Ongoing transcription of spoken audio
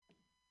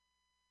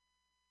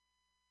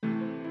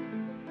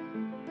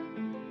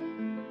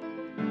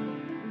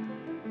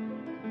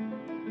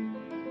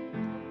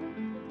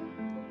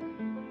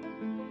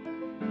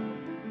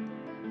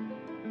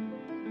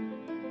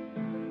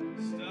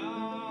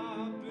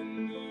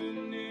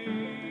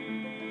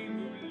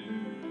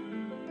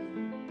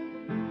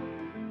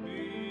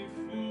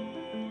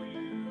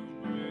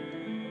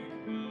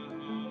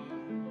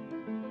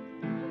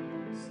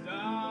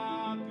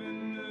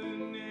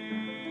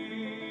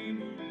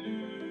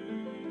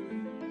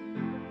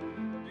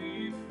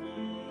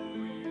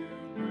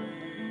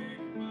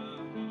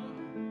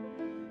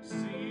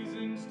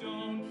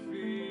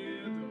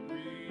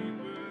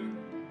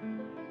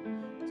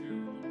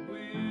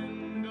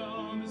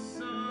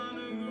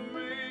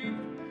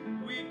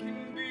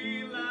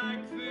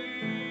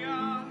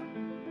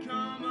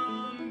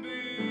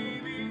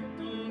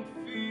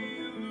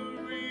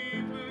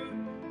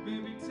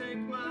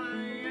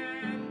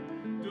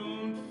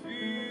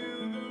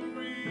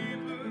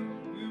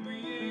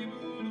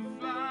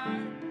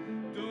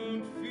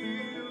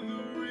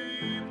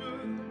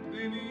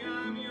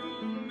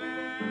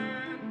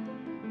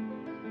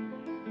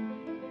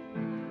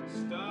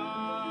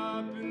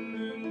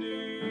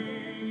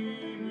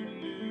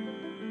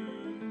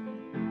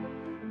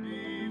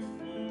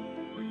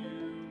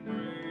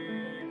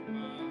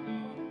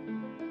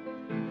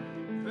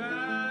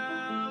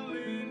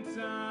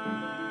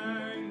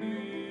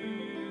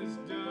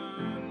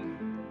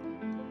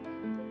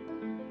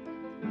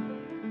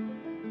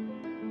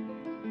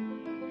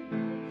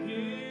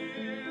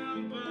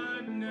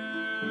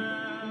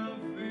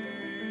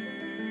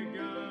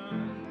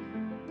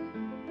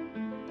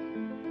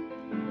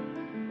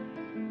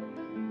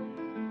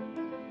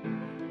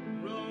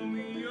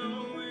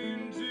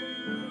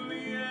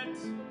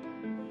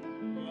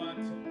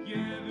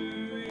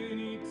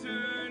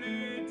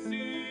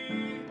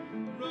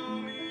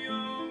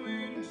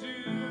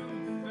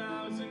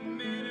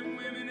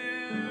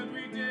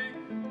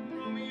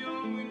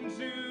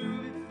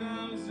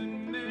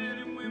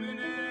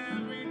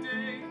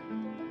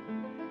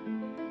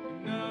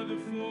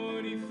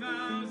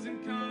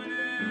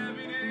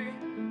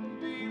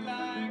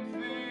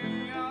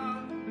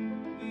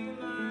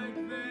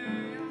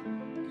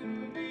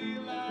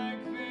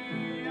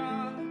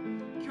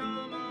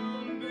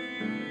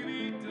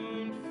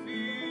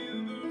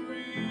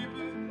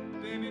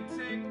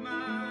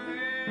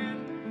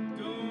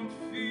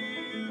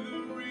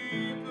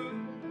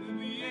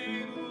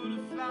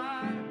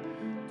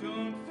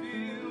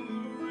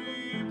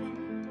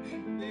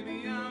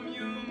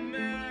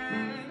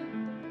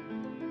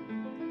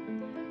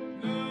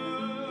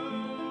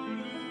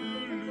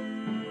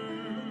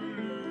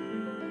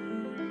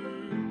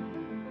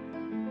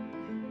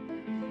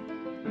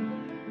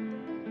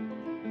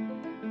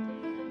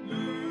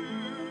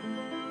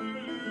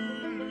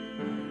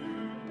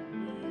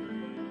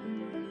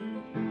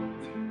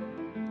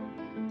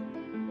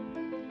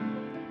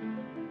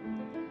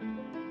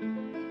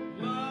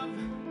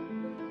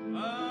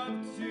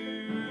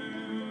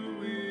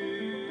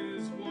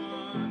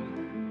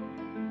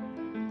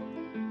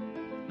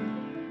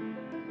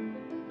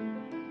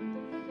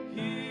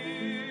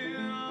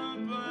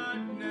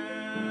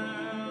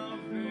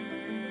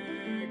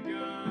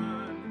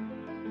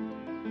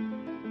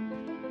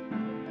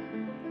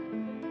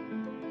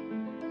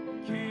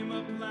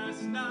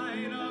last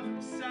night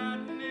of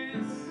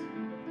sadness,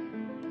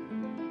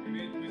 and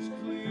it was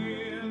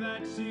clear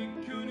that she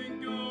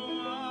couldn't go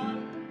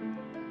on.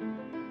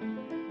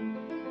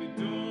 The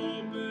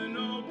door been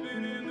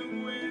open in the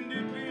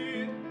windy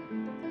pit,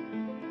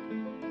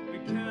 the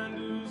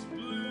candles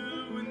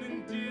blew and then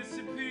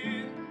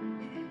disappeared,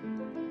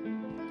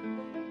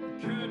 the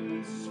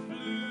curtains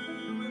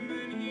flew and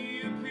then he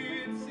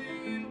appeared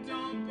singing,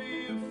 "Don't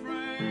be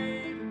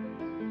afraid,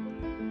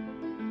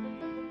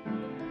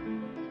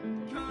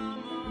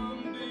 come on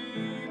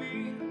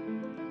baby."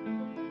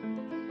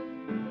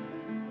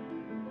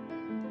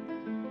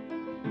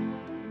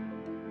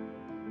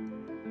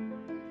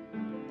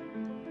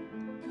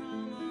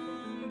 Come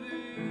on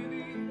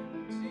baby,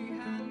 she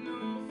had no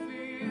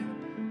fear,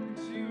 and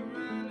she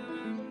ran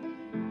up,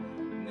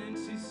 and then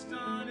she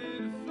started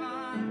to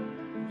fly,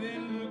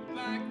 then looked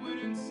backward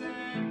and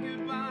said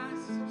goodbye.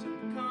 Such a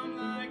come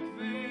like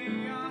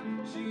they are,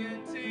 she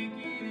had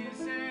taken his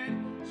head,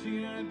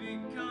 she had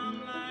become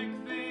like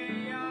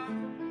they are.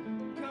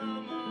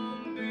 Come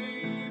on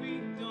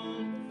baby,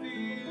 don't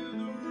fear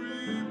the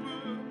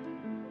reaper.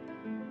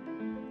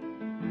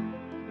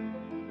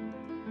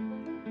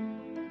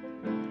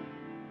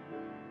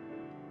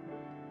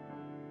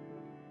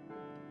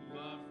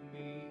 Love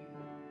me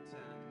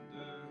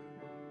tender,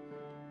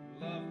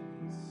 love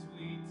me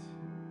sweet,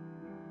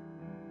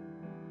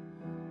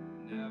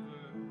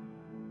 never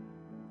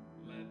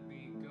let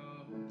me go.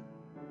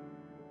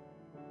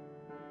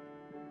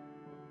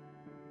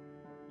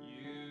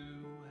 You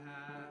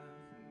have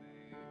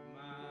made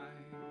my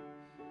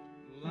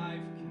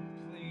life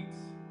complete,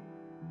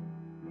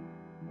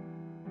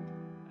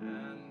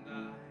 and I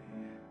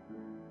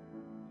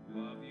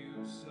love you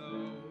so.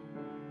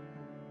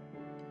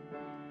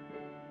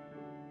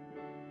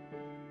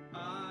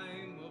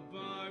 I'm a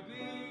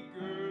Barbie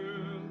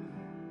girl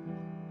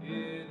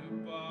in a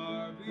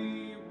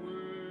Barbie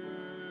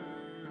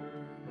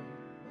world.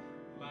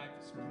 Life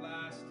is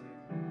plastic,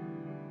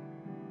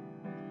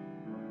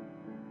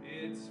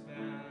 it's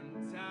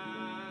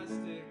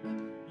fantastic.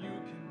 You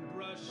can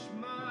brush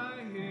my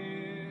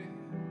hair,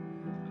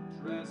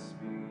 undress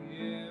me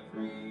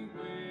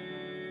everywhere.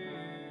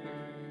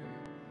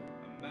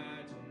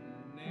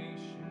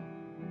 Imagination,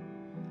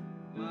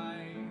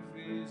 life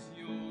is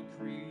your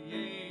creation.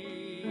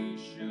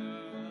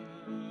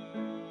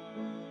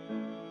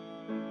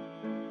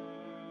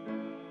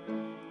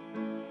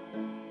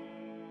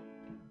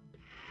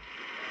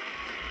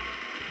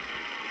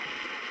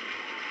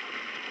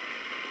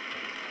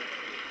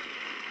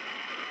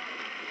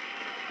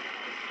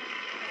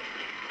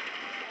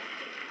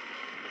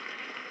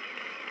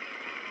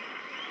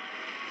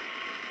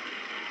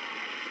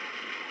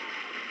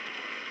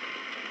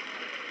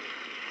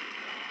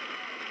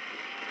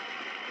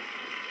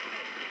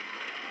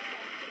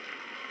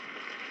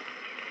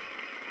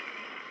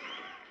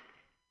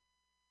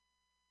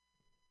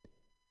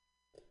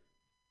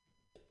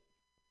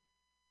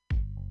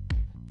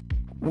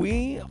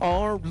 We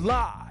are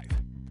live,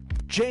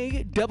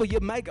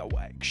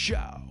 JWMegaweg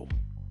Show.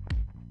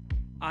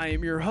 I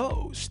am your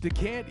host, the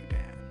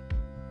Candyman.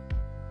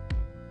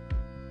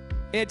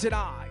 And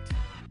tonight,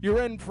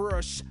 you're in for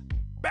a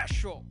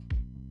special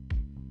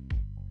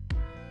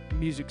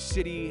Music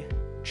City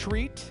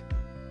treat.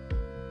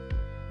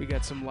 We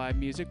got some live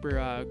music.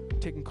 We're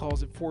taking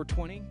calls at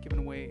 420, giving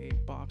away a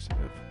box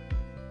of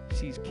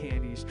Seas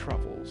Candies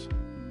Truffles.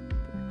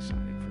 Very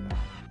excited for that.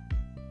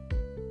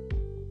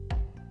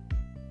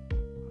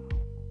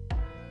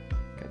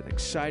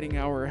 Exciting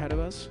hour ahead of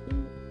us.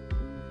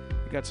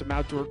 We got some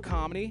outdoor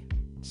comedy,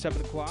 7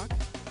 o'clock,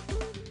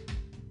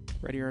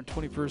 right here on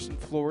 21st in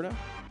Florida.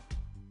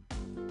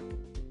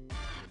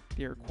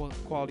 The air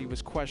quality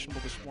was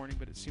questionable this morning,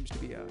 but it seems to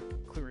be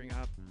clearing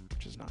up,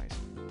 which is nice.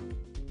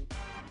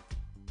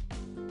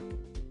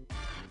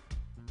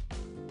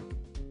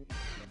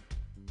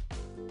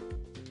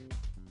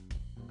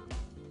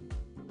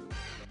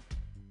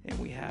 And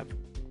we have,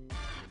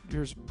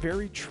 there's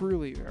very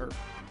truly,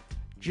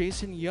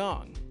 Jason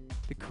Young,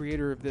 the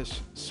creator of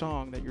this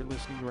song that you're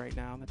listening to right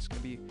now, that's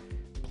going to be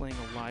playing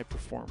a live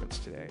performance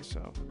today,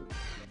 so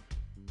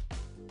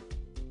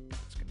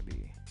it's going to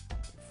be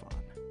fun.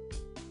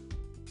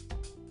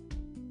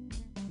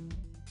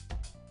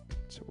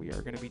 So we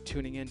are going to be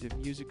tuning into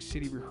Music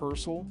City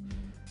Rehearsal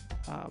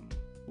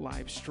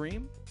live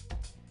stream,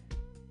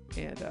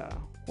 and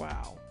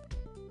wow,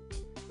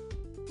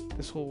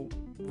 this whole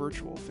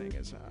virtual thing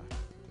is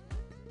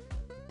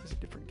a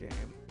different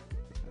game,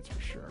 that's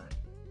for sure.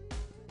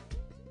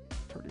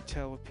 Hard to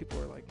tell if people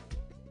are like,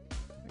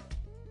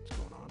 what's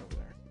going on over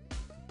there?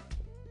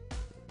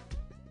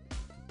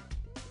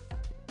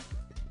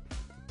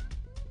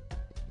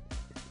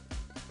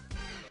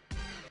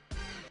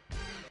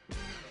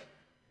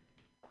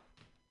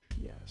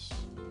 Yes.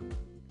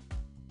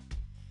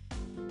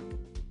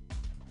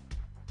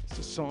 It's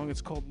a song, it's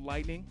called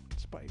Lightning.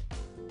 It's by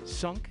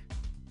Sunk.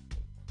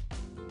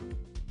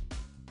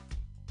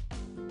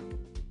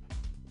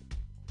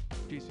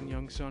 Jason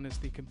Young's son is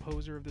the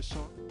composer of this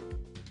song.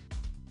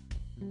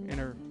 And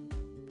our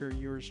Very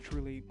yours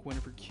truly,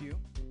 Guinevere Q.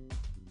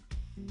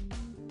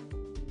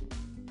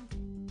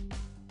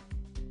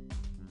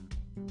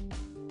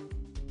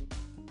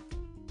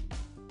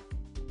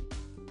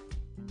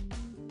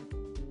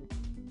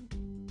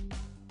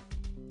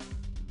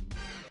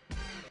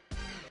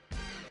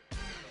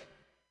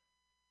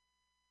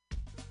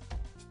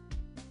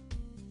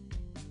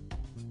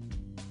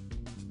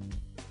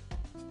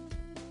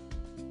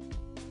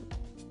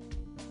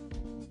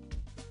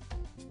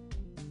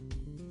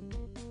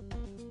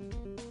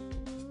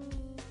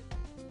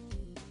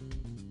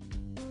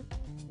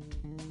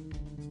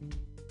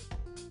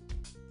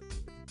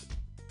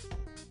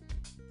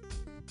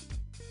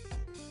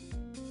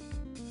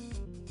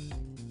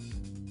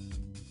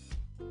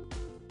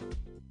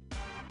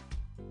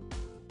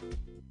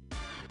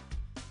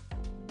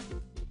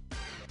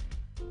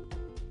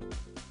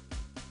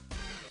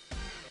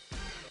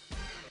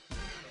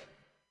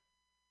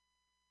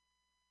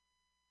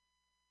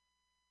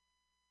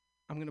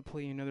 I'm gonna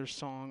play another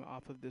song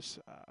off of this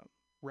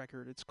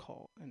record.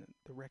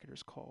 The record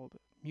is called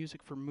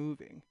 "Music for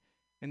Moving,"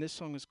 and this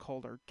song is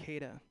called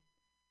 "Arcada."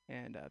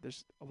 And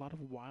there's a lot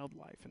of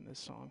wildlife in this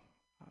song.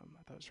 I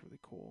thought it was really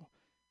cool.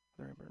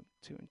 They're able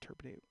to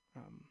interpret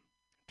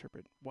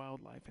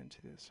wildlife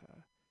into this.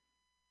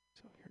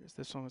 So here it is.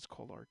 This song is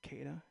called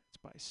 "Arcada." It's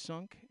by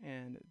Sunk,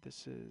 and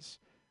this is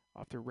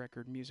off their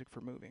record "Music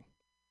for Moving."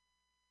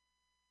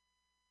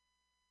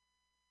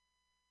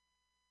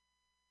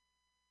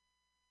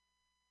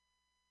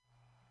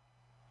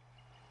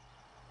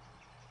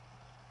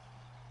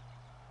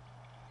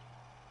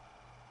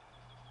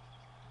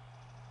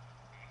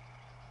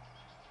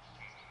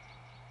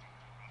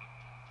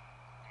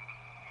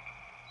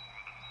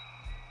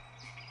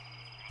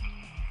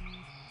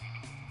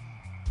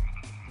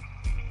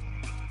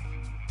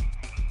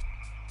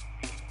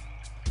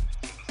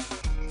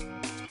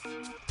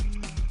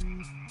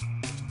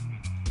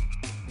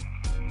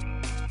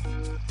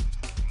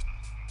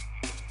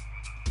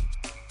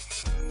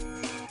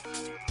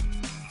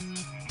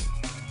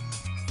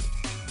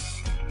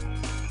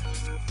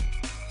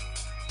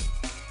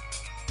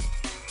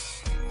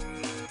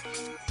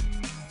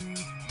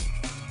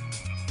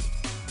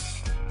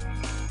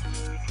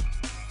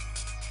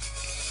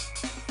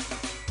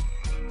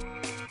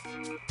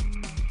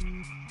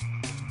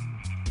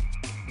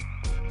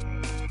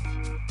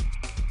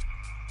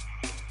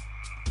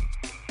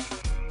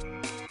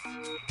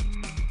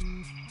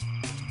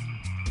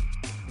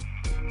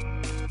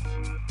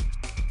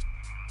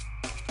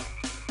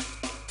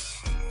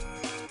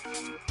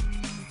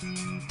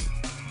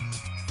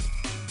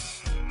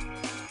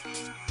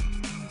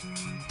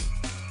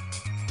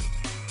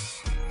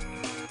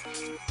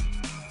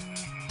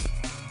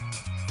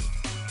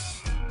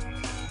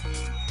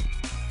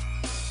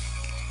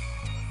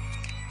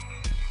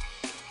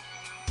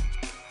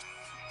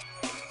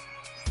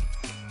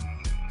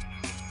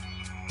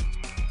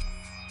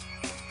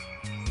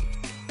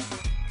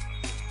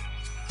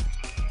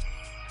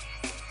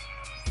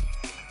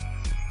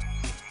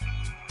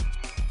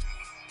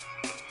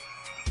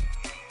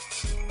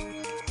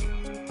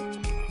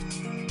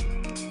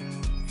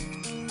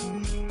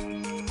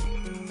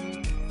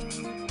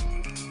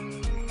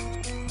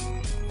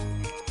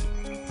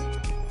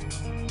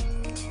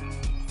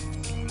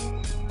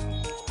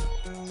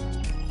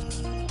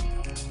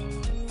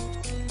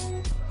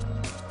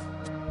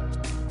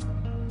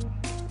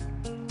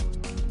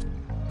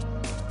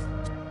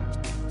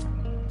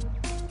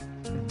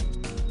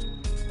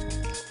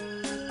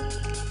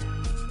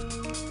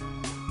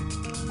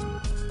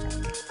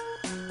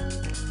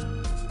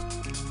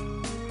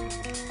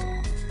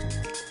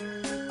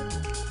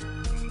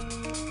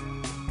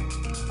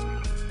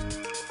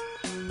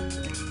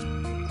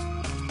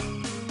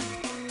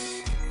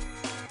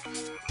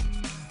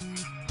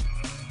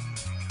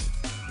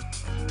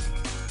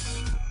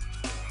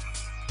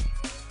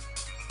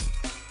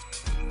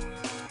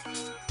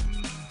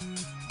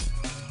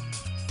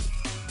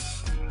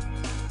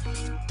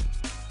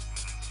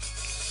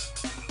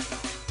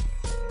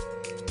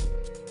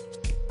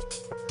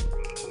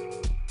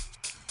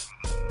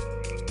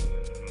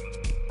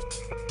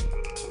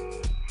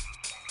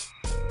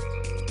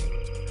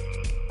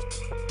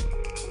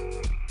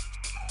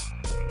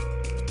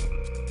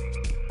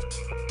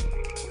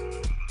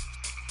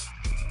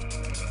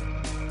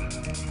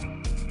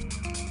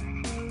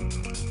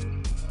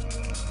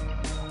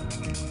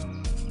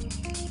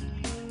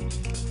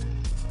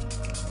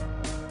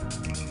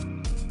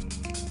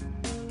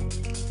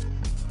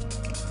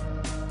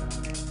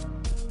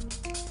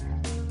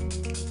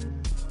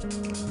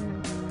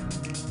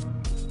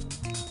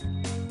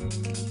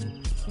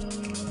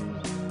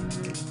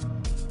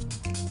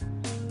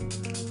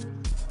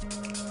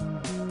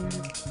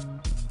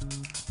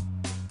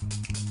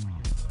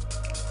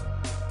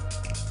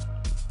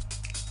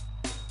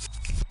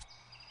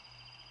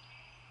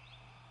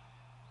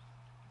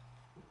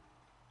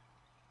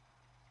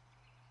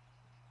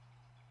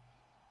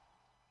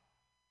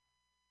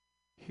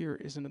 Here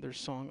is another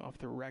song off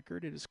the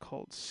record. It is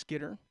called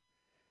Skitter.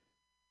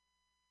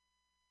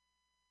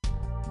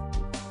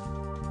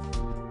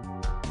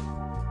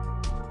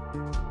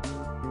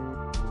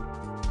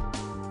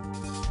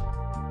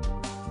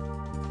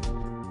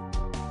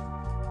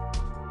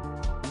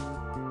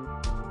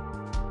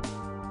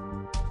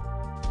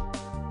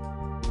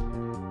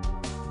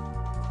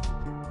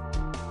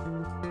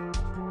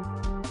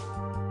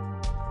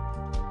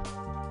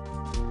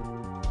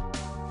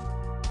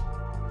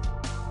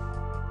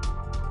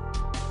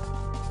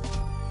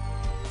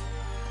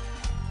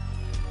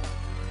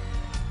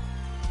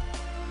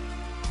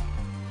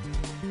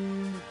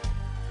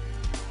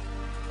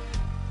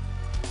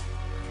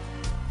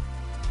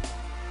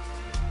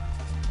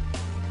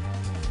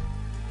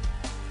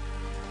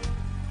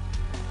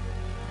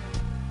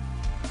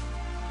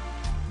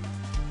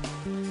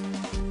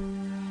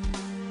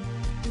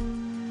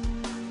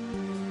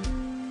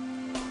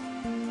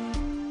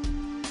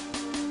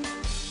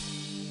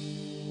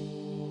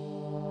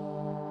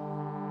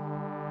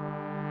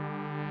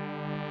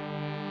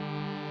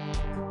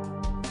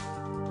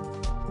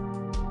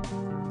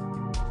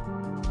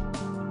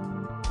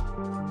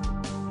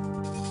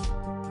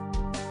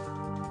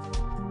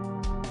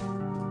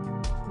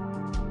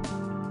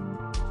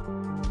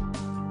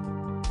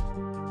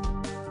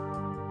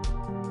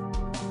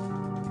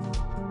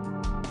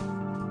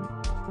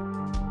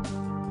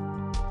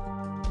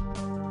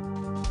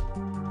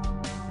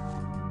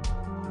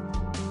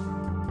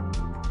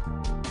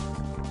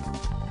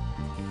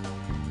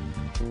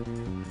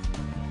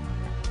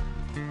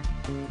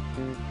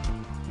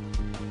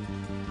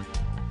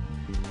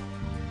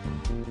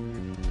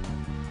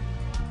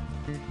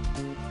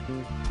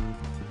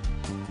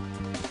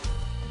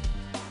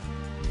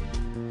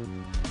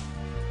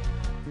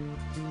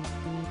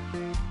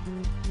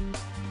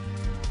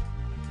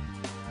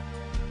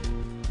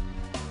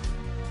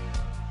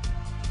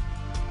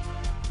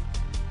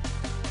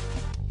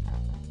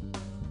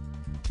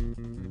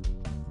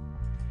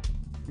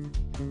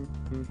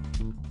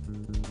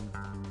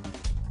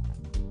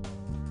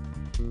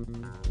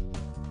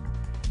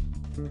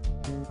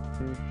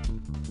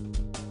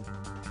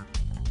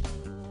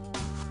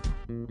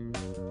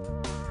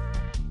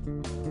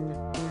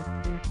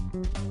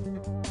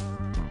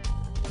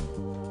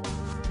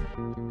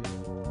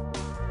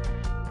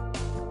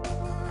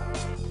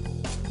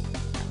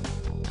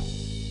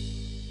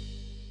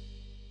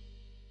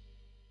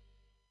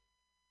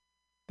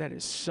 That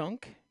is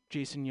Sunk,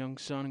 Jason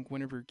Young's son and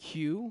Guinevere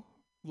Q,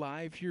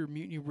 live here at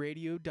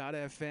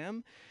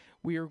MutinyRadio.fm.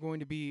 We are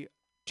going to be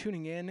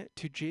tuning in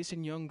to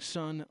Jason Young's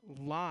son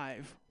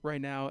live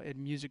right now at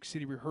Music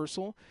City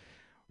Rehearsal.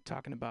 We're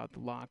talking about the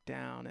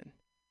lockdown and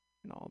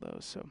all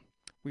those. So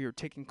we are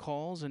taking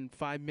calls in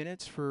 5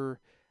 minutes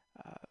for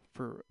a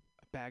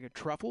bag of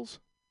truffles.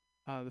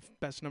 The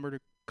best number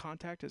to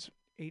contact is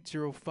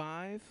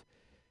 805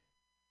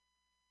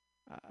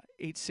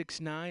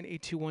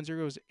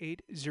 869-8210 is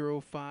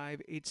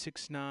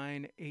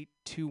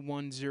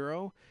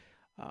 805-869-8210.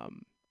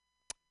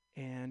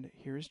 And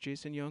here's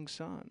Jason Young's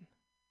son.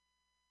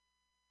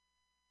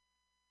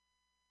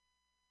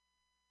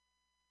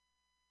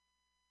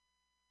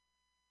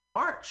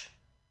 March.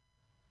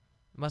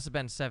 Must have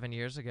been 7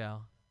 years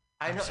ago.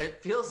 I know,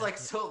 it feels like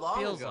so long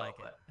ago. Feels like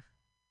it.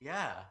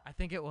 Yeah. I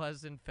think it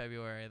was in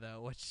February,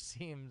 though, which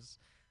seems,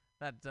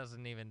 that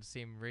doesn't even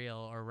seem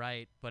real or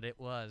right, but it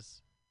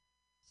was.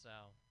 So,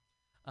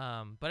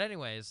 but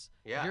anyways,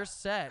 yeah. Your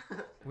set,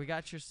 we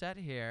got your set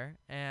here,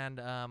 and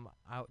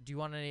do you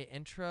want any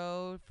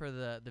intro for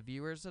the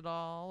viewers at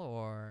all,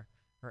 or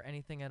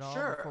anything at all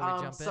before we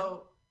jump in?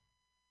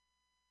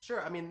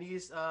 Sure. I mean,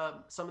 these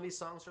some of these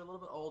songs are a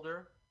little bit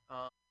older.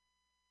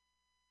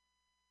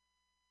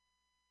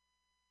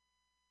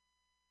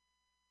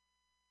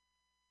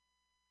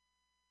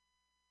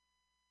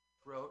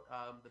 Wrote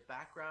the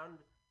background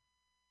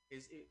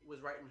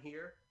was right in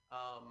here.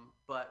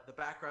 But the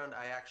background,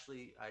 I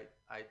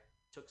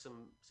took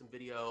some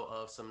video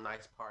of some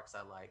nice parks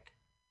I like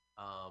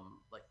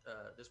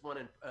there's one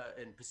in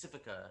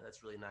Pacifica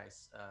that's really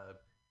nice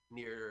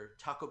near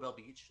Taco Bell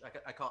Beach.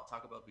 I call it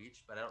Taco Bell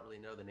Beach, but I don't really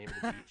know the name of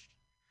the beach.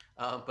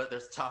 But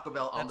there's Taco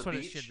Bell on the beach. That's what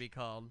it should be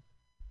called.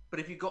 But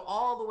if you go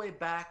all the way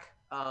back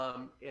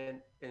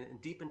and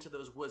deep into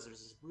those woods,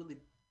 there's this really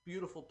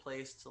beautiful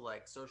place to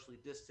like socially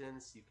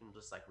distance. You can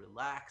just like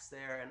relax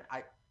there, and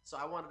I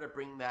wanted to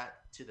bring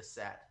that to the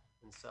set.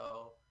 And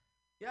so,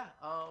 yeah,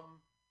 I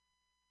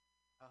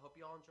hope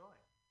you all enjoy.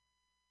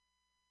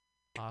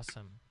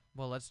 Awesome.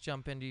 Well, let's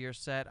jump into your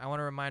set. I want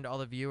to remind all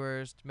the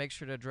viewers to make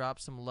sure to drop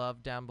some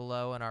love down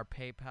below in our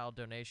PayPal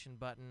donation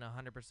button.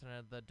 100%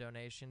 of the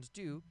donations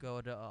do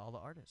go to all the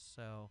artists.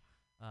 So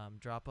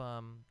drop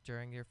them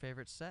during your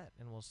favorite set,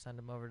 and we'll send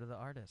them over to the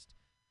artist.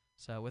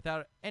 So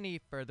without any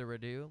further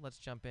ado, let's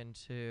jump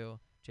into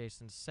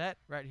Jason's set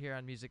right here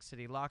on Music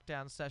City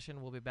Lockdown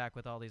Session. We'll be back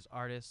with all these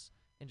artists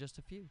in just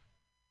a few.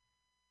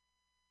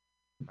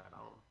 Right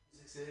on.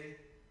 Music City.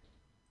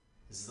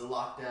 This is the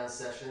Lockdown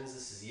Sessions.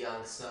 This is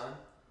Young Sun. I'm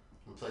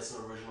going to play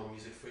some original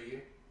music for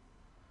you.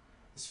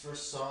 This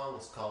first song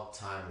is called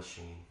Time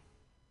Machine.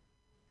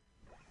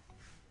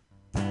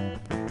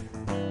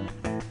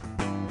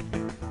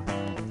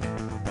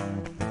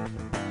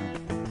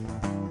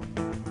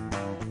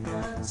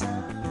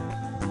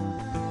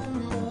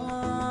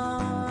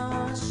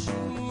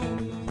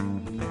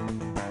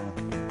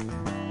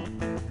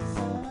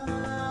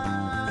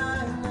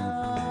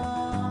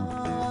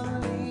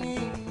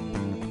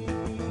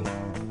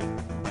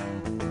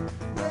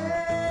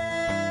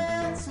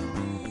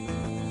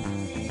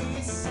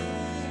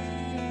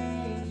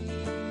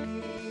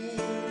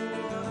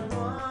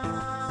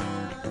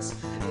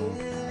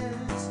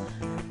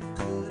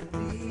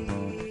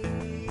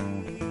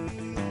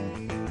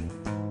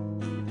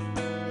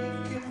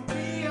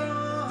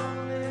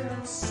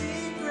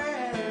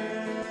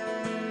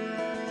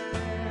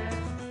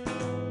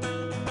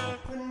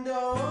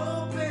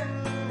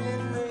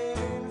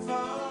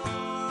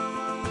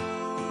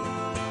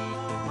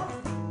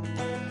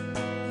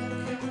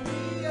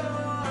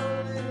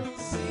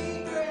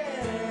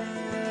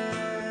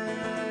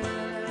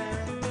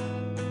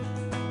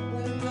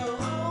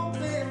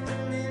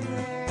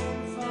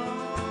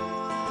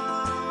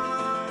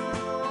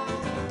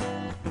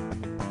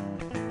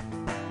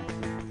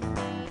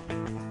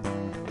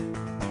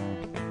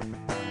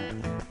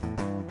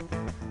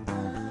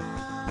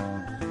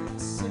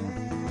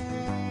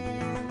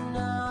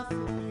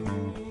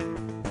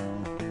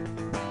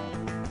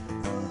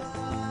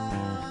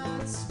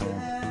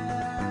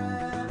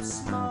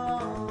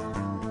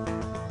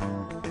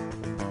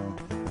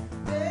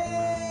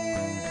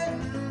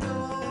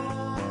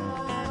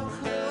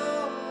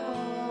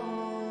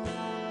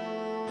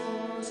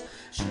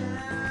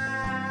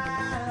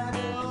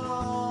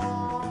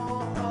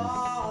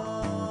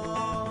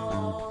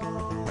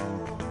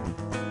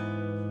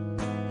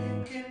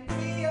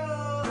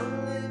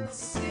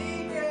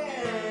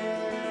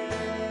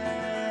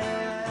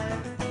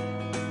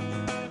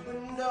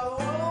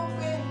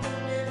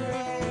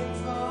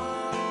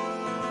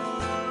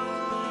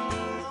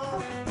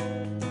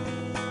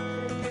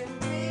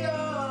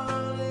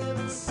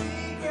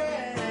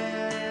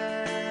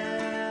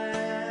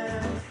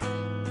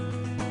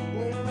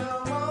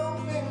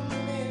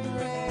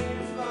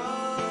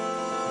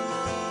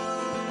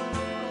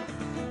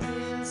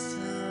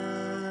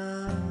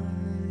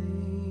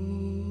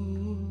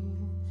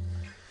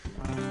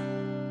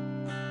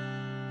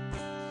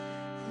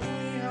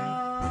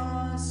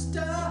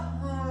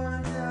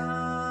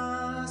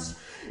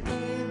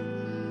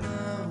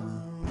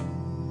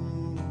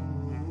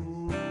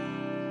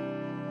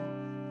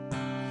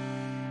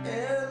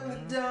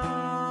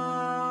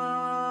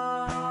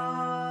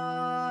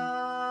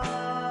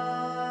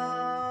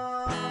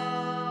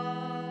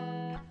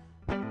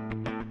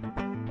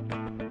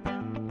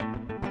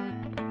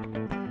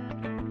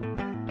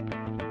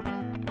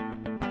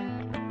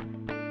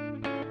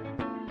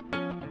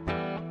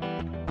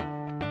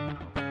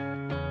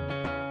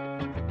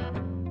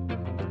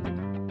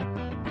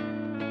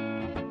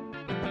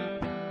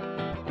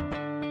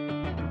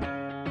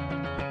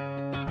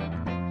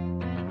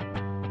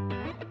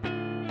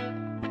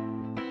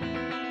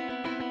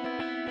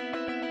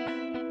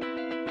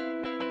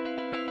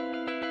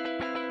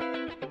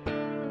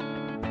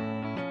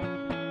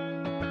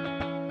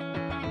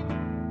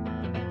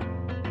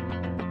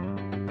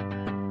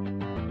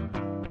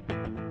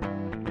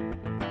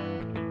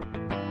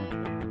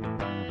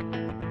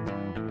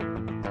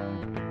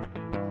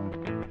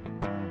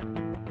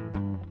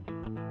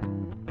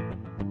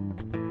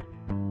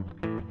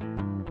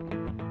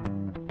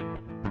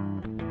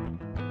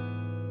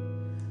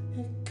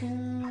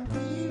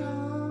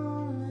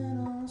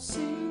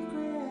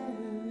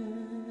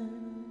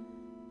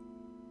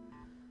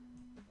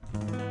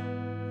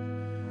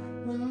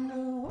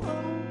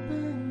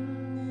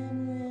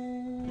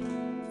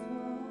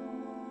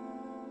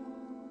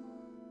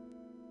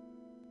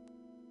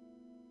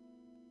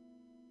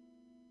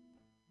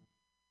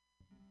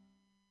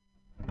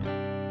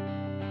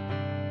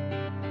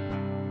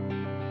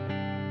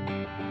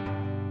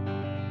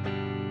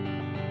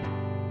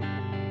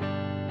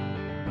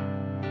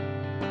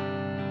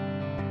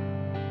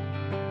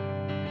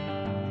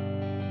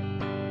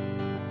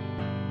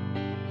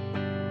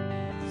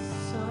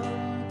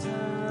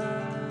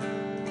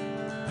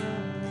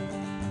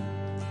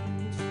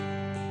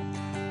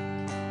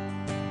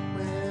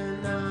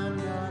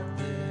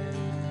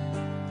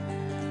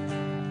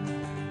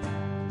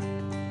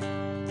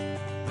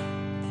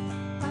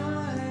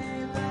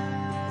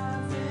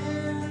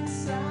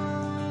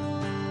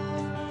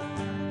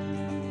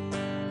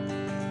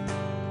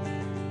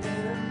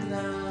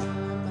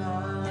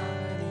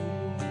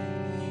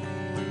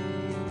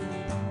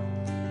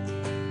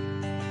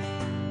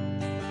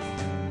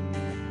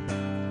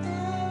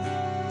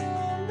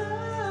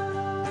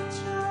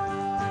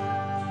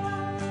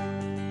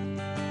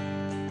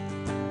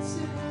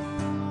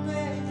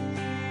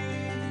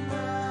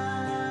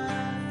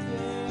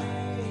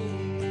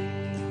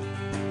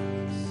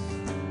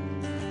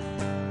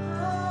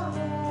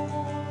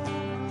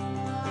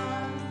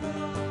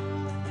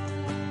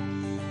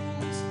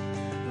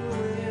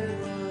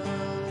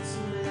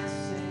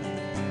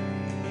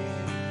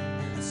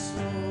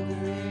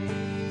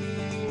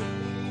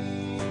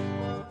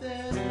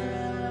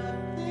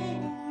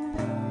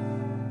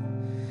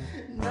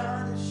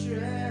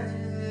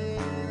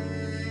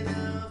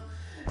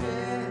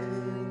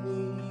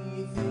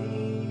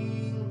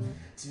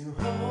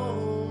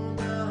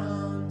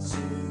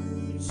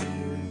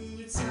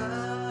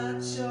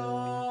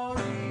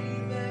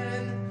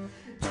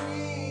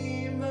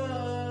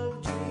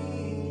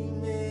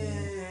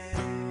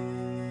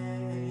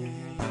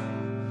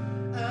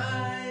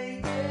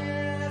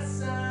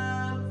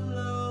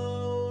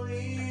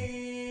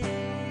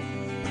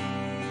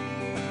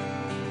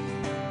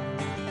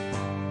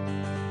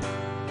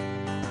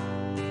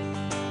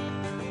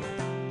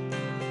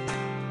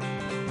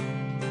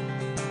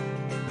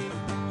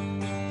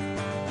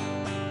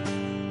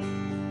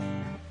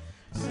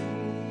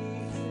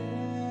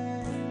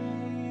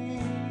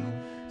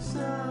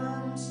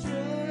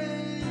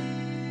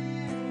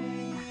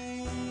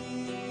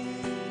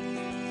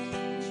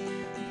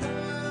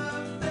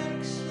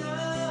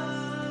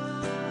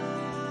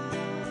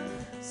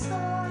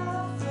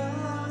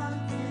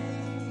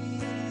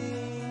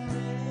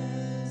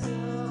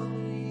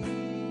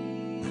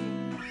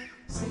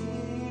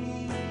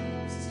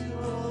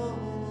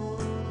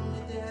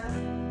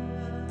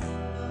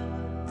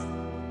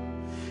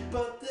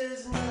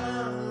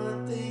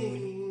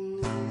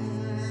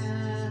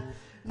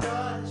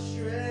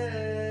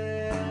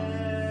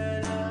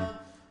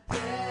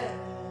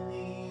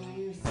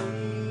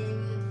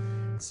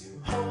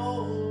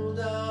 hold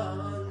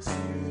on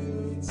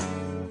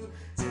to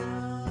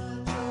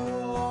touch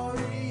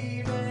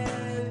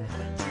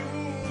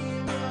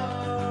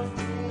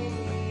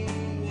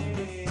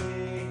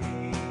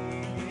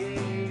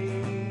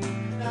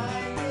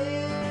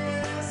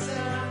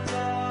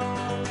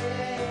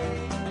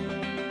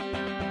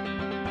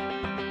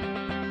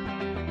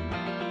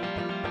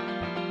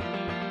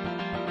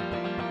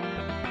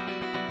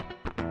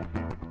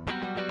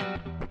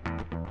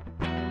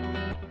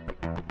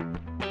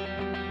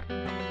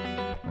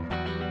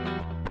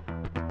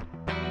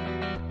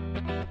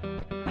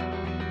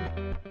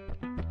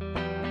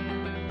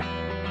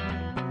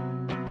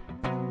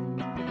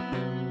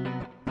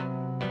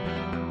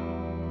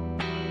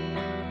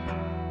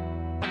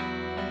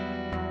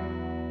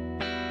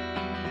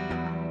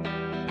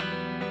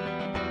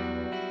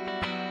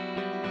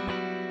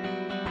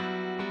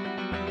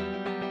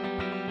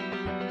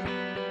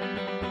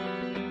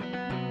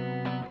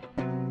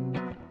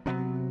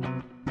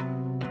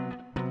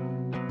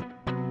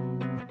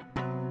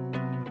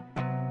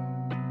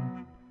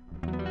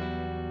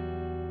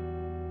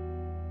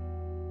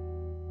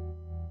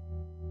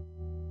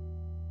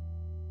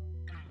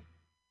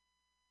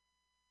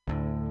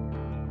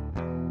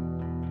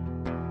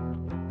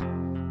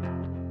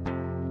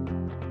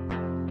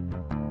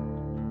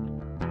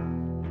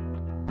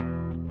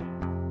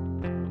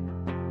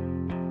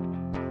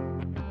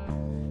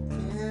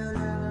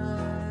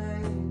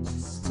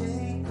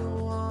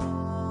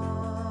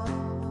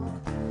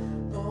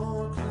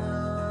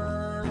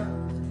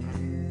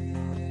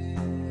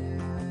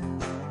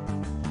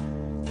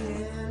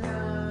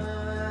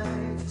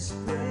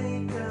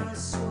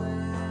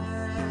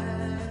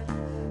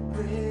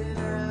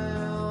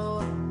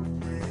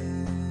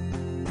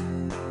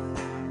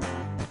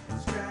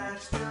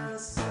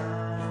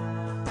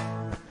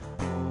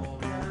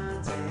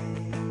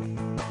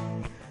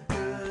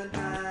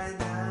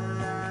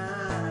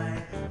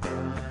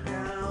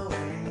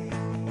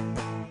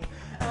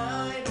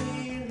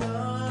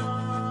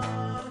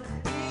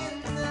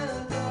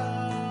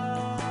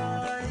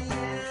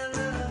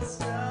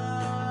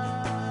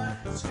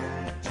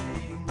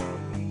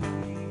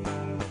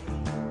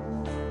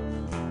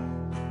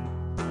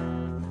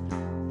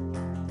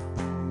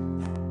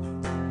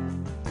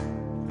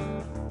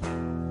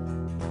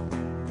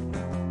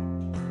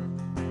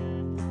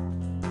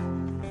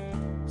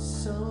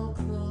So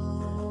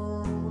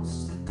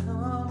close to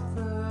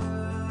comfort,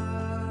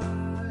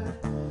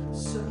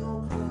 so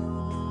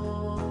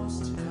close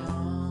to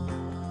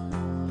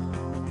calm,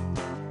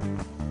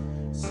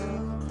 so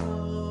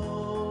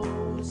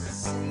close to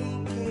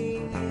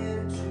sinking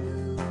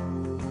into a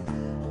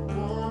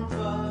warm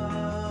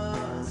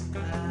fuzzy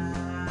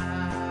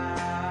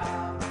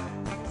cloud.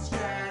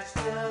 Scratch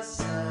the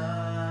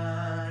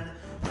sun,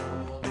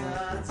 hold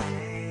the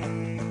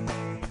day.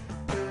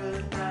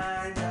 Good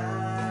night,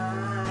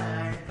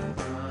 night,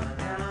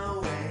 run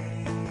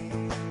away.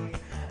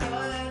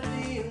 I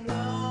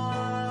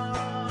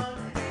belong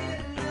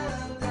in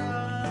the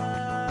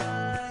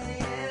dark,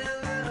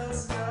 yellow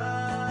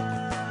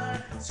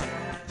star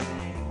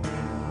scratching me.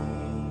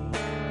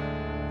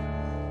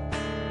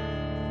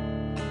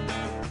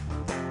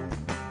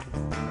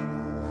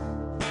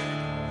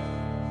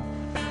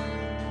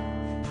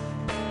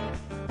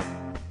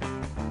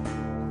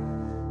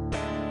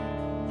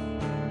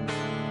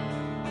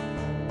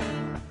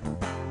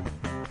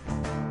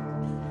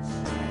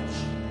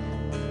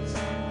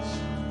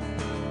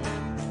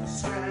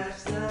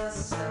 Scratch the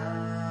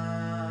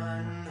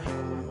sun,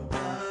 hold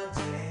the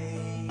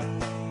day.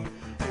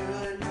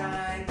 Good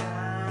night,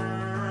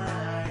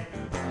 night,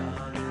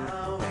 run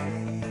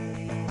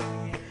away.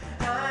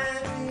 I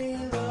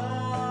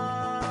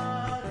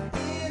belong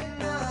in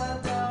the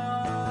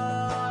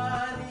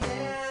dark,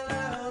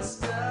 yellow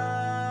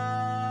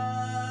star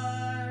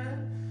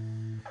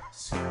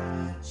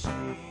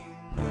scratching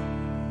me.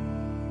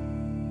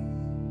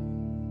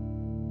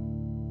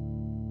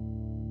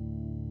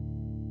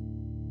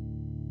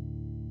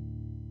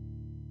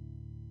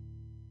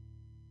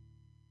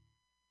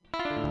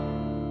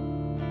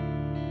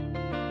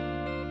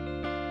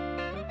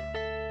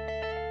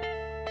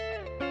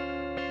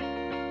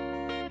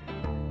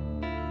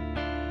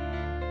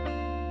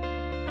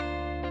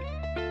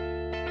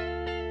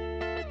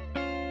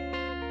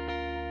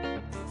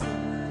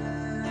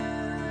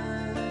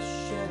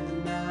 Fresh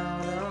and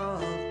out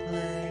of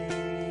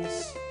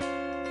place,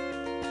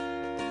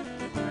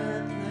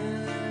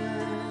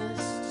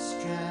 breathless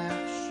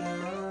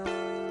distraction.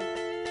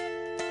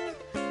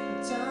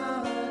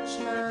 Touch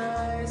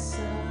my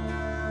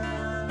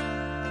side,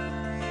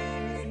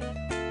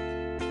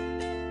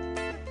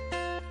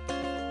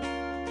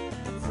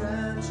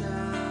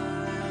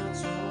 fragile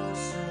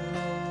torso,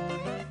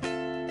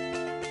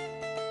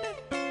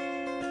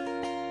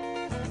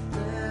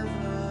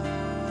 levitating,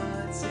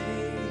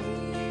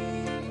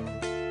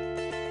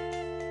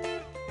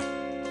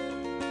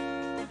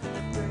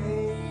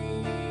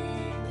 rain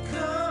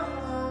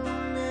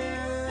coming,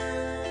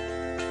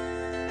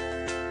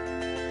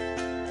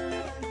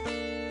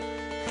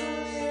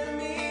 clear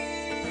me,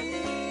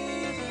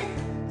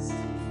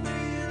 still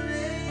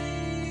feeling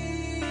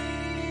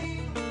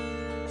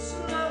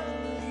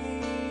slowly.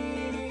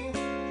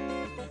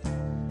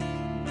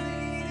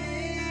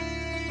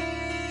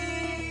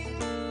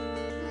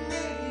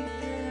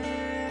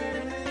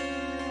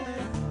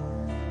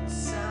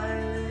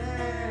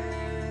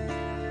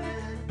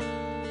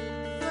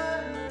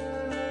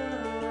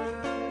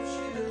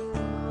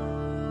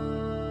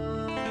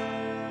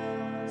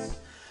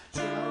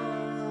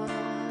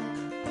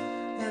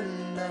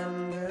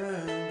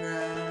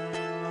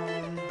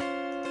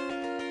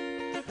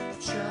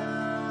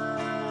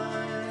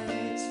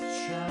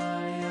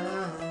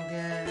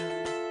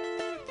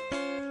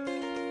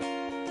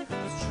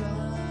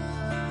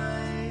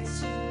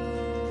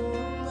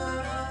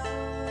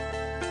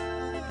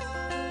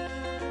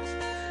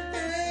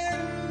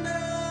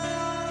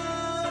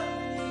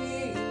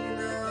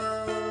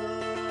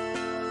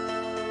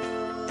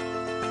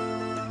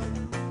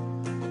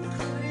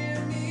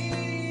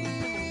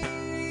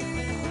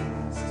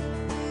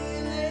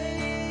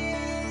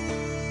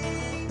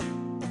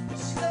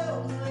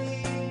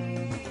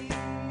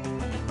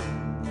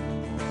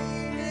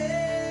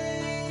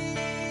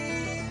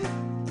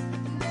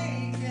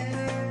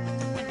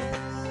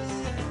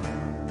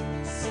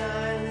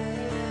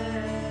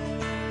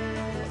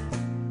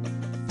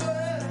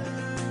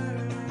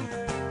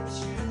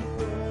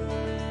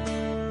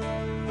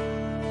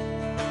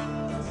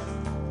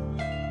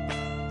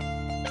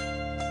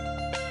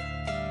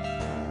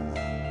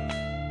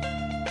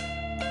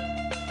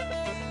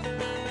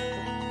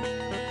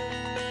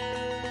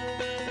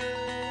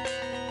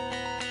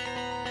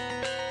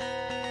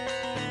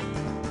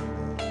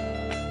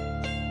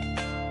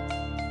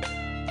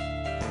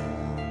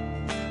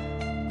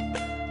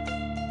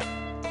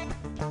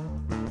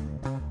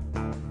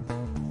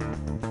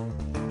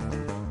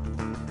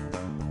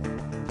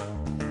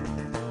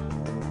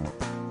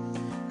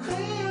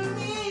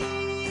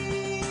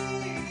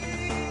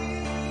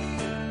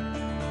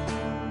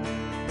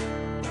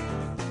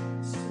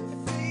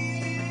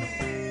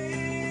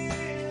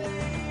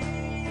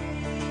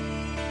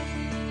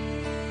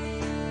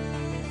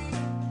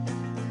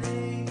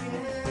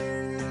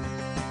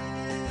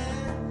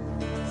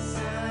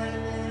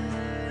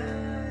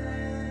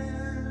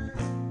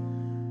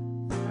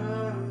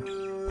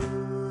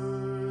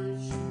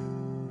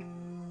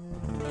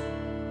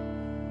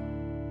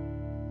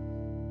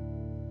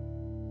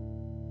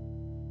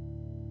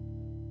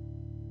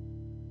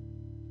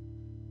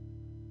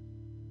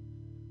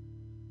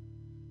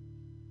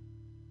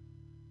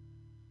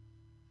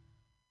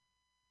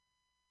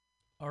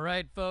 All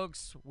right,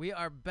 folks, we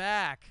are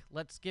back.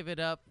 Let's give it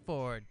up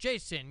for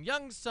Jason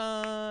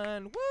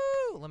Youngson.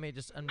 Woo! Let me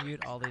just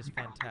unmute all these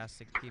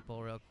fantastic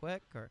people real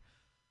quick. Or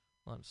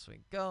once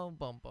we go,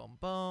 boom, boom,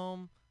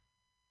 boom.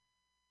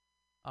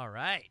 All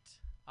right,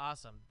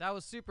 awesome. That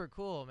was super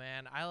cool,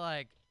 man. I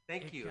like.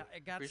 Thank you.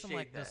 It got some Appreciate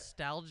like that.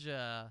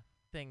 nostalgia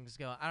things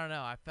going. I don't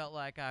know. I felt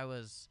like I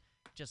was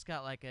just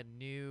got like a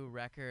new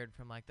record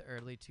from like the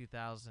early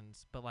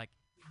 2000s, but like.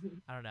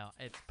 I don't know.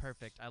 It's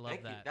perfect. I love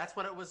Thank that. you. That's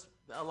when it was.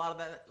 A lot of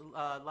that.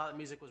 A lot of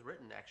music was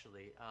written,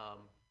 actually.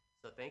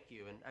 So thank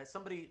you. And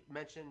somebody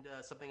mentioned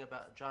something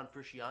about John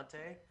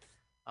Frusciante,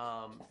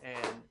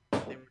 and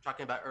they were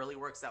talking about early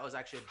works. That was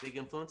actually a big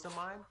influence of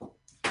mine.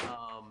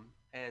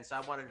 And so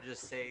I wanted to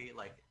just say,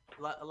 like,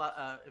 a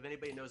lot. If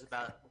anybody knows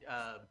about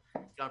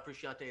John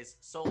Frusciante's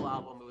solo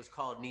album, it was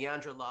called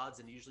Neanderlods,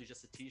 and usually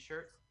just a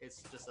T-shirt.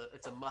 It's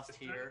a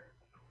must-hear.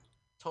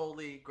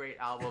 Totally great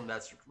album.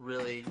 That's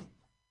really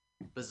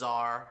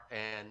bizarre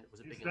and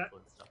was a big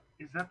influence. So.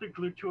 Is that the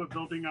Glued to a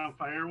Building on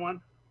Fire one?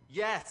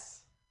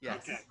 Yes.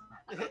 Okay,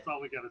 that's all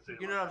we gotta say.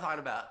 You know what I'm talking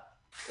about.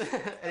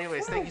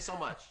 Anyways, thank you so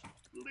much.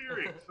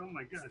 Lyrics, oh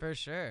my god. For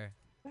sure.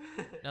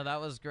 No,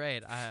 that was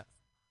great. I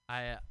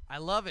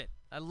love it.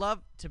 I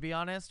love, to be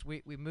honest,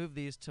 we move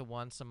these to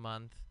once a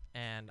month,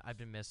 and I've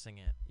been missing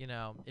it. You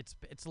know,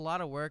 it's a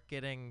lot of work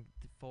getting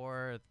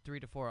 3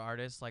 to 4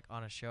 artists like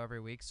on a show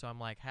every week. So I'm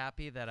like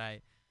happy that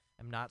I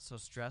am not so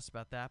stressed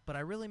about that, but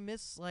I really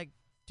miss like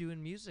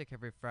doing music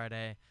every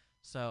Friday.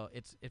 So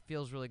it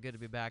feels really good to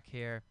be back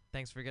here.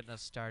 Thanks for getting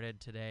us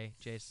started today,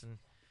 Jason.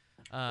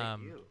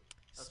 Thank you.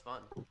 That's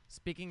fun.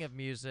 Speaking of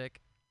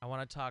music, I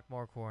want to talk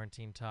more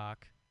quarantine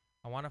talk.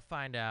 I want to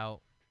find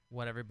out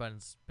what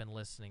everyone's been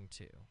listening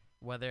to.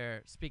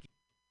 Whether speaking.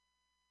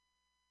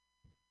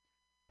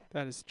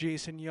 That is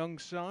Jason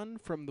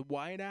Youngson from the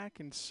Wyatt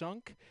and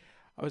Sunk.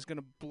 I was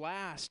gonna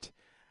blast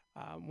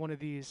one of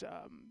these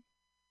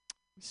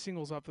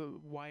singles off the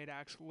Wyatt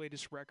Act's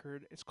latest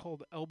record. It's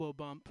called Elbow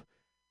Bump.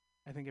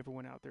 I think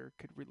everyone out there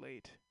could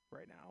relate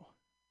right now,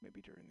 maybe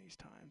during these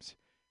times.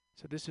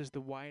 So this is the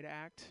Wyatt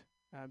Act.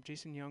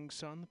 Jason Young's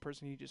son, the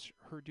person you just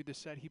heard do the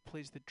set, he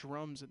plays the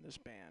drums in this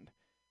band.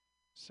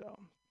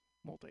 So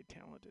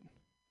multi-talented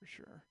for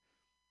sure.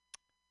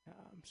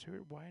 So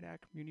here at Wyatt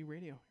Act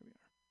MutinyRadio. Here we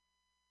are.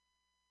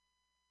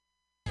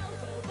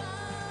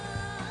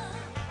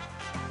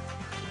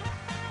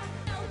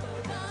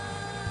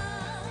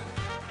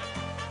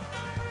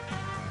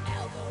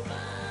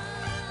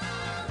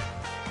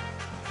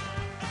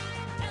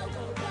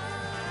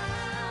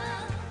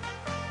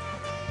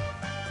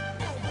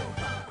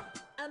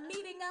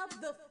 Of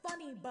the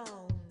funny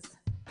bones.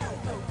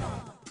 Elbow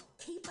bump.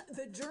 Keep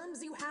the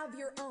germs, you have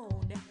your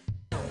own.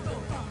 Elbow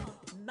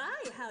bump.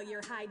 My, how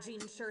your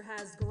hygiene sure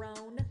has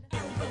grown.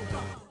 Elbow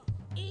bump.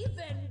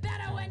 Even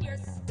better when you're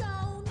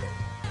stoned.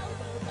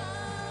 Elbow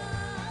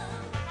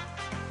bump.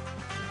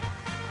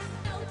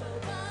 Elbow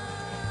bump.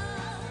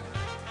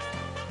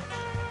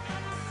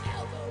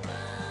 Elbow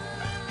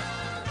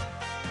bump.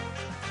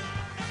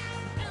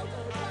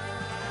 Elbow bump.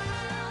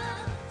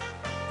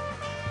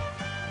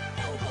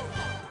 Elbow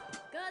bump.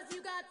 Cause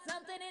you got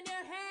something in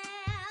your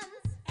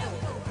hands.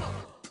 Elbow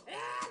bump.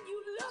 And you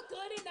look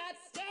good in that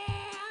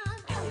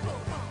stand. Elbow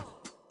bump.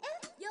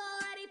 If you're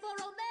ready for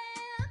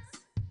romance.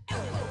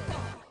 Elbow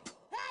bump.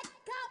 Head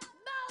cup,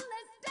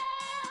 boneless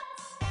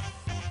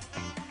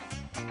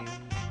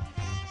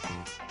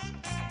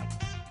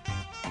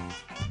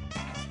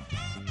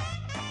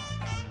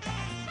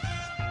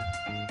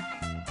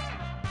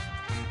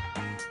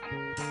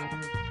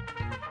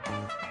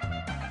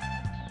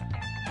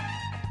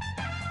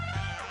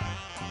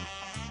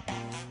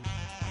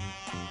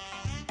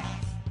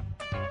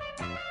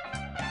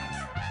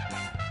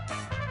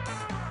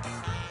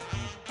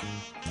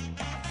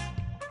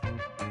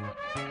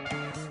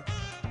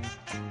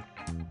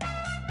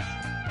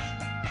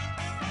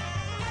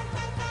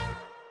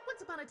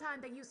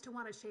They used to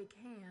want to shake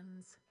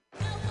hands.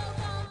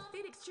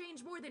 They'd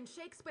exchange more than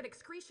shakes, but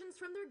excretions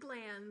from their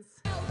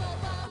glands.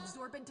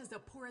 Absorbent as a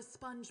porous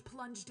sponge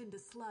plunged into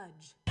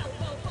sludge.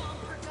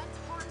 Prevent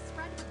harm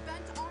spread with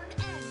bent arm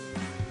ends.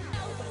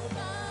 Elbow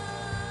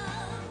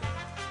bump.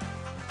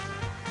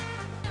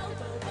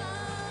 Elbow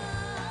bump.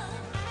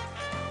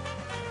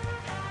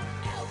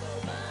 Elbow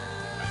bump.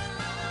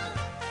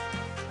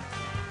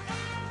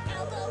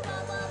 Elbow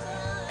bump.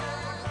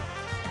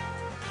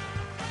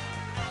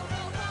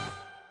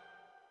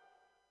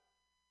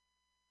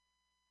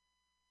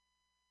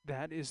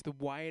 That is the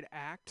Wyatt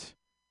Act.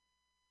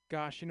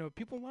 Gosh, you know,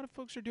 a lot of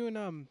folks are doing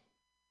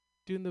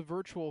the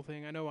virtual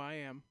thing. I know I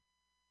am.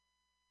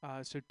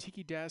 So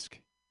Tiki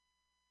Desk,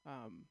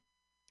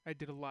 I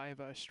did a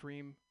live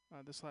stream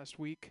this last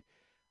week.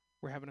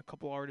 We're having a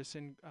couple artists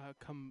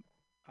come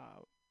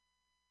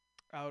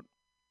out.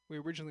 We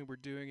originally were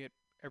doing it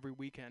every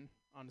weekend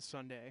on a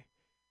Sunday.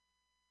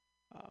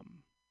 But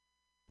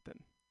then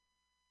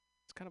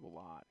it's kind of a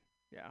lot.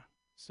 Yeah.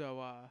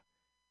 So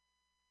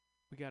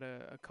we got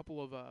a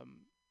couple of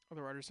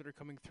other artists that are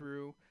coming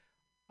through.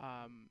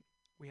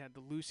 We had the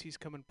Lucy's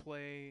come and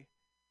play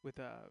with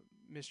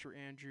Mr.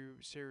 Andrew,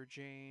 Sarah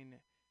Jane,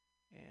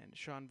 and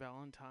Sean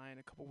Valentine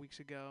a couple weeks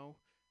ago.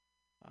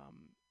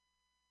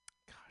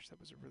 Gosh, that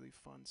was a really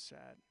fun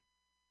set.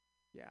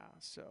 Yeah,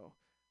 so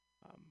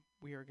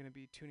we are going to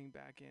be tuning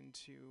back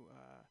into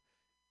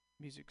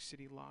Music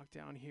City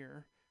Lockdown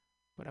here,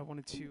 but I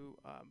wanted to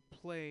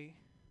play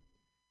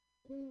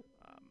a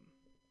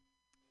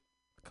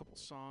couple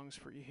songs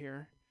for you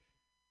here.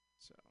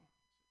 So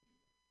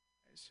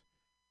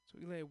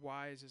Eli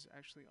Wise is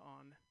actually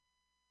on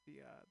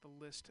the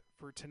list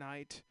for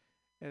tonight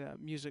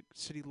at Music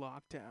City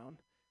Lockdown,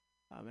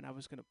 and I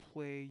was going to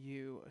play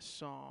you a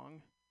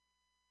song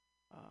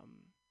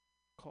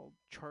called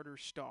Charter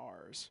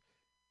Stars,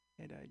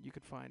 and you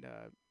can find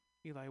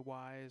Eli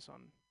Wise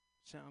on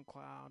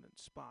SoundCloud and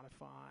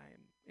Spotify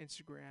and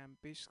Instagram,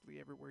 basically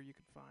everywhere you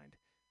can find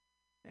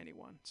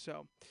anyone.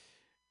 So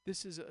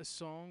this is a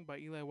song by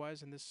Eli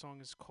Wise, and this song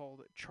is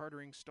called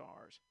Chartering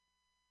Stars.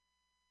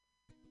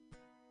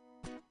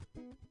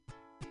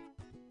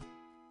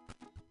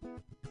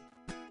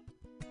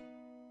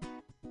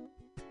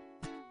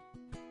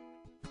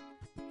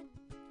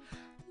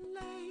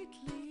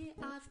 Lately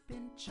I've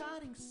been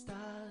charting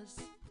stars.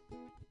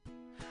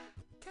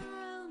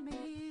 Tell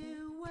me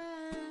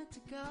where to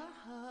go.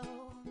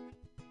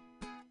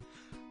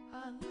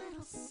 A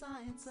little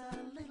science, a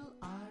little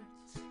art,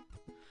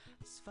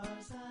 as far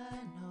as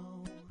I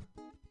know.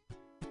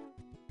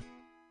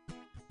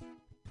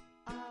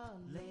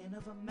 Laying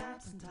over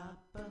maps on top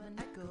of an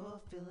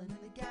echo, filling in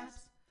the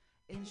gaps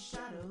in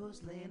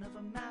shadows. Laying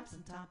over maps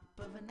on top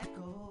of an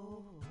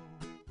echo.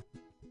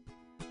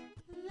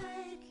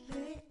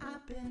 Lately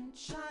I've been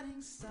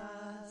charting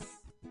stars.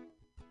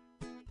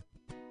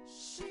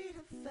 Sheet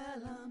of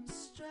vellum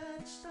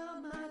stretched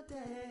on my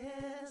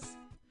desk,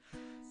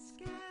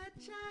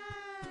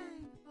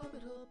 sketching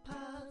orbital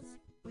paths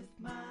with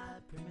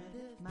my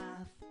primitive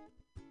math.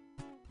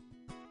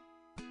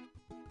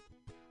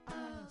 I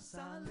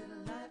saw a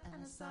little light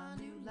and I saw a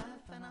new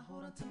life, and I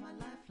hold on to my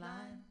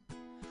lifeline.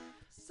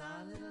 Saw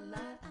a little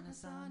light and I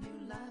saw a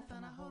new life,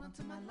 and I hold on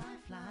to my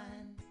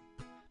lifeline.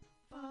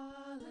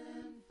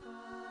 Falling,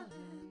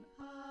 falling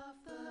off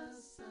the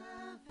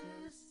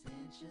surface,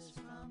 inches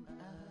from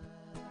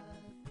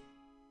earth.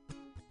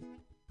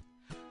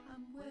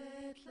 I'm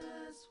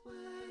weightless,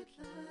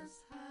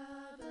 weightless,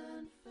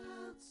 haven't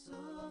felt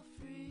so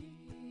free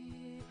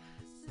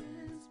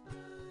since birth.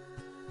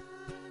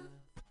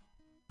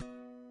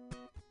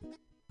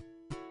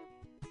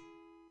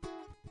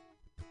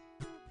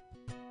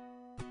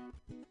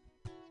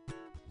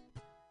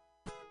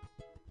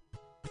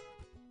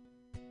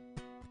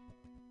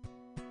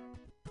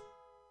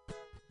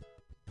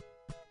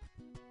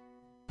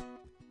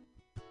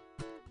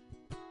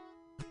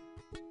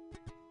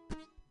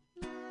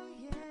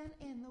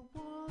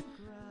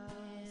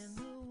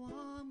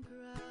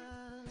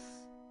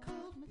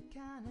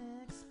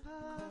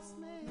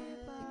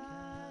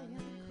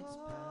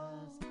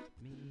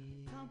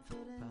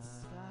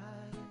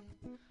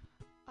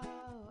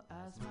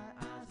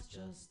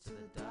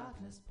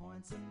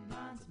 Points and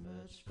lines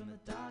emerge from the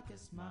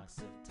darkest marks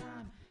of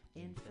time,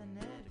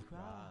 infinite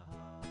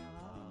across.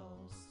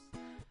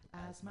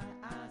 As my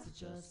eyes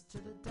adjust to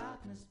the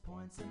darkness,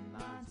 points and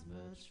lines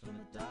emerge from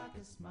the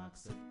darkest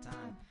marks of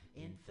time,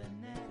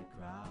 infinite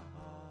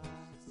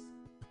across.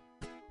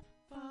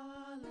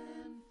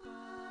 Falling,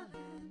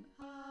 falling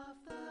off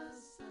the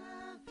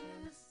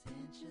surface,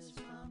 inches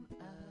from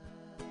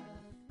earth.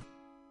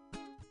 I'm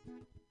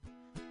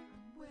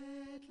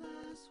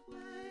weightless,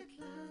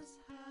 weightless,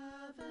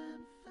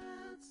 haven't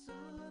felt so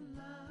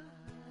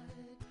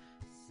light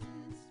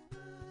since birth.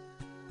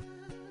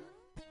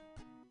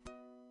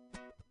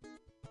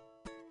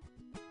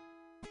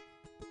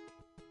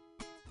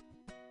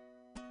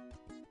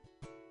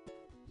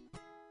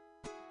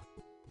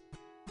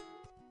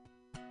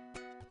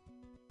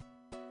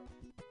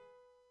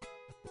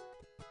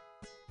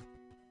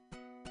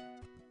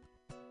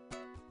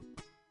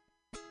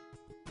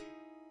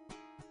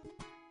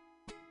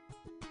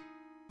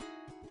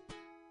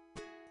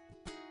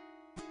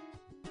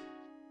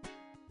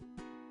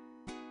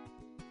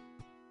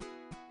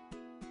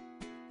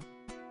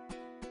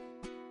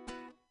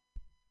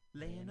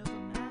 Laying over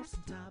maps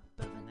on top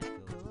of an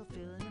echo,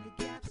 filling in the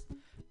gaps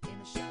in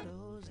the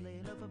shadows.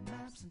 Laying over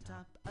maps on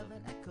top of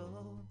an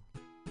echo.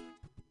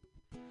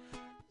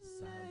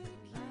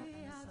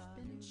 Lately I've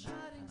been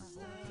charting,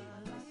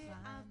 lately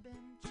I've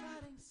been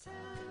charting.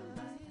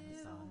 Tell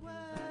me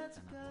where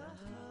to go,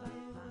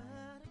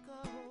 where to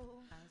go.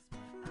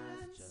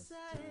 Friends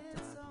say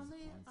it's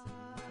only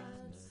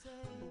art,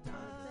 say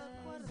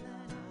what do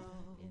they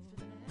know?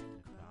 Infinite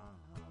across.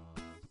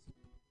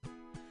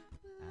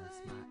 As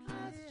my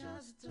eyes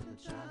adjust to the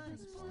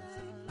darkness,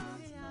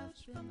 lately I've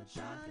been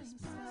charting,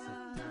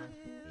 tell me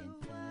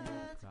where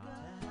to go,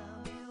 tell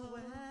me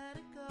where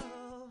to go.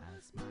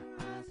 As my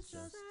eyes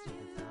adjust to the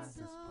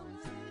darkness,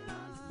 points and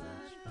lines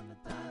emerge from the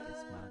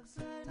darkest marks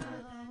of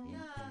time,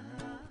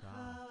 infinite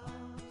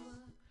across.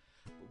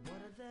 But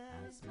what are they?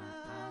 As my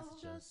eyes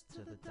adjust us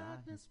to the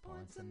darkness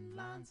points and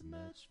lines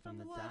emerge from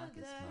the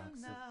darkest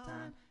marks of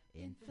time,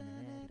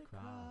 infinite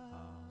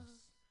across.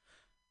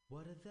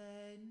 What do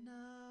they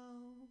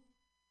know?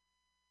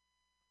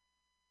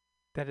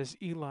 That is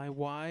Eli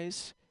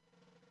Wise.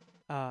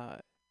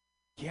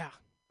 Yeah,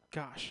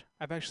 gosh,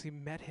 I've actually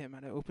met him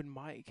at an open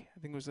mic. I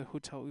think it was a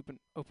hotel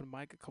open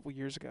mic a couple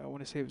years ago. I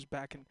want to say it was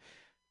back in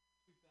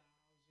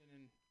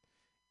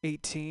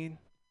 2018.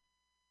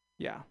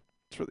 Yeah,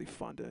 it's really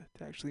fun to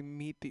actually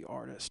meet the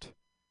artist.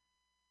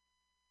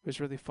 It was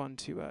really fun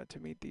to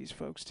meet these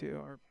folks too,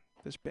 or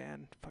this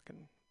band,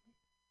 fucking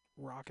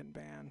rockin'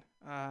 band.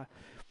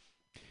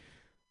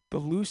 The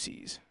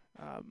Lucy's.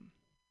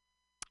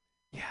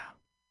 Yeah,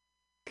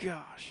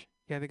 gosh,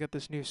 yeah, they got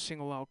this new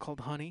single out called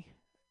Honey.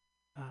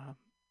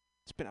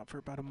 It's been out for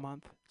about a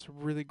month. It's a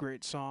really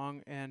great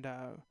song, and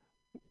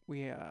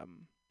we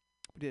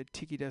did a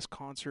Tiki Desk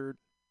concert.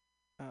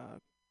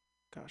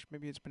 Gosh,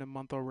 maybe it's been a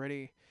month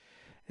already,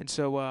 and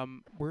so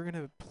we're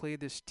gonna play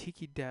this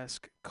Tiki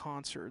Desk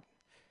concert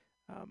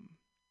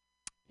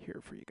here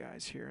for you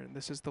guys here, and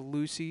this is the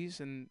Lucy's,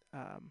 and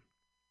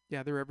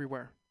yeah, they're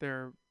everywhere.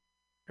 They're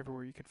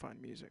everywhere you can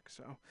find music.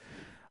 So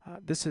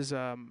this is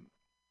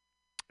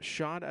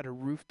shot at a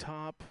roof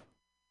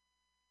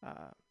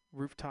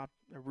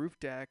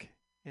deck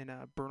in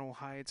Bernal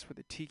Heights with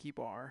a tiki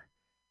bar,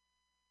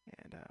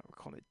 and we're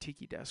calling it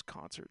Tiki Desk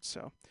Concert.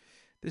 So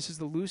this is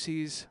the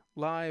Lucy's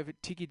live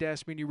at Tiki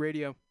Desk Mutiny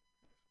Radio.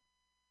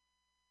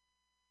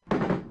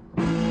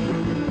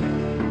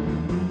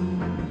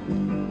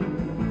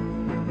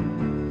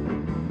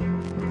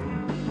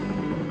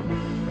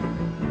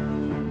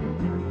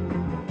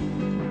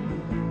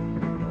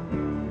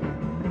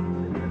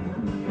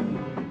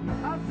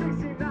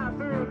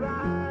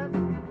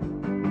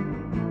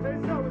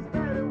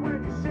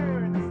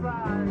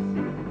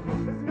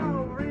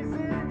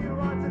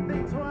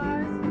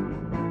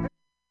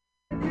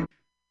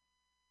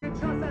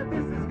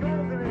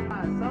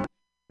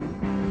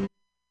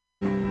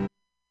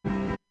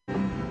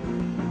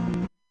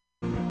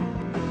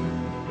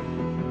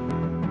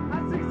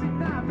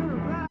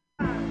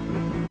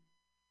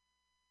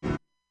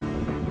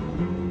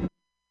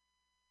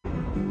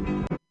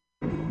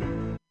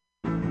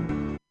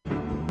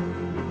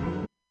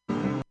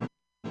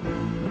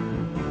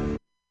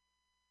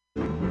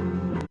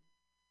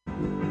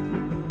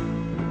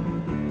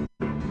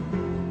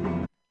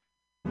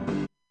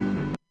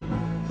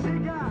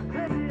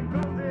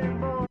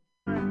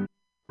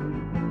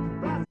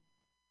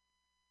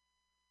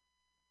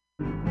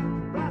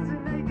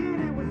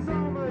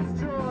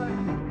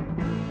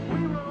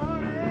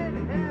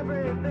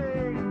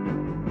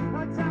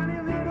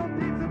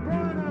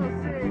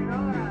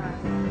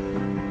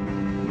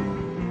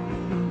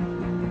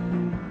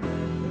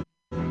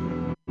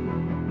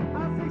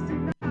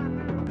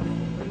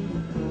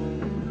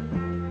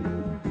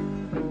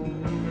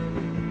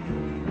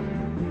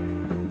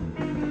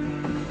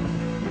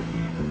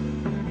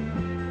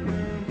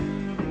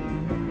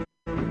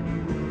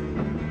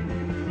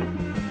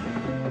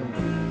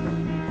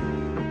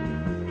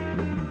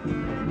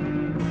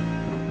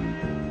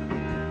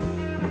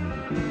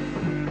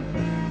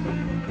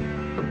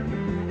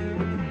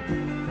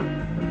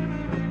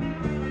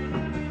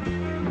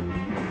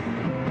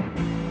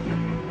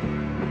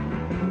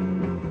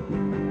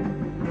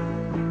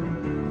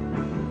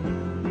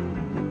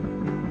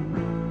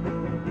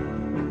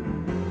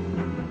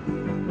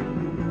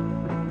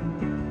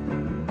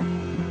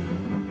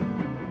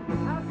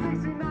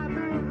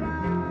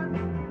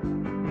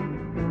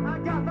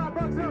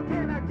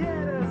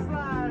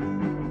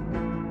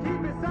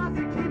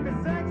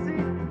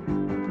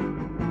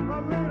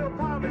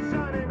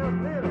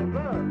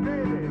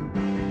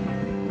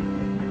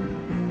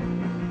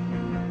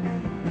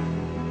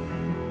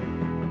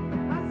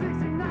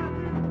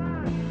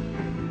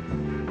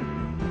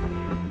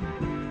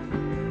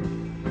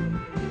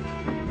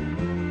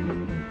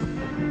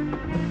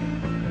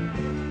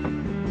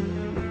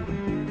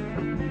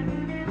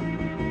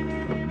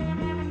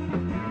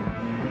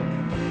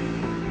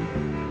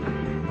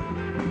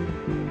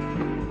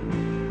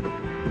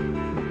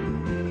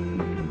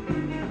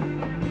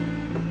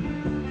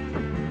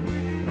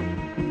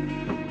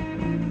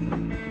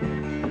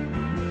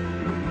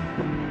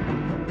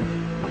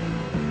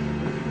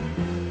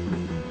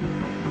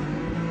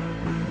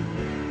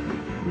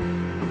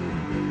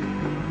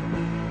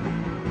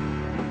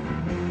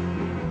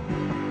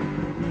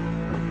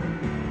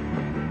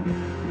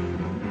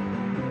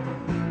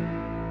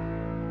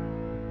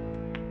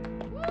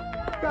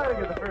 Gotta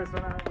get the first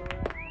one out of the way.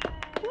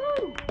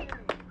 Woo!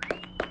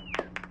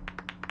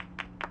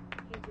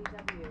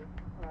 TheJW.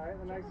 Alright,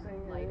 the next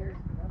thing Lighter. is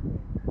nothing.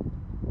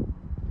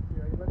 You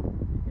ready, buddy?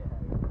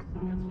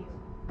 Thank you.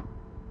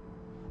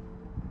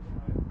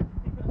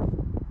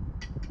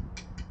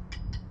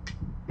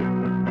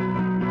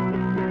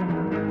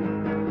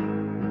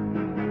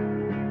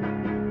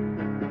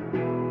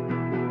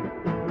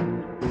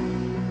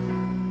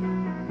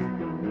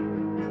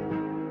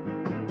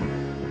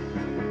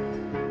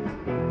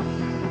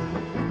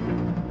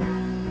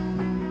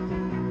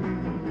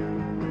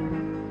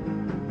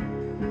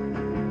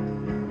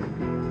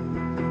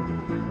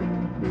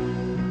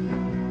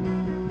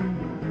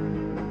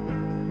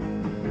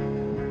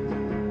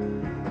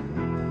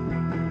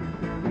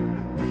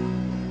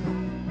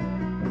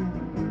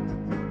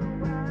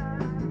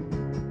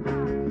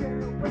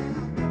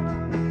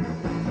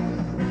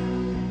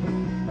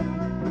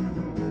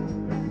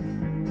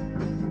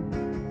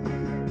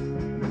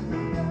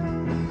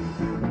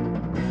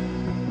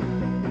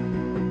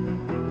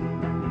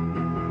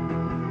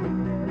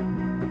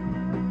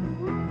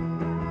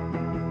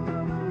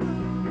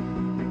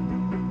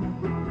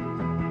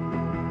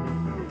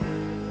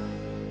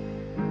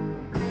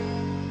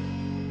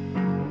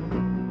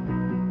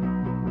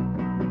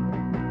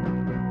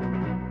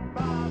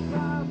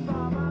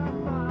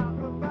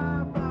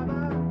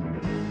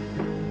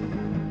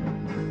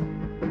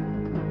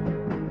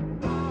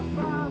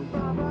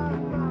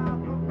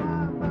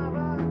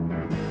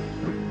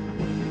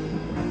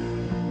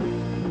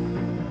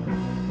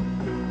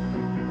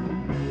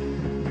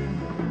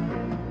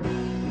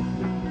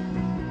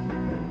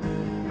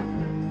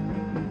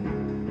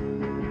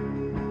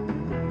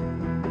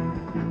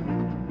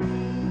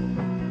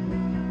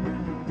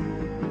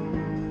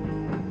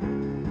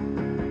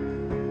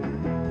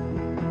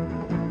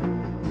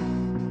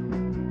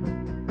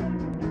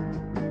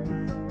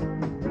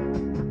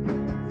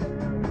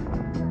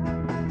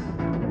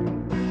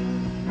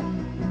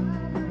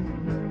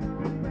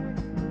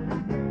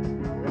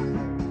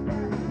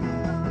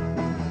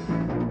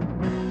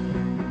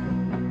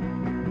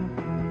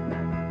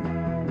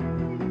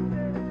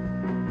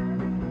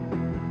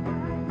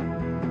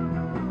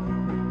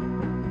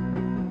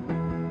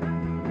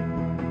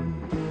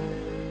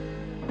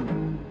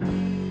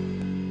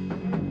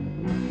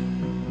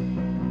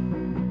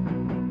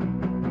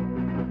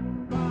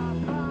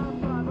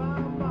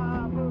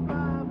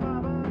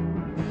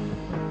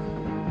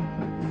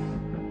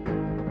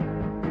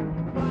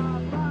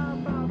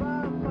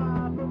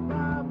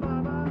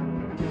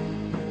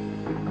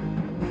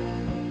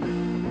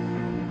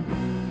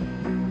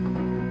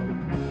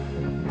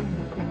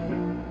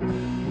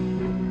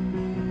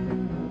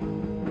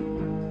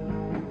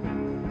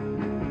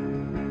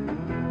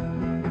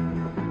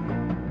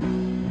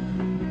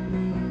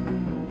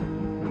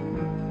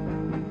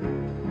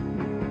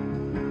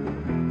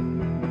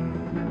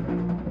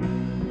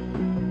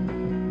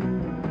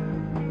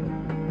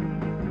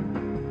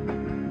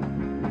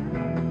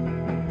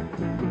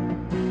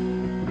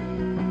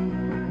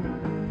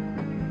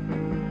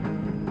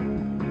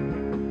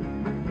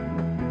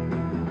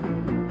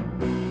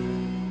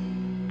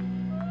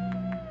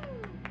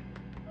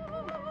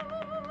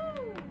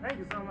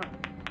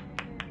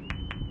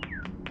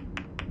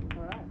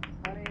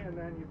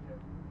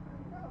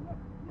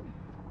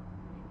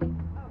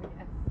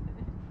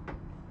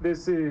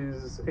 This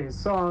is a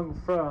song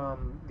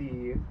from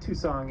the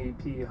 2-song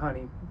EP,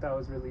 Honey, that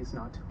was released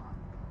not too long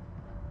ago.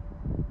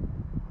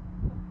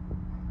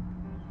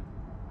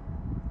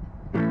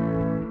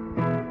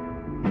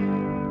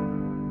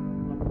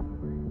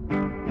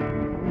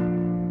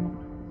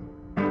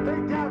 They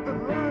got the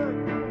look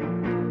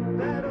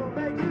that'll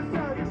make you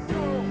sell your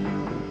soul.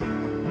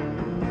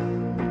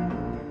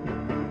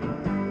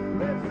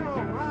 Live so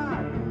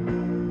high,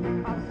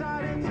 I'm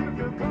starting to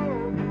feel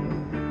cold.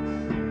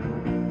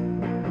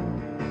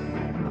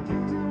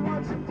 Do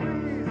what you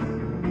please,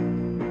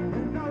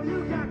 you know you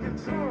got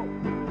control.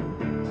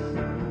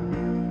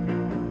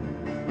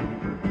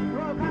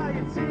 Love how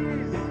you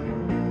tease,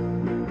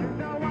 you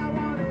know I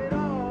want it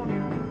all.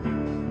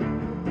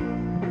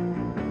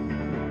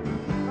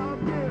 I'm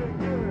feeling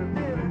good,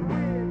 feeling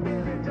weird,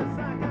 feeling just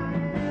like I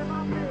am.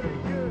 I'm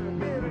feeling good,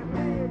 feeling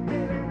weird,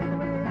 feeling any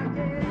way I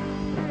can.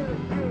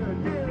 Feeling good,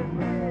 feeling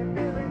weird,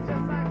 feeling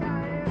just like I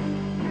am.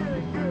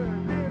 Feeling good,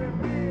 feeling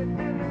weird,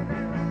 feeling any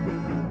way I can.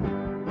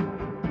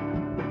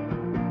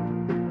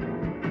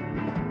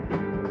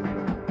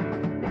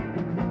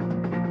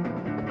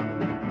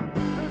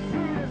 The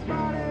sweetest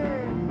body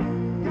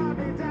got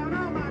me down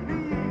on my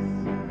knees.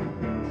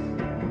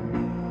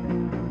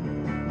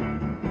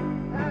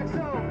 Act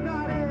so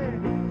naughty,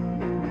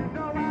 you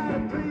know how to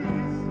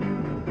please.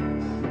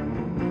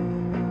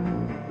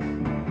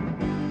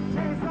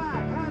 Tastes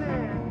like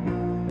honey,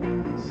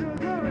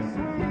 sugar is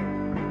sweet.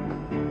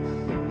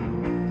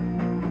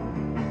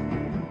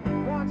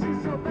 Want you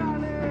so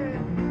badly,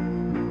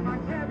 I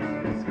can't be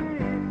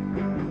discreet.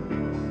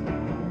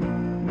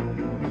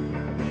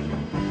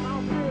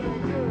 I'm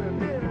feeling good,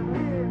 feeling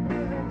weird,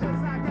 feeling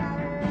just like I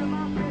am.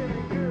 I'm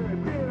feeling good,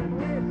 feeling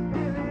weird,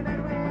 feeling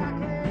any way I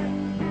can.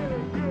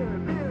 Feeling good,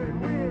 feeling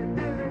weird,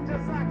 feeling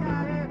just like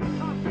I am.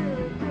 I'm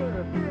feeling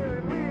good,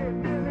 feeling weird,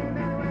 feeling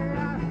any way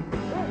I am.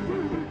 I'm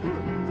feeling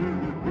good,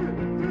 feeling weird,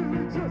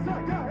 feeling just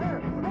like I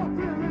am. I'm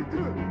feeling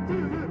good,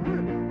 feeling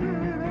weird,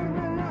 feeling any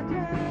way I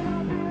can.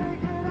 I'm feeling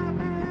good, I'm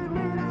feeling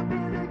weird, I'm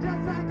feeling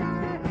just like I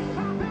am.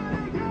 I'm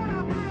feeling good,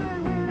 I'm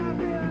feeling weird, I'm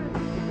feeling.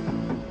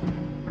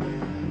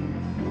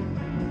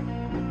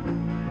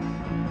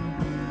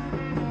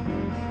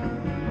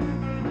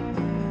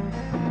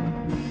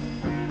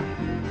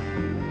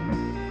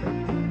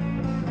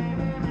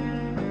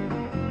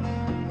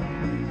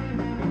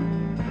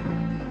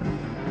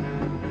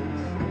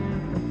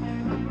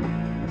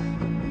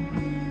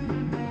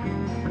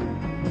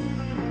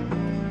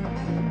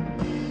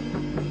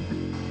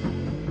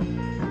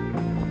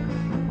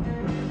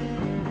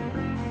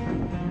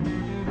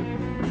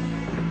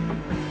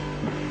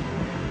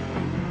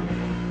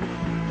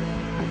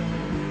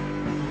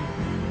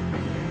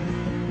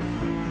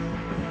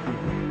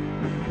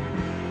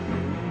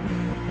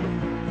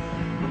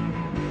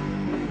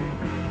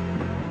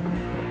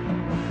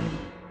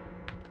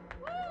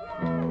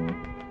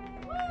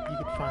 You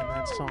can find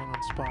that song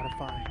on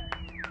Spotify.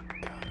 God,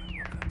 I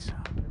love that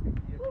song.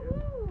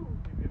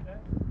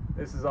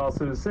 This is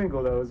also a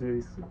single that was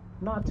released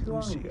not too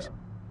long ago. Lucy's.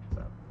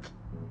 So.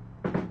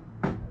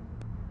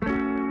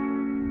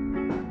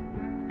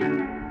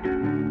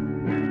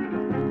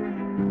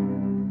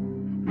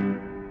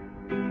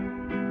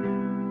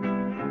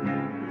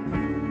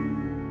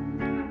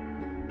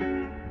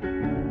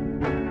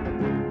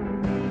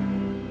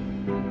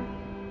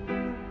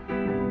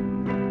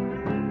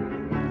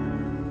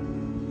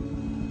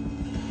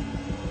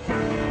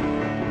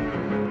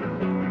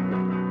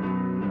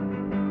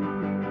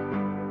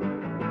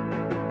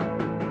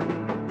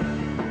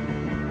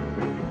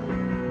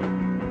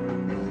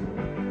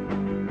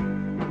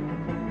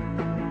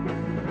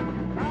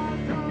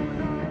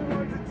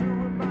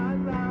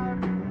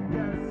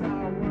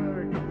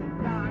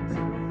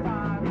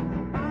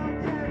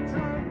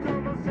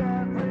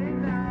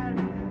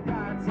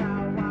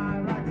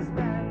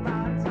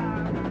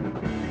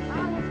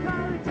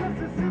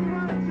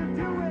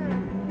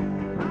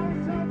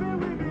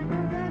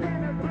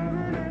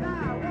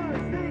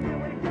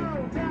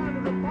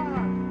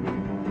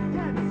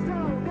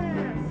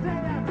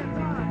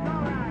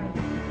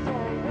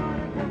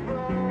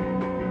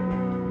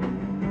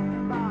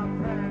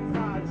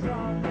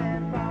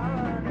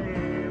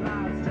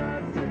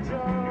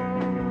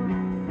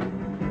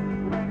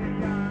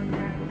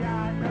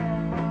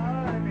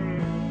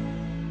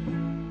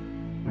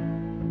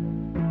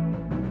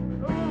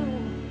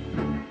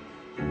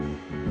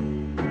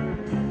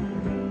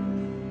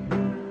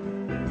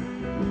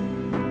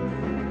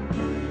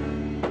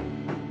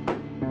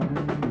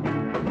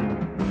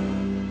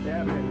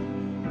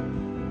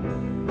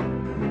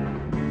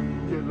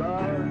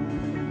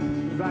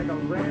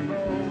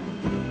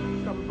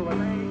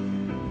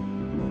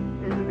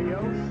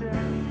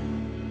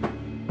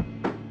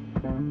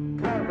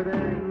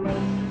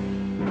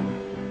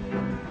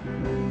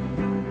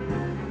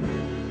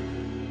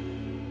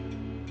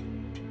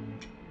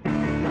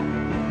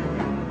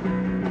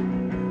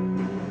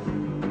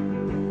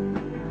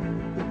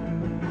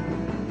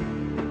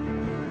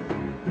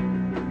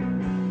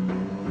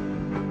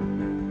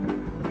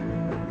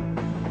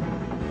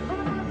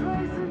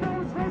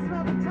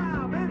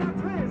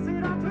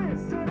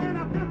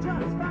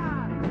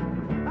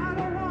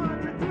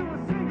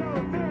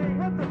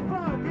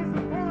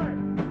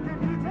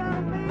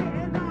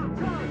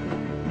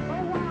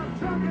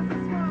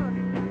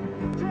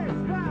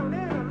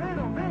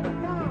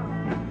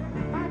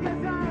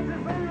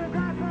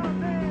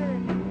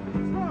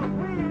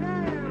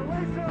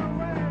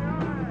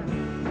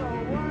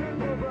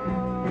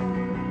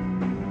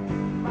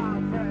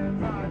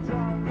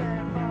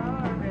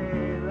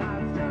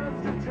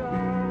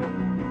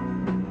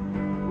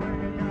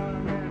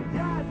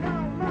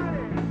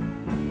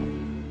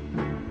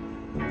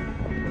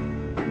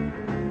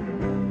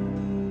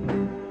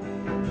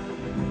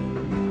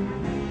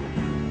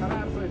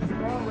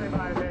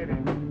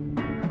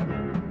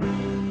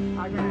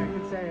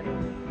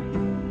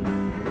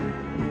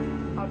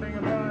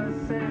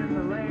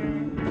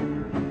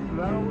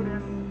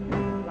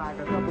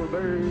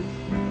 birds.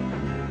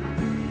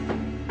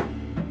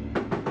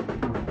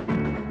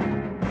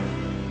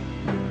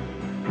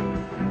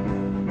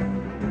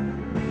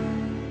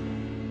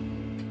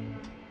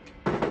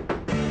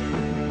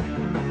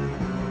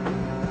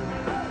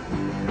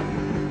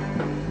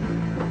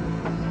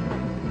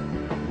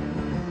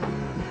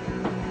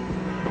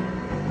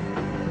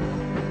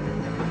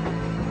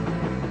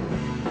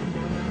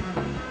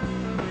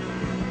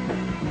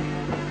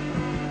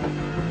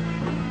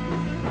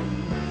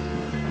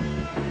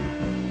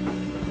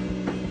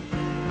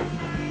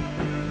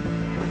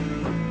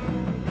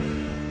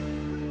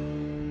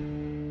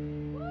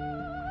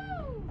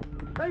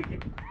 Thank you.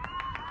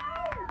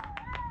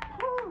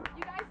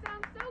 You guys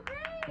sound so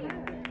great.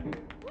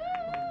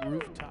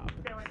 Rooftop.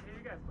 Can't wait to hear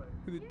you guys play.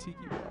 The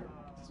tiki bar.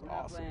 This is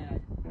awesome.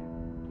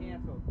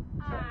 Canceled.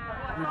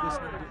 You're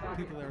listening to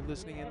people that are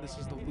listening in. This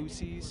is the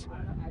Lucy's,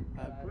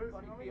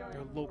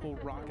 their local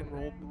rock and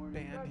roll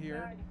band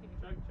here,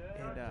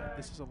 and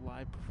this is a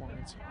live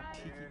performance on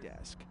Tiki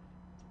Desk.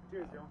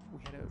 Cheers, Joe. We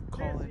had a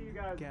call-in See you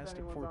guys guest at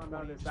if anyone's on the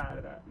 420, other just side put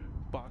of a that.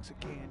 box of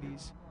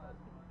candies.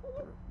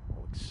 They're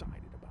all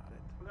excited about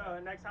it. No,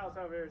 next house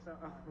over here. So.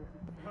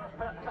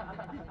 Back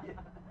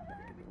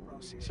into the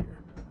Lucy's here.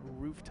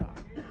 Rooftop.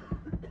 Yeah.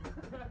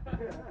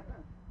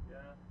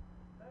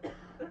 Alright, you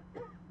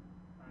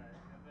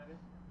guys ready?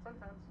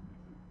 Sometimes.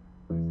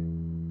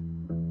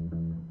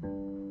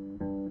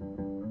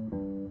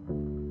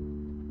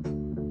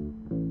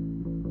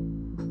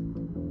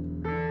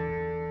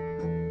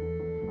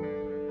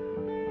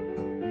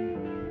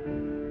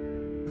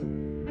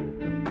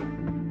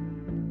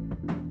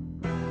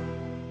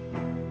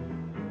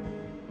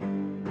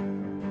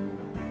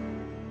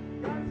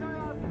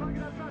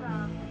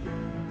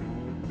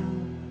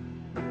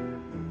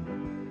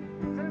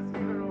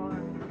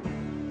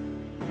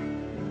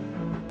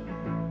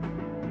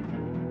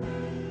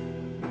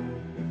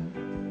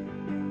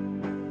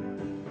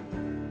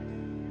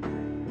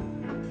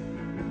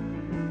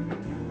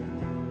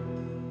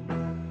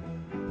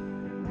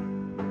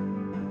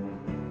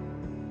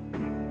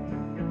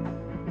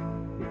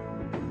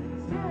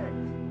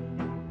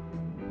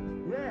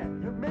 Yeah,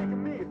 you're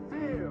making me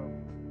feel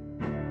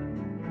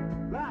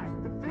like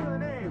the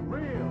feeling ain't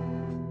real.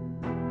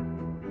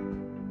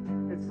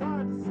 It's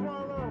hard to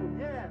swallow,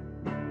 yeah.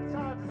 It's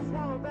hard to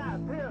swallow that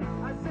pill.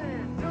 I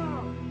said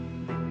dumb,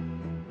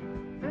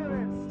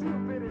 feeling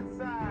stupid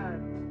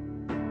inside.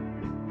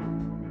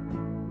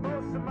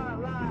 Most of my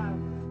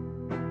life,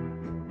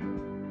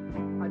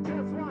 I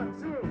just want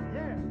to,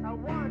 yeah, I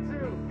want to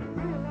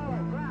feel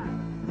alright.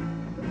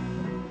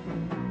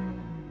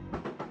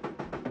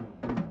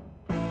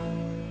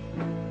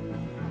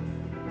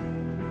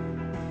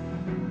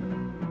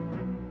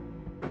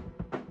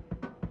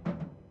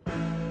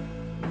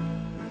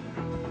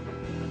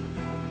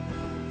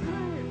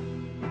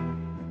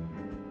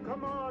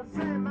 Come on,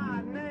 say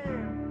my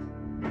name.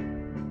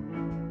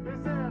 They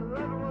said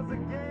love was a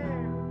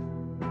game.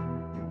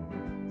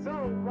 So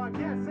I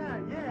guess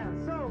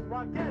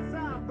I guess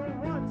I'm the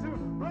one to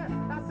play.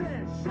 I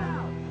said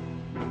shout.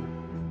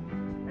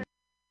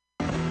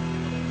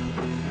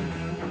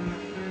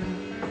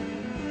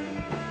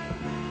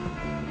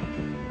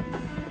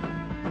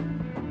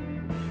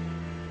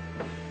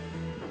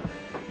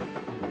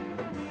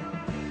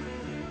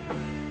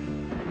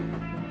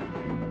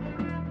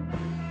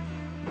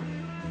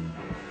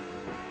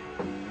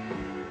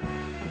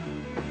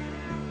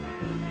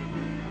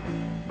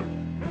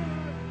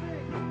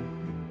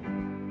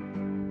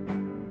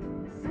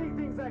 See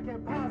things that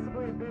can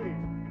possibly be.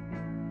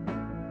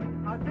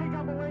 I think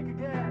I'm awake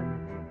again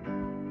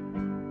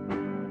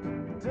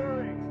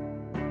during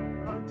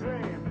a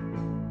dream.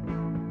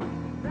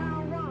 Now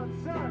I'm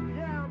stuck,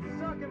 yeah, I'm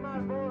stuck in my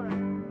void.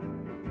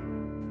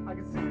 I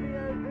can see the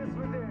abyss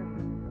within.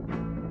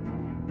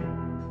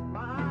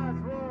 My eyes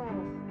roll.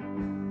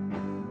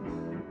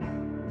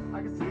 I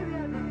can see the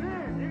edge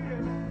within. You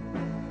can.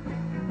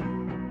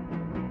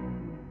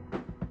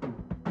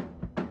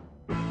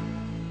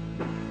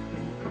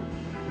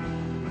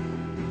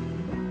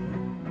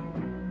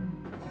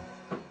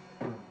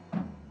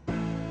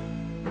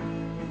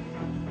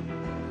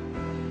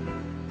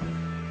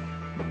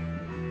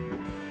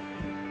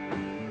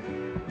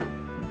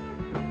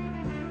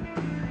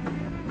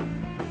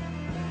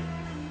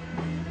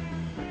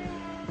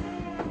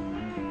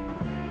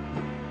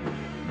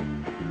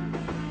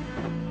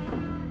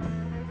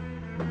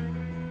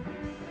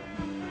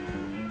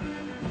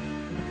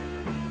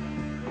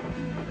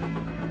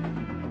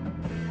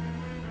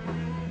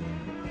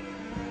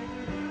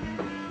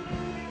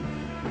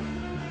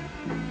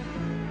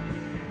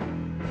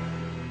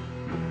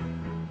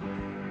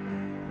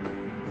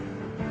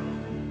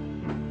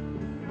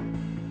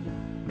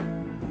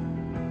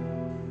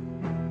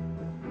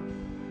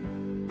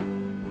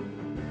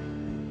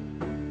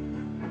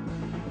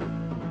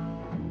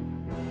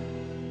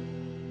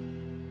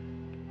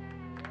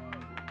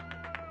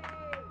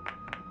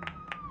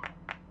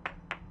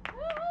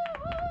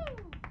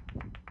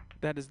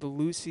 That is the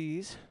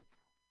Lucy's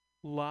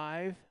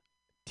live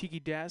Tiki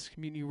Desk,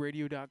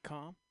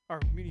 MutinyRadio.com. Our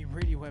Mutiny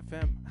Radio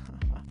FM.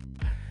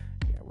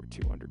 Yeah, we're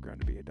too underground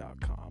to be a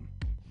 .com.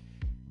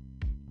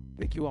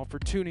 Thank you all for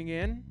tuning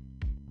in.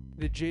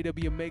 The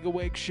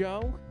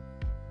TheJWMegawegShow.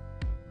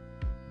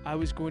 I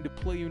was going to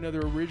play you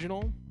another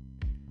original,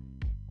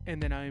 and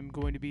then I'm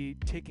going to be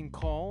taking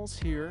calls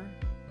here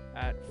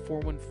at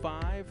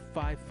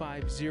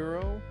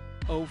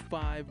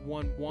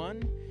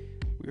 415-550-0511.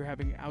 We're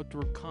having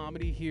outdoor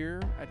comedy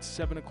here at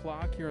 7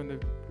 o'clock here on the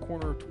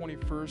corner of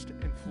 21st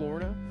and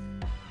Florida.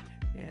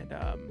 And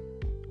I'm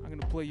going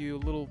to play you a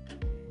little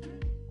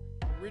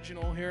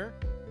original here.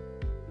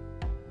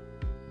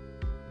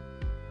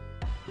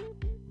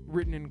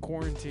 Written in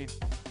quarantine.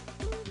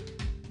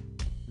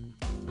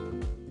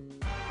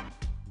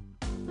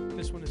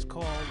 This one is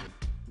called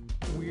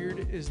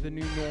Weird is the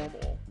New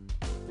Normal.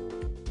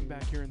 I'm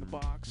back here in the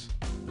box.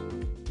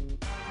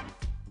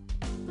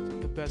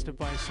 The best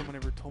advice someone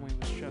ever told me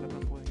was shut up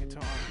and play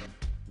guitar.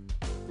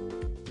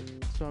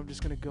 So I'm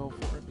just going to go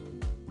for it.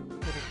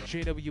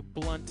 Little JW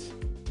Blunt,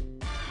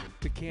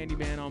 the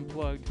Candyman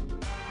Unplugged.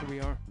 Here we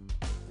are.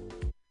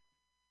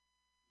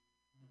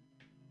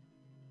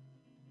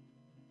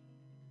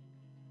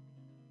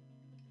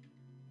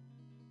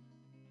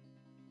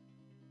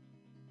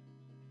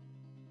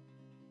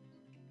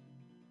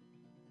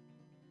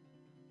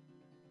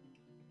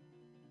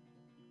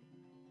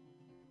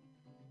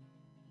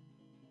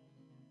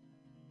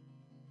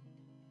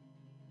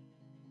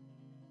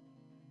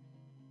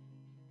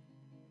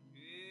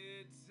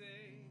 It's a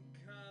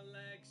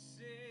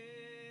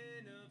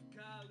collection of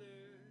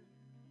colors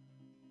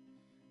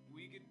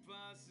we could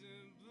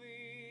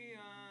possibly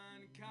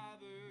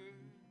uncover.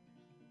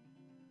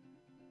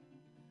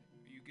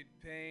 You could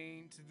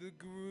paint the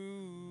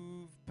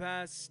groove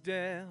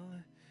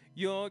pastel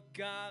your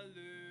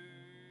color.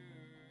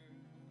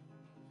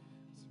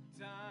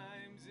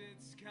 Sometimes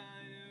it's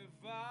kind of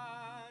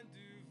hard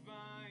to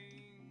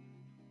find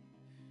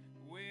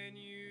when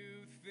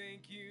you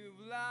think you've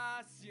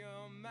lost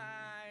your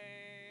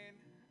mind,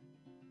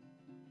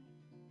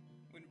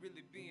 when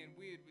really being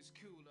weird was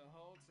cool the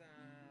whole time.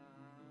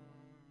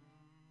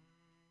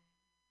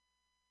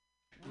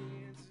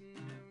 Weird's a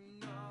new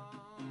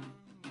norm,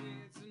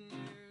 weird's a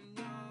new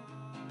norm.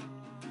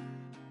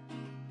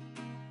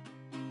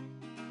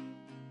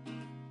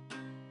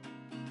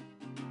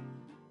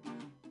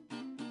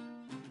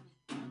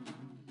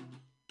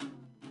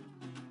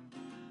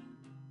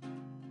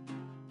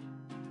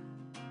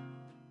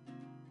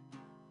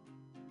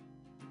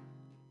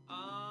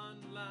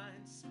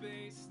 Online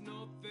space,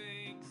 no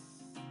thanks.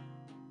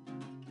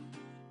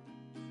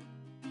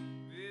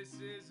 This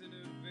isn't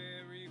a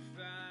very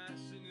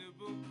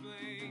fashionable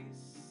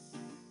place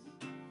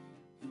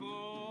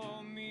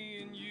for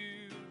me and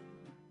you.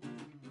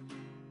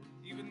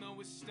 Even though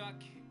we're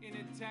stuck in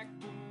a tech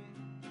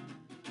boom,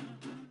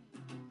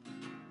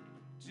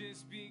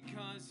 just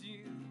because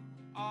you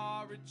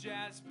are a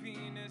jazz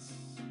penis,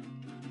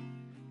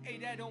 hey,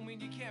 that don't mean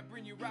you can't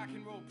bring your rock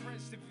and roll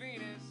prince to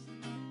Venus.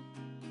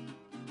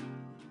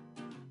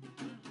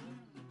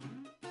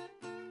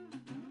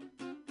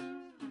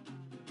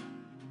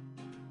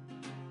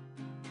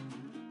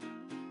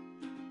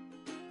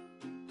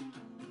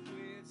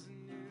 It's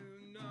a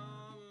new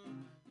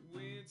norm,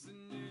 it's a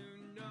new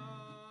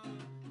norm,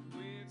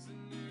 it's a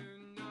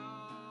new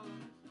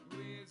norm,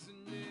 it's a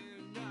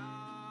new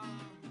norm,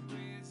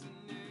 it's a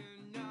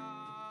new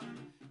norm,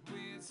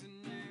 it's a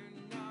new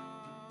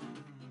norm.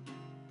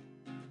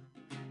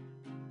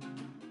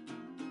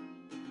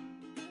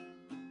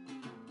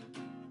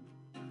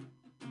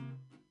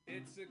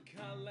 It's a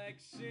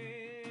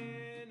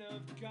collection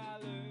of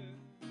colors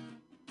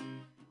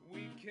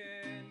we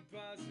can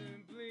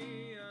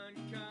possibly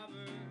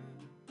uncover.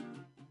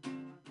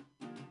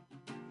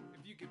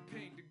 If you could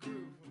paint the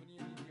groove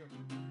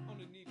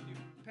underneath your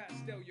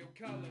pastel your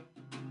color.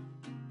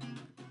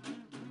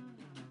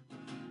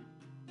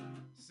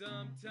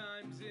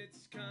 Sometimes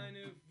it's kind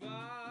of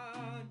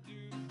hard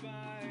to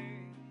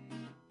find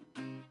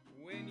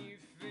when you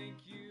think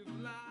you've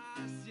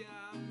lost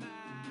your mind.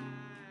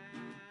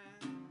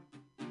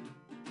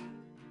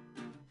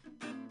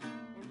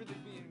 Or really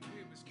being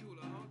weird was cool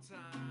the whole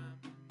time.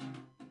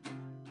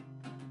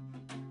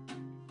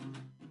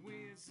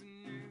 Weird's the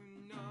new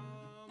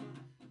norm,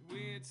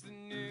 weird's the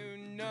new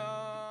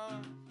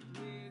norm,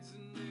 weird's the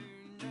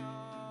new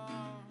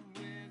norm,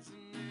 weird's the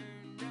new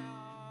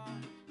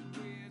norm,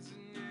 weird's the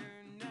new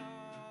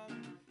norm,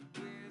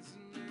 weird's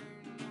the new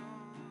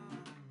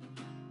norm.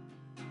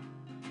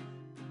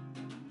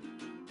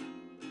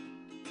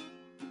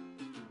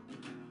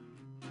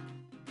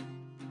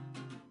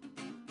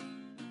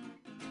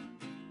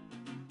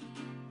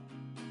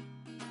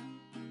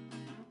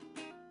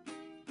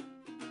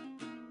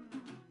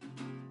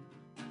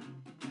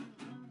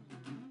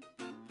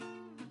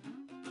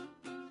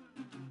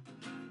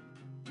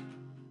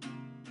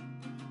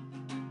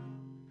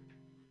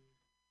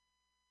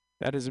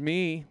 That is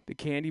me, the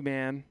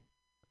Candyman,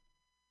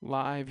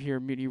 live here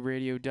at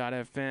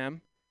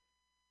MutinyRadio.fm.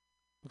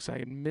 Looks like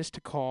I missed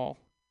a call.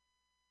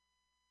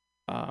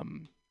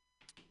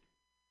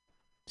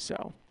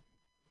 So,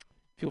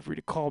 Feel free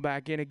to call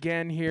back in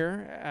again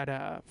here at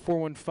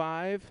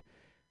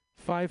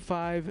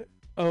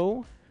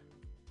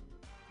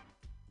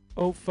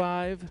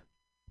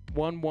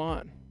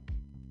 415-550-0511.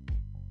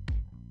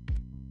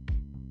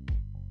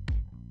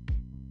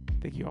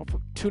 Thank you all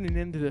for tuning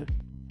in to the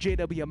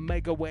JW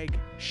Megaweg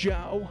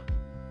Show.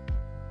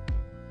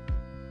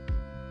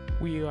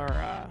 We are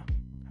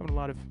having a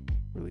lot of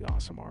really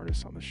awesome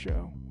artists on the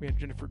show. We had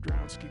Jennifer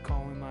Drownsky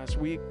call in last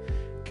week,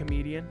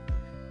 comedian.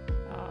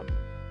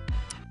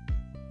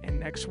 And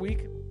next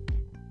week,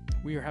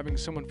 we are having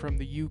someone from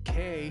the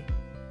UK,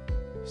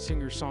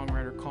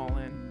 singer-songwriter, call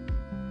in.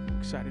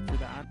 Excited for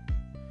that.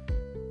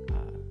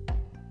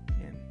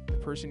 And the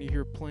person you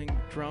hear playing the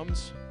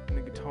drums and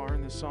the guitar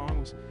in the song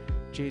was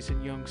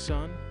Jason Young's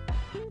son.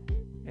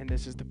 And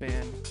this is the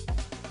band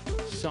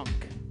Sunk,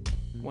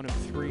 one of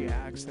 3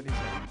 acts that he's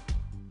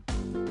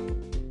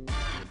in.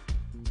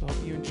 So I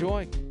hope you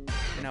enjoy.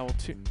 And I will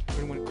tune.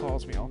 When it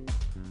calls me, I'll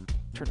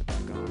turn it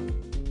back on.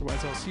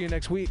 Otherwise, I'll see you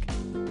next week.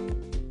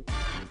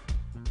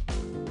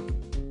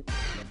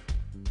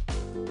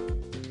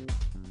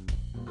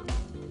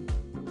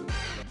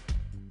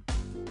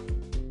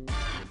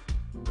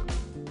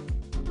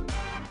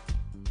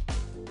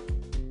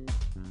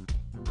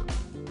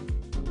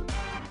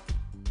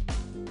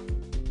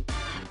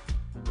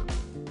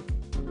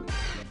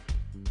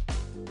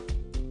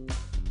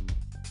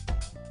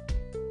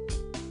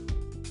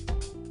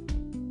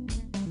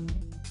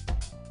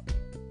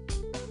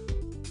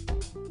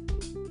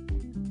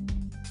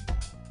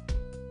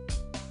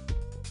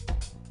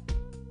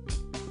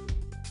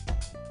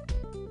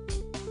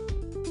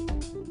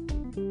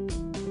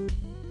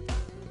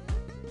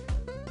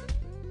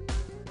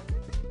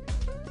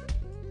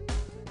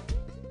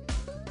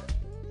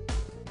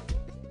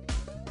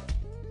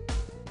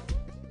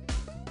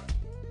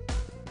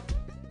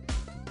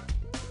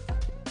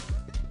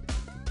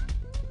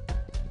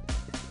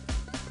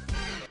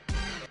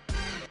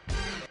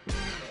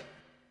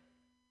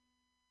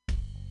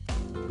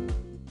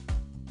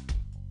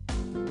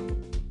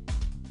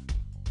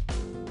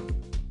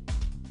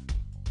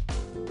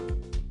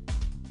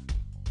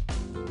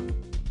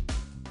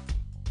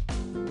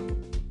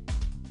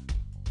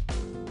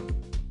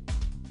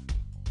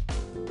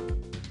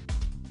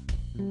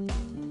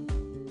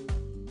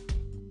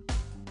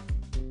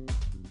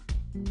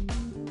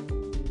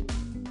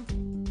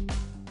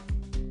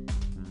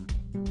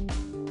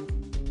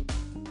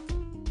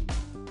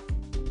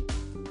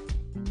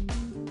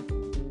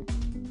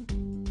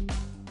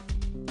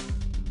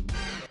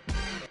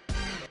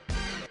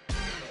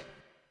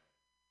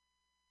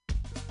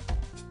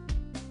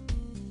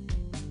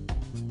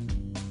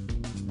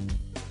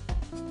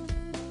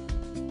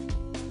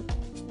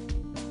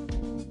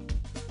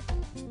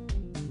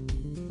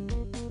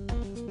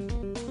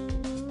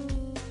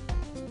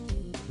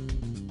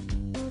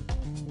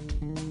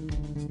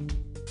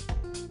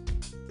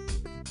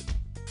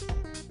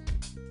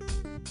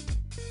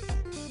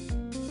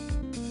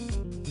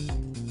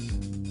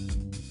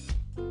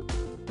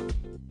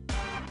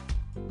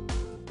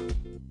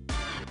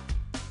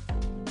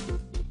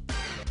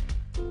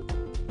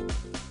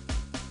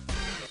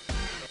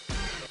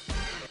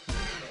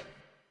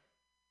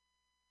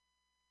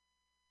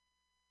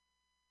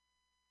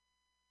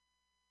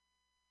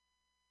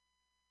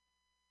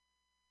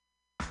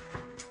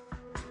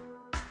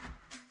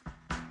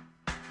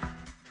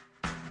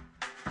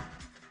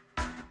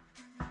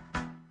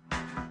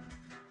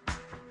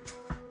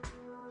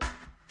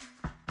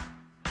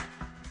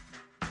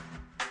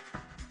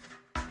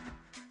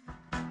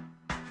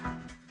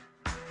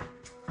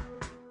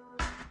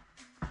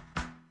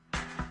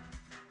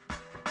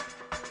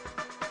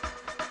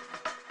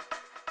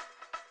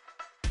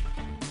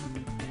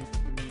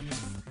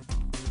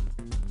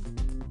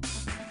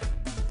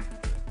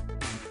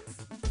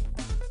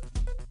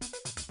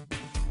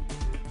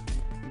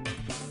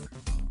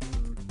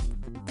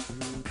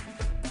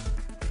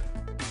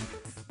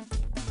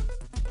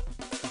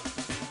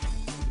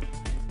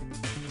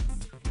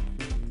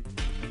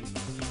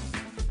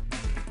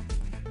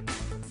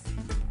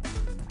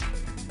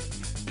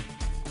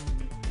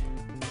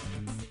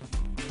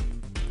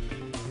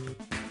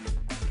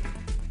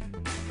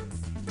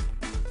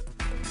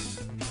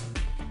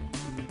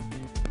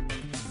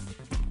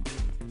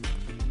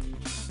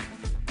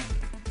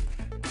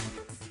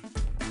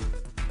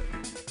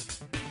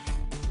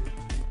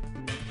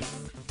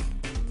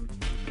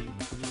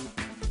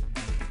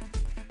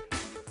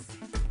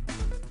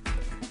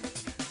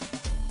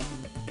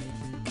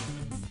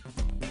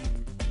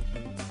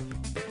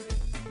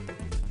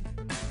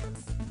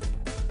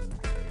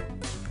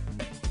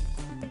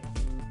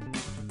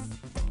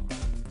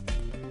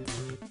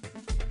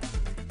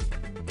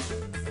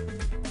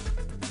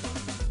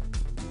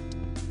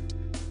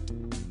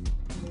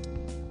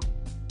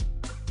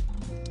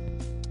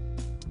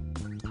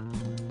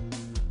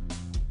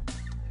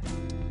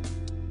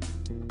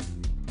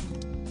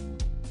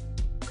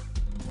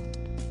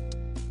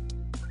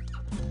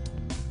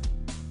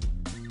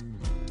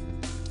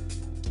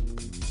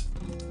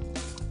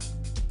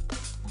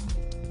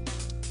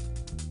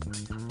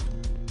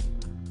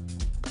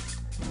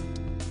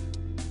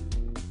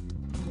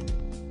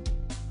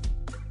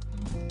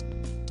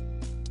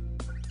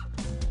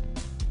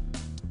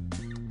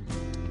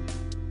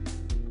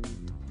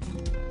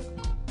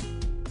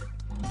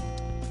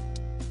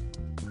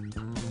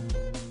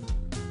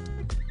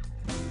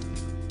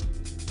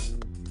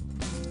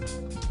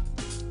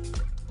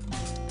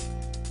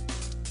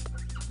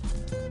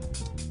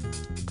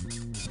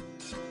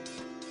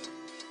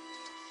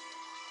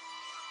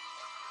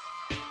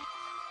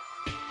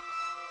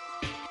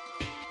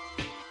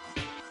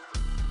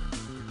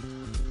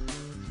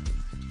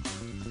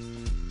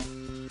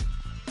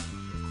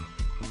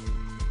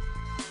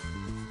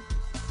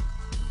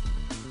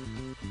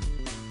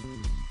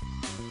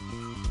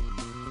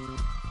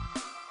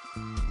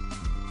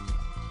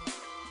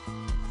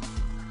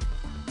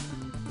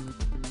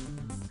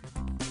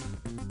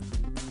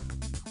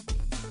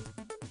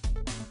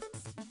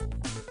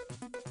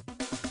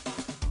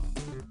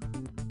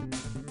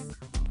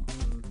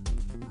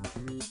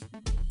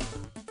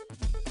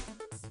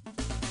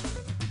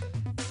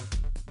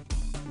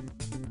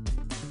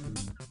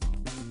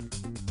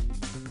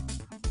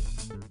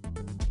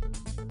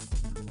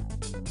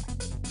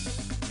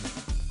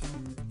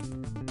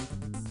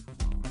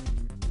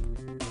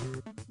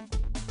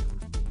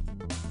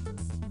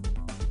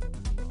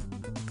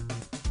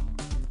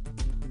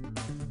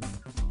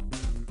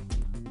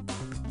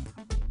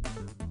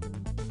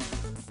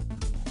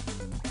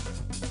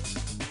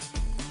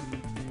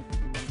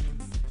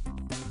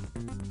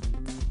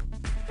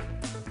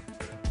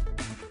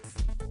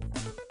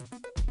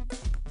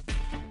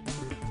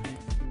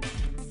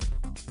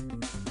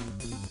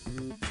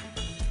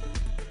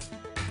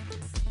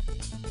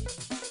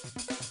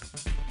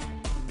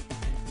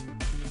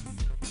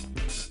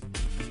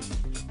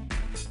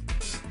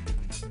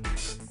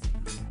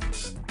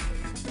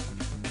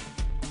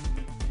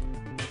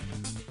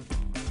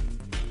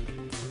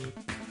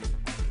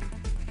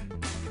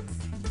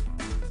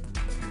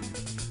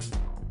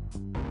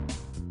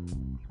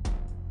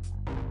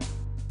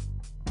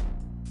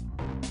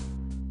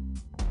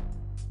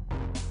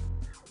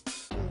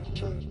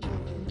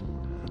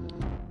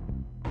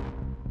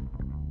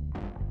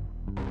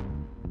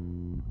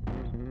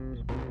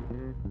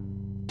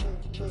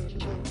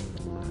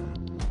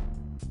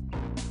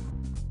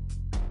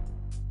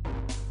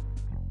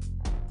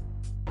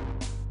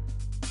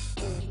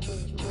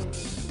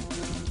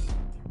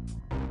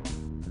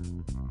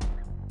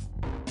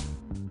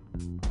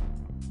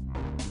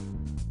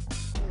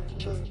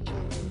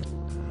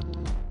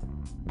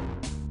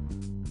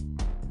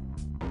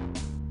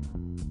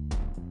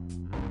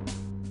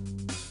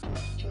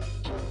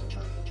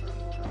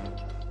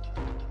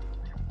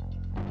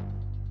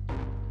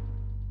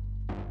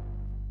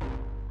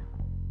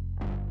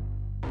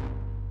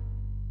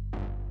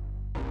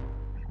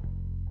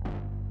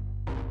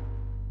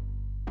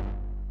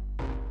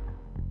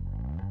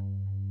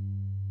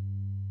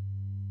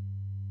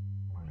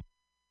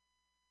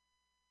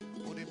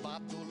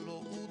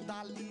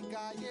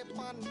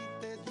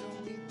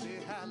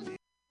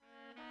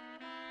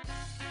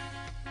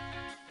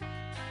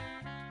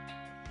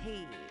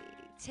 Hey,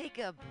 take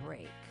a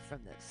break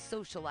from the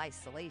social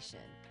isolation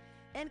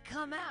and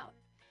come out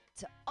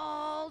to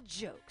All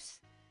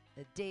Jokes,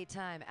 the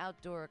daytime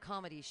outdoor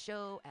comedy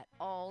show at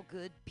All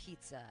Good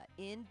Pizza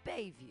in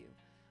Bayview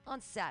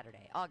on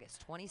Saturday,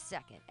 August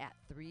 22nd at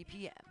 3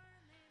 p.m.,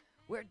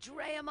 where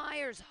Drea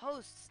Myers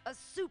hosts a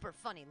super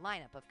funny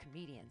lineup of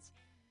comedians.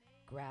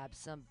 Grab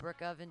some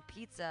brick oven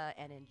pizza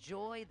and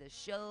enjoy the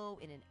show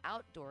in an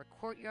outdoor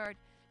courtyard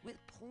with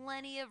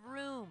plenty of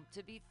room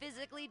to be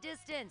physically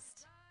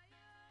distanced.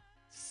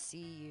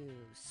 See you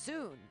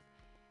soon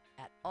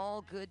at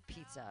All Good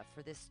Pizza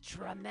for this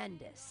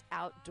tremendous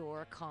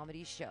outdoor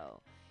comedy show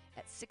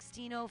at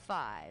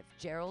 1605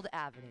 Gerald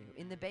Avenue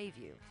in the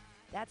Bayview.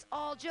 That's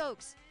All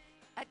Jokes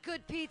at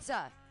Good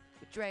Pizza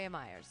with Drea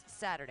Myers,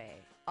 Saturday,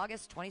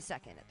 August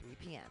 22nd at 3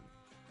 p.m.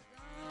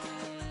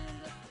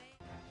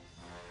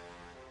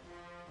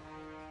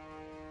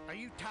 Are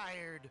you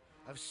tired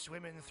of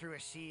swimming through a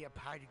sea of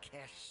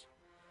podcasts?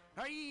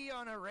 Are ye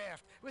on a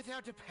raft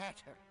without a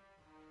paddle?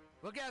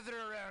 Well, gather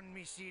around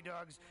me, sea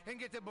dogs, and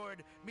get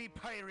aboard me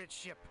pirate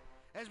ship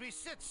as we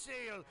set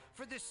sail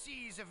for the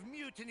seas of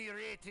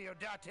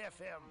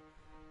MutinyRadio.fm.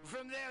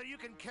 From there, you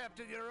can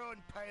captain your own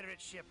pirate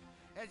ship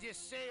as you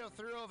sail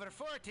through over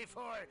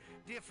 44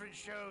 different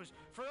shows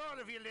for all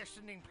of your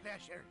listening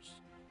pleasures.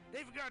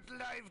 They've got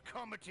live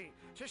comedy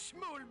to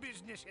small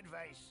business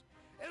advice,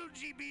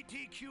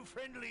 LGBTQ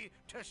friendly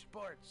to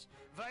sports,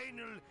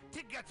 vinyl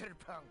to gutter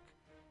punk.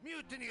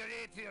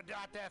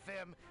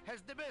 MutinyRadio.fm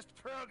has the best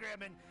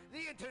programming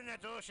the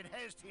internet ocean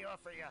has to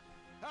offer you.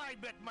 I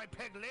bet my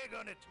peg leg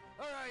on it,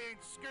 or I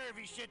ain't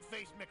scurvy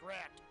shit-faced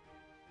McRat.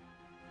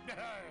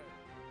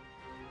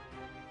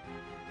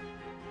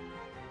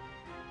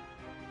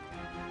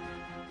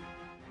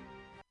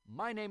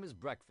 My name is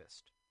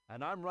Breakfast,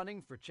 and I'm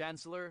running for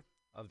Chancellor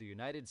of the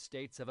United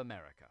States of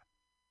America.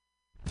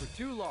 For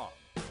too long,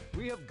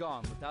 we have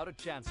gone without a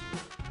chancellor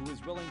who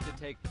is willing to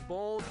take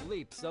bold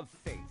leaps of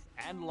faith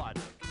and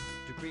logic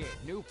to create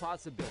new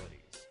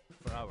possibilities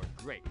for our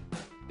great,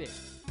 big,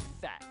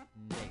 fat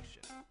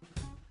nation.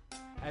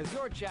 As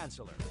your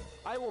chancellor,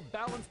 I will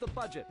balance the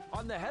budget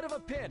on the head of a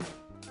pin,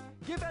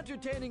 give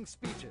entertaining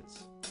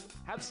speeches,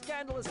 have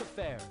scandalous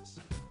affairs,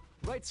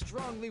 write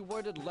strongly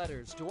worded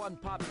letters to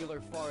unpopular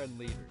foreign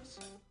leaders,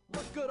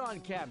 look good on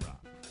camera,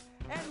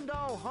 end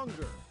all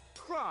hunger,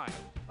 crime,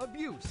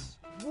 abuse,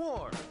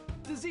 war,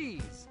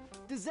 disease,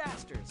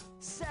 disasters,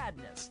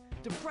 sadness,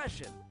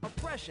 depression,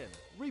 oppression,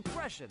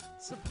 repression,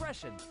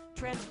 suppression,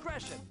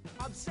 transgression,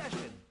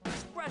 obsession,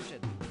 expression,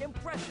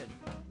 impression,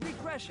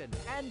 regression,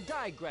 and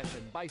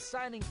digression by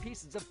signing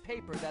pieces of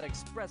paper that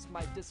express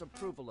my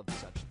disapproval of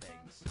such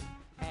things.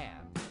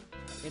 And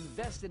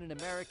invest in an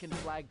American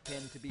flag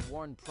pin to be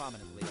worn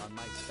prominently on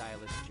my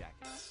stylish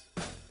jackets.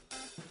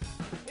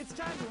 It's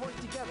time to work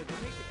together to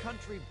take the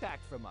country back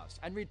from us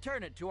and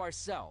return it to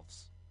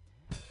ourselves.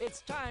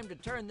 It's time to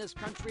turn this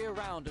country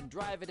around and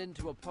drive it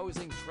into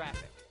opposing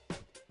traffic.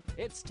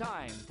 It's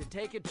time to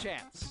take a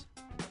chance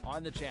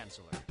on the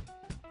Chancellor.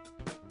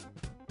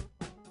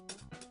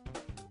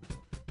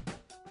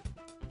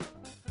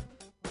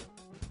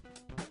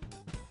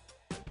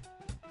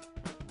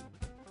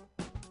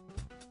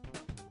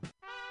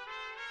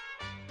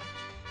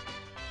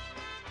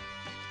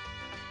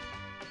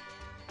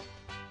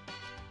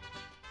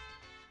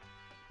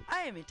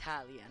 I am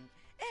Italian,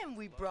 and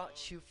we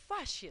brought you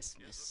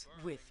fascismus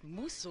with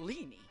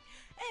Mussolini,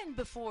 and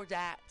before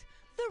that,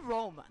 the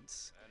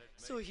Romans.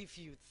 So if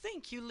you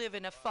think you live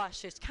in a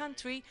fascist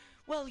country,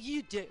 well,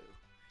 you do.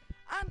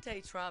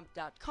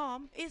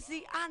 Antitrump.com is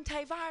the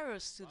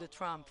antivirus to the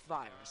Trump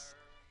virus.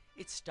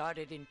 It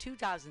started in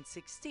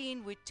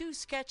 2016 with 2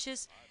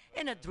 sketches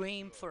and a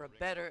dream for a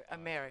better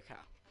America.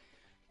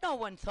 No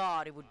one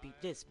thought it would be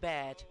this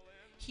bad.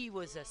 He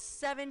was a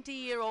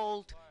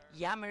 70-year-old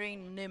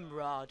yammering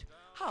Nimrod.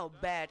 How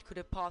bad could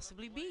it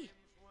possibly be?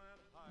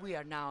 We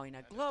are now in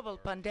a global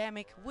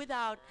pandemic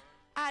without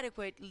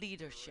adequate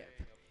leadership.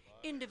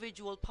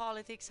 Individual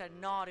politics are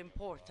not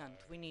important.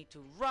 We need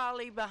to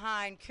rally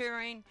behind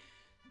curing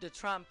the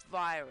Trump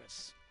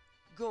virus.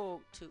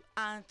 Go to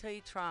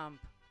antitrump.com.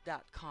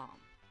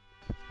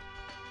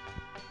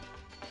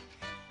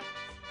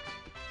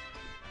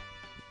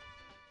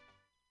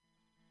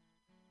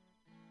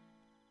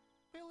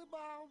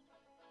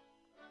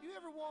 You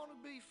ever want to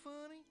be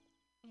funny?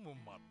 Well,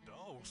 my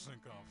dogs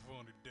think I'm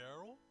funny,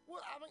 Daryl.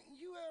 Well, I mean,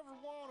 you ever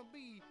want to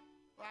be,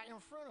 like,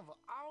 in front of an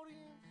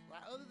audience?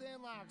 Like, other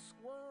than, like,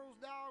 squirrels,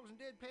 dogs, and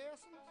dead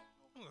peasants?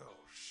 Oh,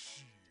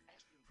 shit.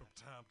 From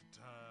time to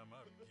time,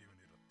 I've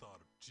given it a thought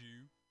or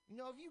two. You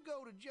know, if you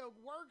go to Joke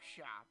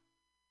Workshop,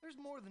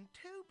 there's more than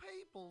 2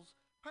 peoples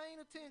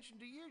paying attention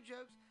to your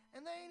jokes,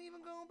 and they ain't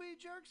even gonna be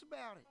jerks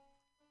about it.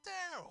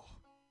 Daryl,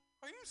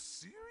 are you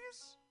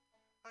serious?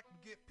 I can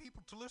get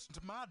people to listen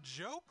to my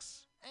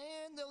jokes?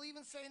 And they'll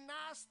even say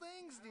nice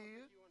things,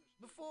 dude,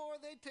 before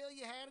they tell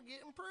you how to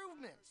get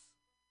improvements.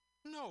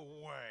 No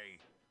way.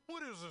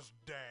 What is this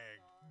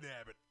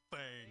dag-nabbit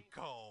thing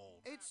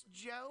called? It's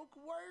Joke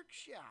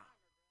Workshop.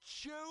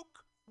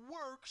 Joke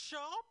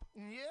Workshop?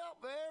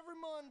 Yep, every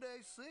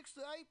Monday, 6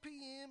 to 8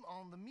 p.m.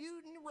 on the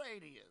Mutiny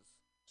Radios.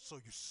 So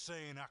you're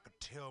saying I could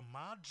tell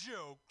my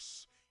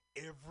jokes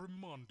every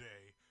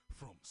Monday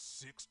from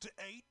 6 to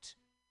 8?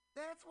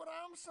 That's what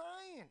I'm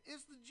saying.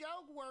 It's the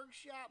Joke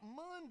Workshop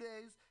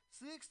Mondays,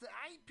 6 to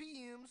 8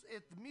 p.m.s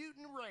at the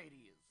Mutiny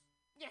Radios.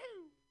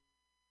 Yahoo!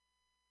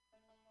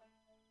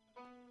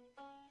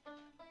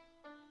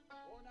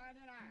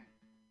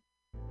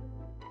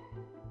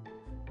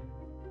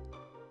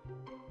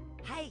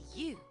 $4.99. Hey,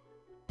 you,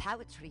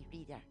 poetry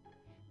reader.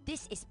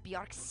 This is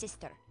Bjork's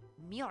sister,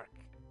 Mjork.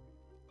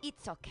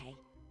 It's okay.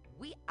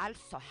 We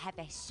also have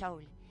a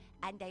soul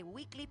and a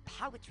weekly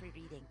poetry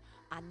reading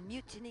on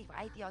Mutiny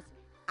Radio's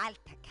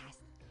AltaCast,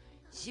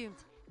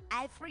 zoomed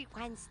every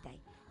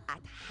Wednesday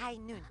at high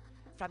noon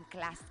from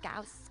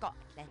Glasgow,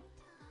 Scotland.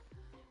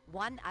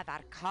 One of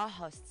our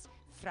co-hosts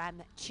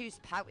from Choose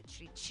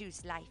Poetry,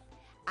 Choose Life,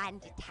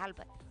 Andy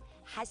Talbot,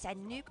 has a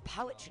new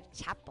poetry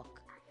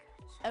chapbook,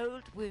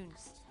 Old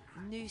Wounds,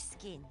 New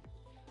Skin,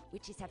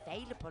 which is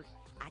available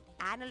at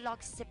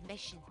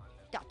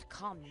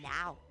analogsubmission.com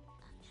now.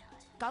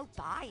 Go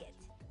buy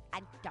it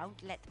and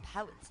don't let the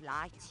poets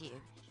lie to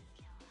you.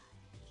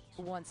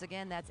 Once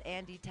again, that's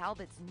Andy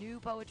Talbot's new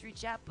poetry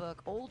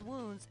chapbook, Old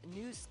Wounds,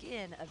 New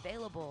Skin,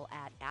 available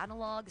at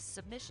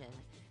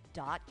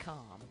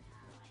analogsubmission.com.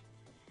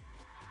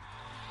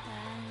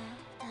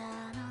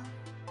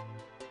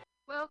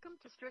 Welcome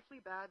to Strictly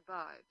Bad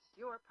Vibes,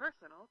 your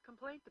personal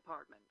complaint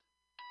department.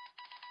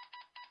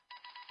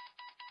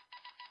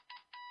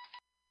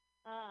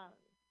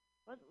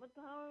 What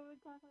the hell are we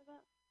talking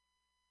about?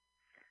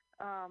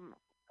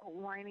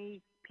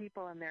 Whiny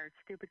people and their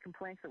stupid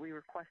complaints that we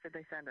requested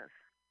they send us.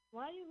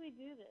 Why do we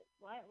do this?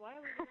 Why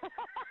are we doing this?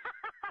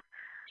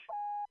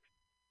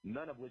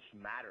 None of which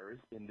matters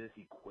in this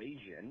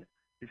equation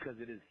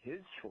because it is his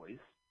choice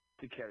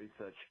to carry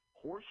such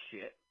horse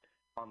shit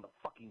on the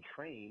fucking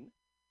train.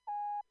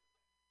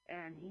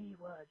 And he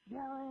was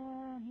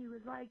yelling. He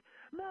was like,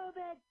 "Move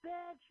it,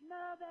 bitch!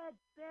 Move it,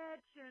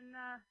 bitch!" And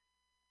I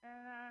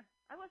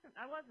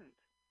wasn't.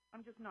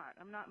 I'm just not.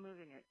 I'm not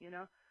moving it. You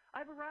know,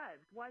 I've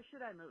arrived. Why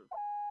should I move?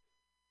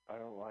 I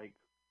don't like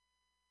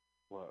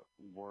what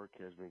work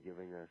has been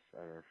giving us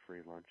at our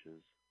free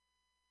lunches.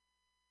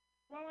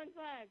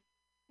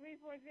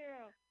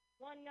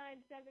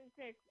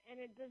 415-340-1976, and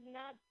it does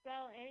not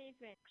spell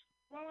anything.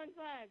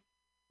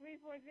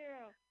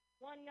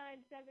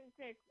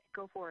 415-340-1976.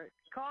 Go for it.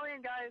 Call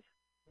in, guys.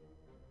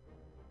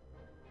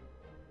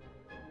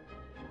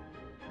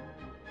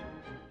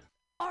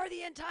 Are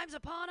the end times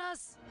upon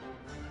us?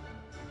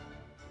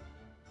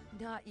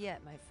 Not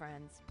yet, my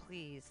friends.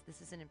 Please, this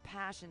is an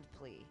impassioned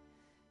plea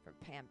from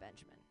Pam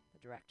Benjamin, the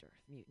director of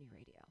Mutiny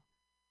Radio.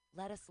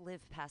 Let us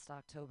live past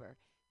October.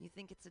 You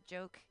think it's a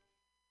joke?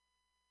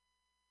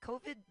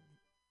 COVID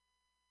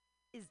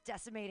is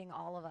decimating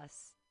all of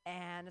us,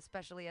 and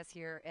especially us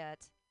here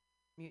at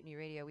Mutiny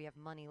Radio. We have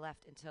money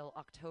left until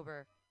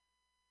October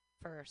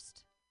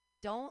 1st.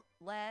 Don't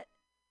let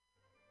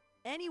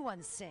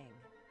anyone sing,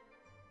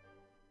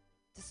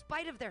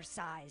 despite of their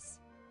size.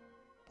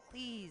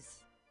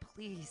 Please,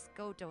 please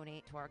go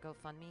donate to our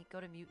GoFundMe. Go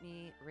to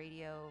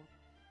MutinyRadio.fm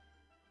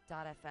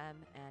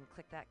and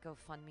click that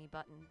GoFundMe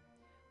button.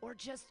 Or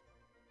just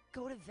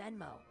go to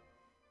Venmo.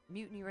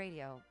 Mutiny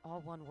Radio,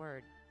 all one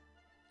word.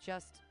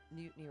 Just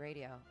Mutiny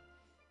Radio.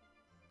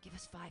 Give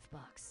us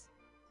 $5.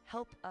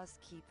 Help us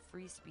keep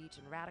free speech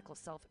and radical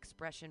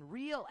self-expression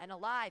real and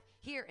alive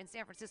here in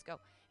San Francisco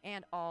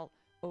and all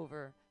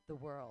over the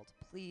world.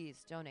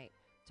 Please donate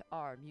to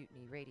our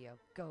Mutiny Radio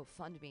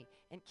GoFundMe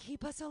and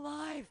keep us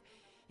alive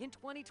in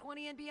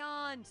 2020 and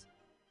beyond.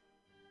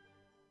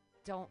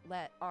 Don't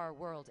let our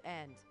world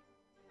end.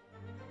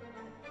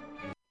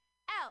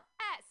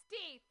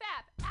 LSD,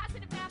 FAP,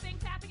 acid and fapping,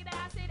 fapping and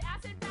acid,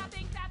 acid,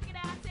 fapping, fapping and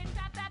acid,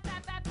 fap, fap,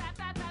 fap, fap, fap,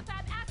 fap, fap,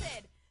 fap,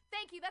 acid.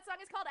 Thank you, that song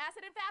is called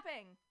Acid and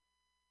Fapping.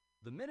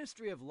 The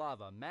Ministry of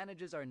Lava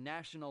manages our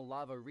national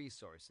lava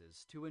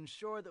resources to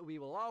ensure that we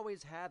will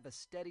always have a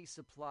steady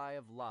supply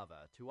of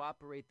lava to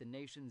operate the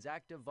nation's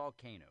active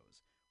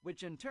volcanoes,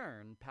 which in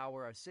turn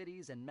power our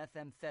cities and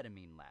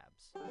methamphetamine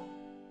labs.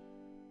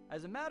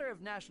 As a matter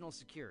of national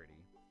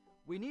security,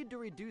 we need to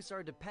reduce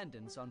our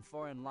dependence on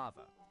foreign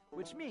lava,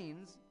 which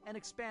means an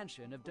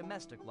expansion of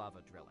domestic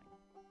lava drilling.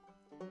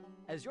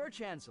 As your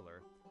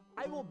chancellor,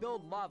 I will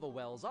build lava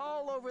wells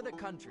all over the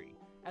country,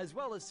 as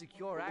well as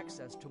secure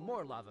access to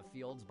more lava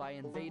fields by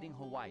invading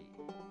Hawaii.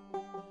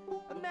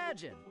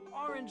 Imagine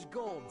orange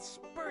gold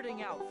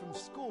spurting out from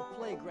school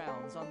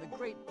playgrounds on the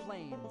Great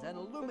Plains and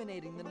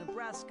illuminating the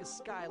Nebraska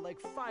sky like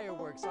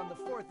fireworks on the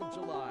 4th of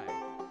July.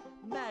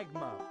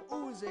 Magma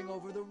oozing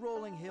over the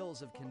rolling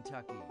hills of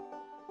Kentucky.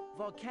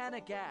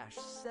 Volcanic ash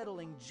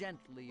settling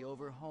gently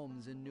over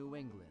homes in New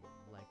England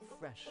like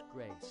fresh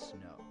gray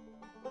snow.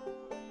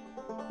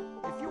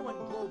 If you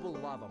want global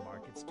lava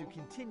markets to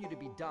continue to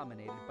be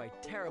dominated by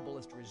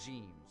terriblest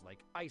regimes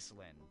like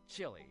Iceland,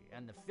 Chile,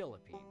 and the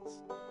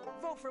Philippines,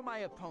 vote for my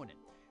opponent,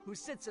 who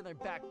sits in their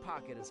back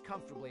pocket as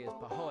comfortably as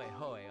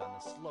Pahoehoe on the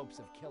slopes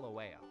of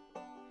Kilauea.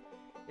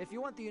 If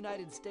you want the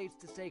United States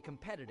to stay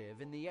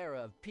competitive in the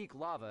era of peak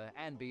lava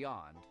and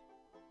beyond,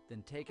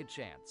 then take a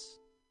chance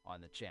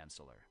on the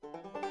Chancellor.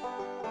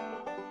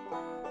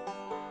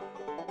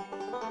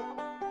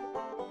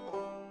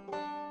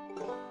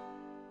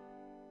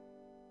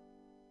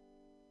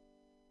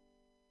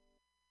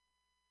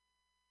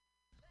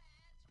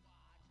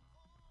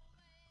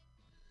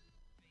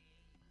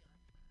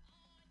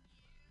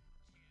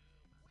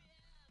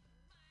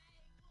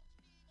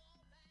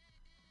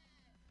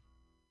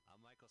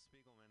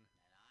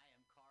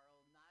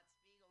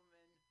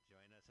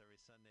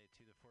 Sunday,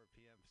 2 to 4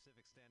 p.m.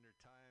 Pacific Standard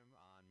Time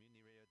on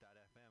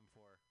MutinyRadio.fm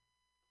for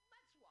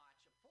Let's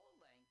Watch a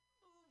Full-Length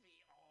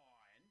Movie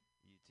on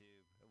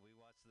YouTube. We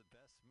watch the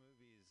best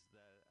movies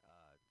that,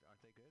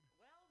 aren't they good?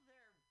 Well,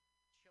 they're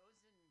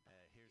chosen by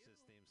Here's his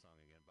theme song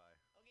again. Bye.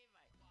 Okay,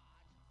 bye.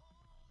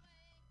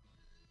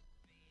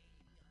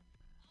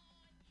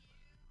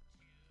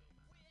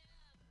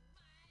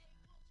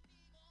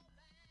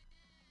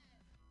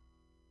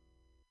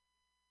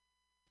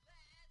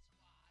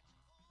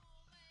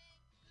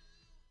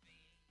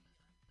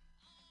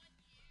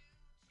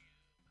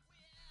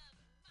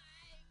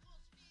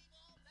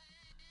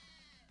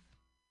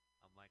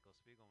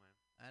 Spiegelman.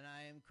 And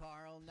I am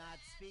Carl, not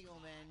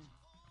Spiegelman.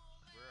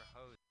 We're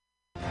hosts.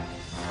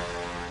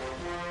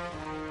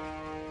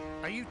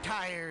 Are you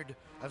tired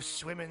of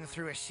swimming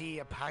through a sea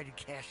of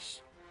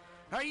podcasts?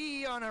 Are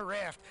ye on a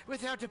raft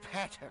without a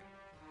paddle?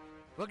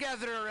 Well,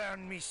 gather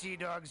around me, sea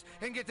dogs,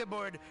 and get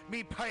aboard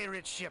me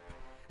pirate ship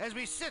as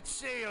we set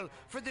sail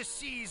for the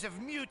seas of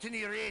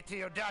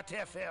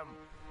MutinyRadio.fm.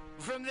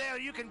 From there,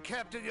 you can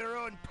captain your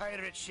own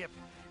pirate ship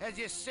as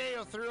you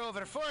sail through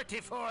over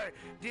 44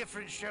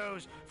 different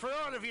shows for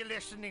all of your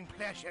listening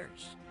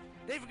pleasures.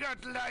 They've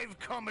got live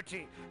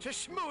comedy to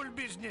small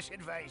business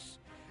advice,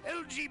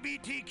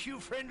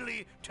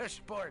 LGBTQ-friendly to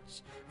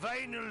sports,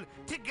 vinyl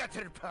to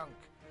gutter punk.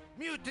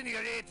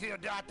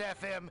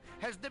 MutinyRadio.fm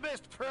has the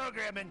best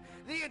programming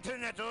the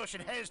internet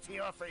ocean has to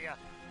offer you.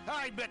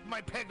 I bet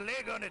my peg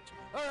leg on it,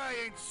 or I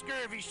ain't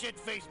scurvy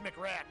shit-faced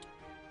McRat.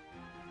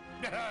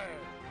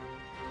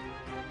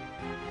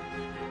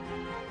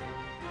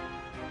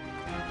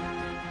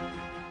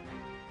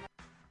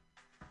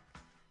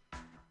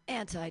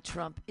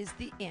 Anti-Trump is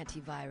the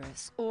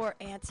antivirus or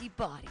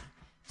antibody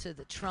to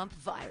the Trump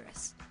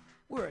virus.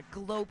 We're a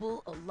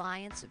global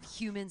alliance of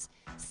humans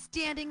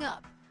standing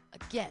up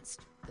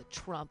against the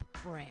Trump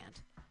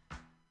brand.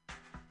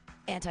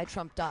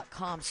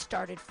 Antitrump.com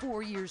started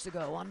 4 years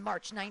ago on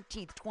March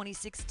 19th,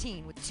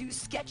 2016 with 2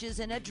 sketches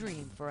and a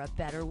dream for a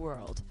better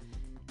world.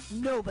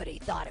 Nobody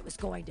thought it was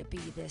going to be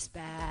this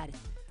bad.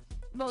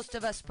 Most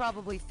of us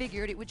probably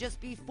figured it would just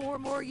be 4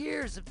 more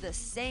years of the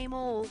same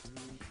old.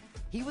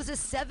 He was a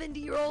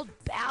 70-year-old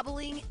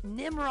babbling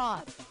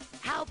Nimrod.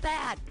 How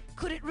bad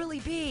could it really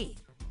be?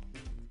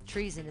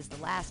 Treason is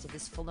the last of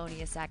his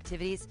felonious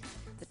activities.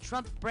 The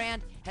Trump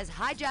brand has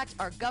hijacked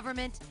our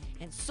government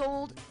and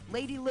sold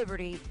Lady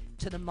Liberty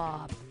to the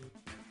mob.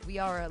 We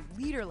are a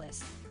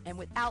leaderless and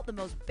without the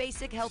most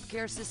basic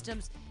healthcare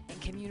systems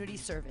and community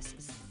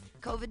services.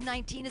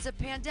 COVID-19 is a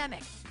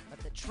pandemic, but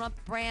the Trump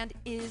brand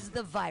is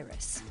the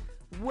virus.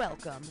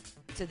 Welcome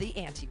to the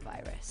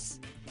antivirus.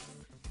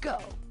 Go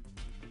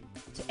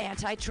to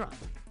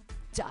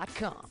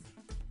antitrump.com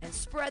and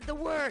spread the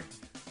word.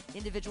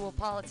 Individual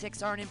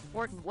politics aren't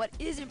important. What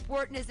is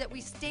important is that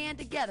we stand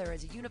together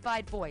as a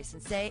unified voice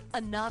and say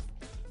enough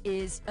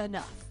is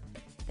enough.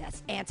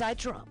 That's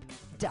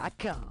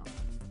antitrump.com.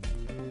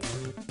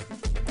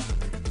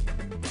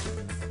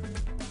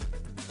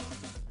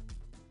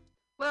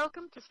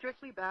 Welcome to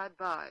Strictly Bad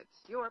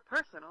Vibes, your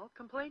personal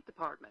complaint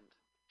department.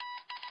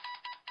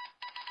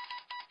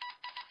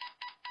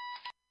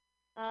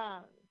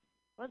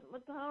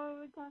 What the hell are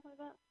we talking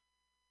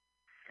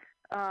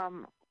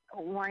about?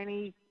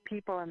 Whiny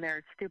people and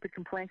their stupid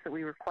complaints that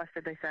we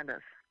requested they send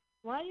us.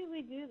 Why do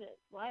we do this?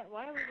 Why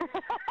are we doing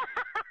this?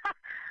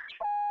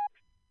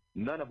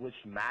 None of which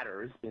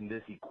matters in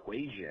this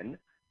equation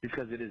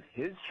because it is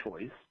his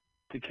choice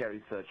to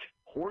carry such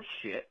horse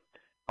shit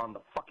on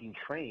the fucking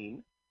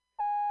train.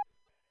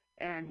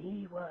 And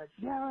he was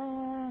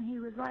yelling. He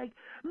was like,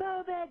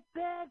 "Move it,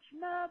 bitch!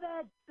 Move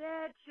it,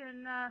 bitch!"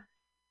 And I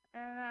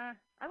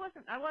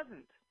wasn't.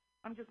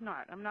 I'm just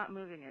not. I'm not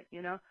moving it.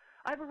 You know.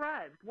 I've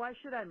arrived. Why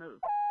should I move?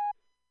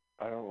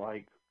 I don't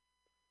like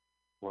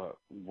what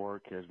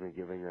work has been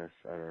giving us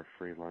at our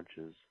free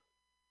lunches.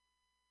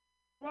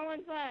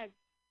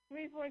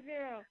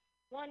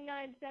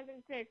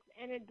 415-340-1976,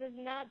 and it does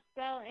not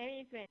spell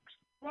anything.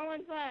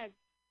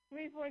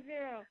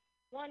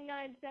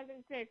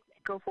 415-340-1976.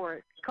 Go for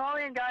it. Call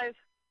in, guys.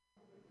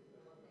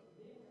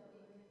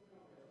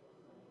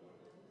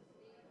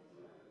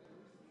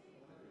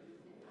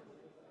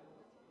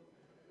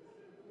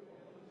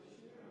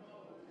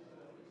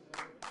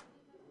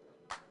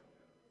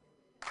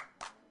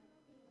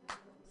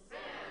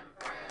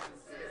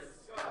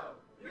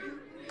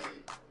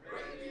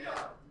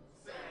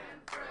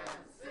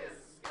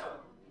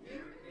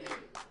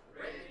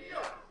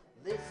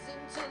 Listen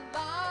to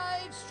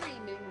live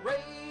streaming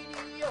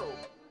radio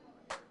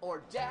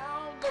or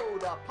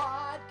download a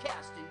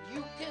podcast and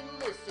you can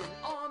listen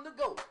on the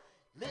go.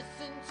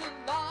 Listen to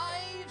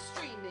live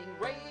streaming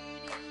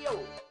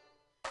radio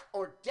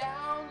or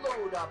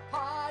download a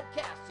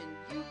podcast and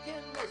you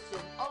can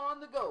listen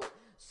on the go.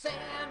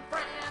 San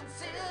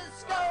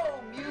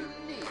Francisco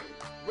Mutiny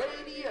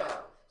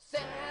Radio.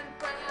 San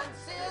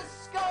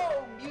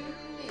Francisco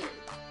Mutiny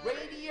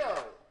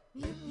Radio.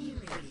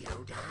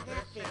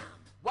 MutinyRadio.fm.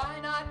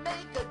 Why not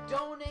make a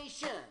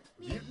donation?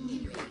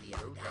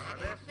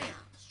 MutinyRadio.fm.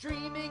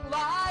 Streaming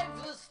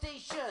live the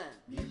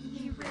station.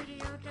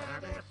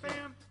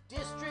 MutinyRadio.fm.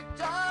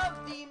 District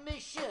of the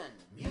Mission.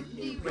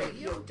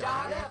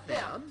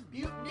 MutinyRadio.fm.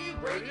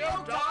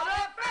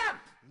 MutinyRadio.fm.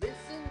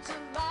 Listen to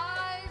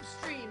live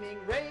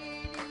streaming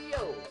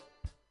radio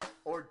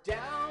or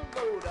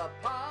download a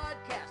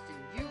podcast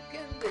and you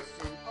can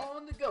listen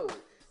on the go.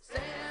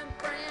 San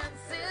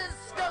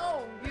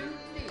Francisco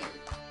Mutiny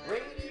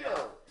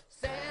Radio.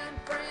 San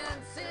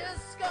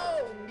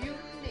Francisco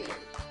Mutiny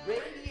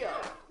Radio.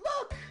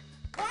 Look,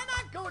 why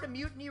not go to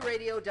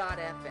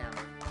MutinyRadio.fm?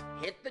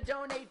 Hit the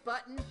donate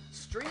button,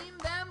 stream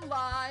them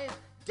live,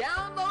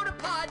 download a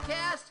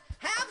podcast,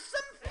 have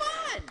some fun!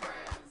 San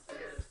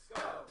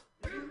Francisco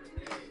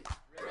Mutiny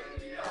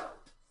Radio.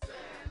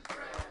 San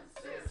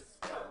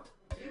Francisco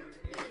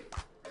Mutiny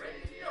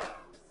Radio.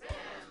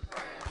 San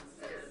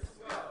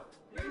Francisco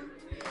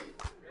Mutiny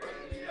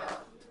Radio.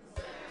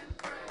 San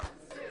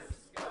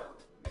Francisco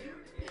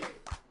Mutiny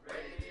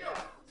Radio.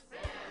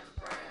 San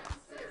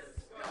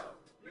Francisco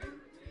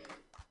Mutiny.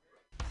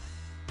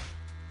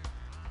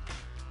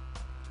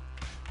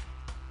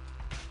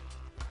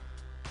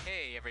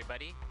 Hey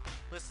everybody,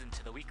 listen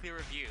to the Weekly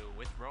Review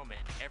with Roman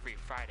every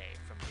Friday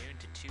from noon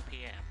to 2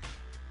 p.m.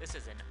 This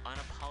is an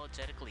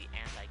unapologetically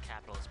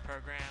anti-capitalist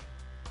program.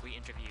 We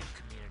interview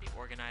community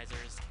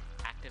organizers,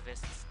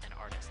 activists, and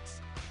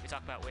artists. We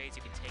talk about ways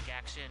you can take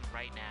action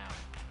right now.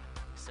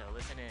 So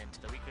listen in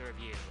to the Weekly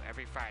Review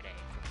every Friday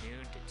from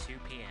noon to 2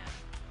 p.m.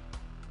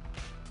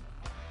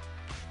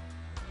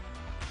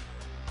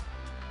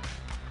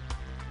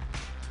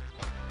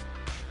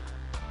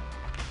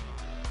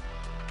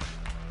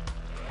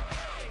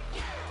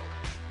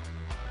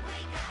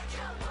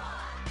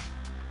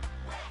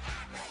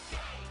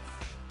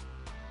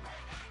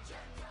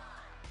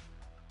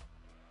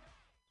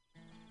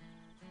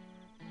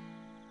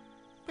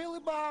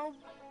 Billy Bob,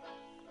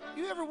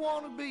 you ever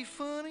want to be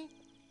funny?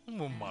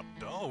 Well, my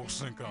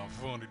dogs think I'm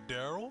funny,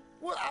 Daryl.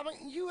 Well, I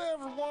mean, you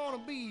ever want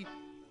to be,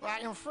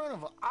 like, in front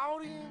of an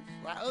audience?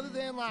 Like, other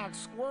than, like,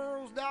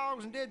 squirrels,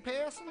 dogs, and dead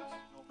peasants?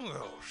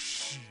 Oh,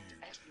 shit.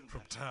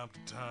 From time to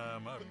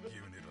time, I've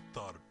given it a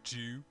thought or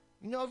two.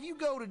 You know, if you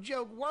go to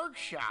Joke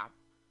Workshop,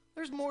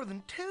 there's more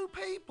than 2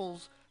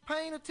 peoples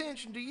paying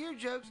attention to your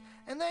jokes,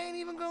 and they ain't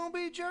even gonna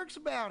be jerks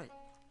about it.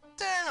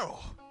 Daryl,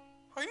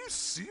 are you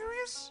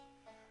serious?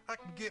 I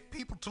can get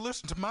people to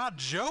listen to my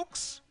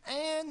jokes?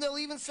 And they'll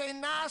even say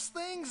nice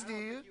things to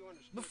you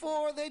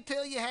before they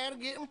tell you how to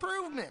get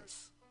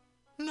improvements.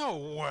 No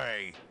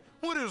way.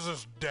 What is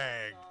this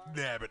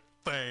dag-nabbit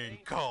thing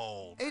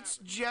called? It's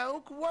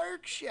Joke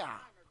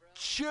Workshop.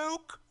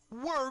 Joke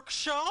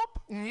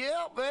Workshop?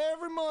 Yep,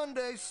 every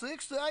Monday,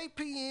 6 to 8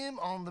 p.m.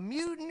 on the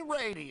Mutiny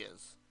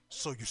Radios.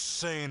 So you're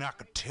saying I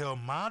could tell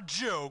my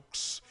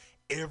jokes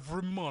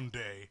every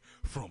Monday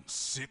from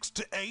 6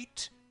 to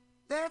 8?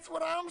 That's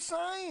what I'm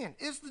saying.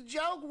 It's the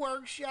Joke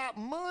Workshop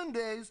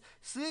Mondays,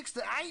 6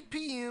 to 8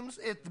 p.m.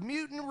 at the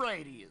Mutiny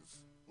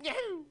Radios.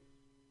 Yahoo!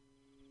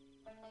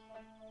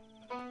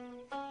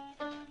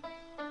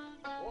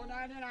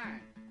 $4.99.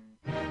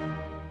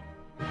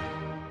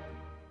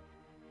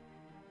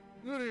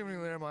 Good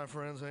evening there, my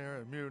friends here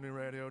at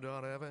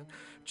MutinyRadio.fm.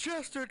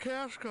 Chester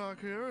Cashcock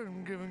here,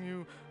 and giving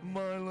you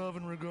my love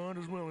and regard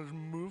as well as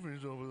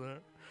movies over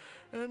there.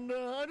 And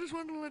I just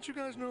wanted to let you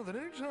guys know that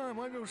anytime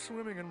I go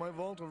swimming in my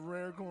vault of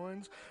rare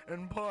coins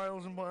and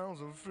piles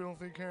of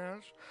filthy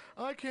cash,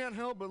 I can't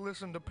help but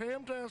listen to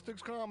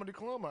Pamtastic's Comedy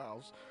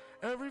Clubhouse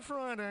every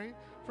Friday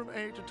from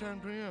 8 to 10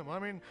 p.m. I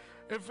mean,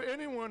 if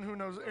anyone who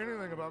knows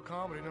anything about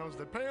comedy knows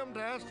that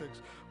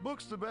Pamtastics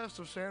books the best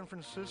of San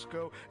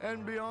Francisco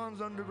and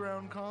beyond's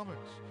underground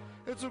comics.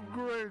 It's a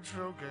great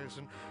showcase,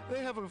 and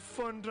they have a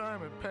fun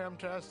time at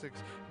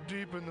Pamtastics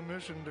deep in the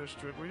Mission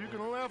District, where you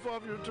can laugh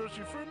off your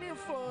tushy for a mere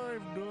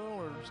 $5.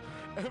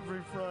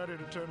 every Friday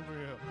to 10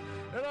 p.m.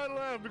 And I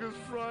laugh because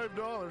 $5,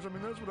 I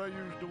mean, that's what I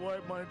use to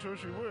wipe my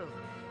tushy with.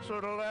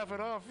 So to laugh it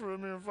off for a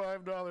mere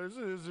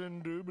 $5 is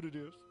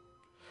indubitious.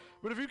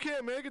 But if you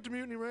can't make it to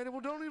Mutiny Radio,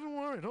 well, don't even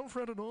worry. Don't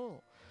fret at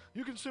all.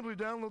 You can simply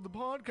download the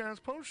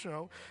podcast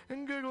post-show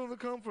and giggle in the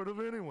comfort of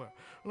anywhere,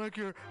 like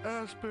your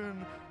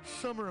Aspen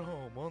summer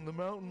home on the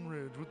mountain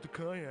ridge with the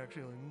kayak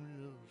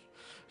ceiling.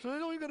 So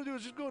all you got to do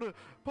is just go to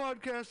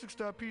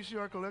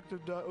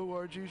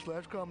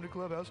podcastics.pcrcollective.org/Comedy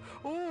Clubhouse,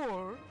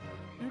 or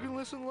you can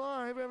listen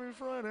live every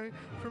Friday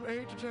from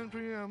 8 to 10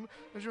 p.m.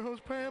 as your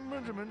host Pam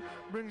Benjamin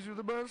brings you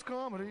the best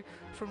comedy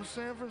from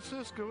San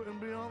Francisco and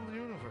beyond the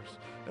universe.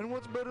 And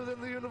what's better than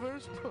the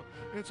universe?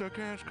 It's a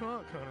cash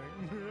cock,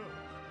 honey. Yeah.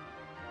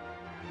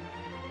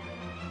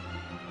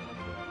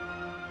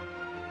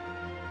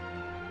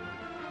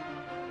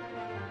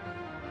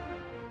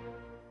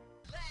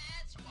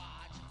 Let's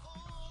watch a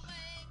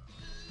full-length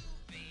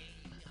movie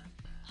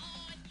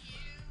on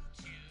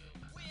YouTube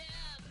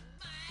with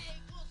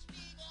Michael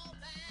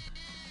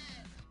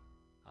Spiegelman.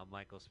 I'm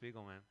Michael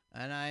Spiegelman.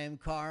 And I am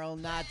Carl,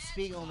 not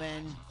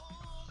Spiegelman.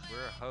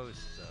 We're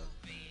hosts of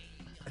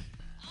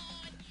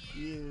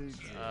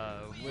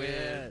YouTube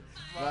with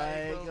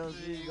Michael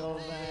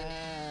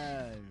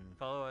Spiegelman.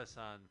 Follow us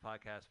on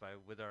podcast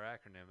with our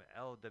acronym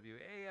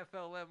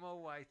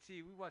LWAFLMOYT.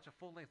 We watch a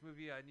full-length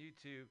movie on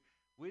YouTube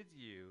with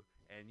you,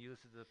 and you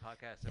listen to the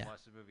podcast and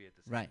watch the movie at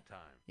the same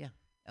time. Yeah.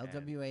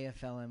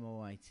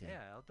 LWAFLMOYT.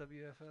 Yeah,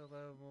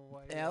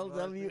 LWFLMOYT.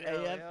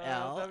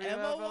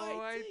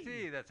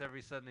 LWAFLMOYT. That's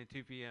every Sunday,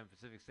 2 p.m.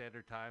 Pacific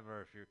Standard Time,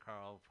 or if you're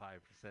Carl, 5%.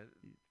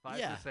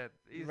 Yeah, Eastern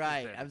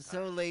right. Standard I'm Time.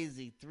 so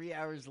lazy. 3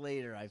 hours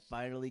later, I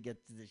finally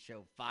get to the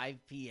show,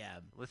 5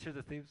 p.m. Let's hear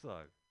the theme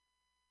song.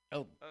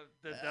 Oh.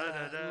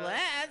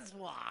 Let's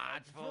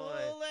watch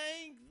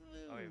full-length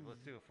movie. Oh, wait,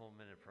 let's do a full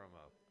minute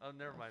promo. Oh,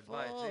 never mind.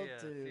 Bye. See ya.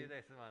 See you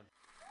next month.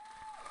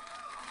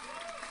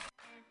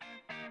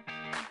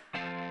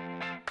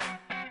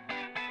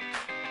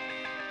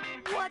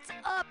 What's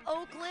up,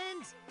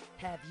 Oakland?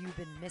 Have you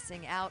been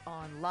missing out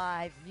on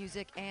live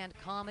music and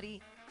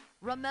comedy?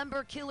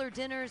 Remember killer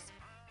dinners?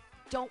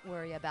 Don't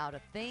worry about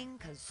a thing,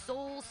 because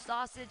Soul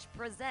Sausage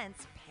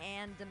Presents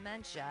Pan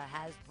Dementia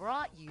has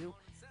brought you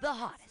the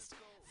hottest,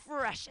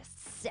 freshest,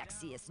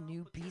 sexiest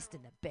new beast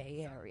in the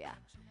Bay Area.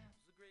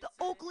 The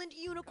Oakland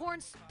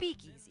Unicorn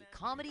Speakeasy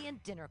Comedy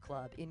and Dinner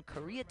Club in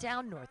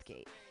Koreatown,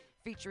 Northgate,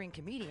 featuring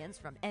comedians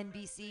from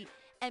NBC,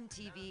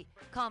 MTV,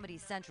 Comedy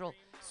Central,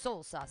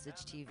 Soul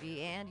Sausage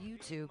TV, and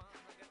YouTube.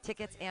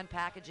 Tickets and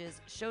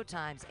packages,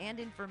 showtimes, and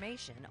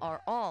information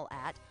are all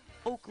at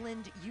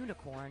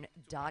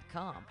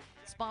oaklandunicorn.com.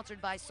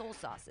 Sponsored by Soul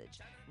Sausage,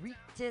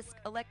 Retisk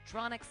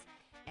Electronics,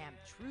 and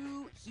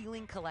True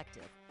Healing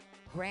Collective.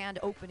 Grand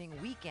opening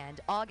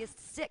weekend, August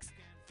 6th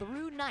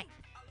through 9th,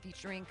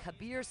 featuring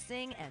Kabir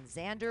Singh and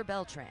Xander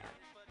Beltran.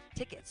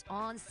 Tickets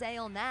on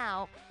sale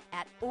now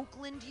at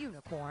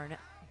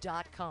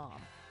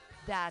oaklandunicorn.com.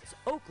 That's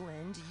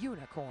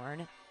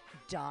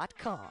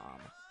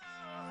oaklandunicorn.com.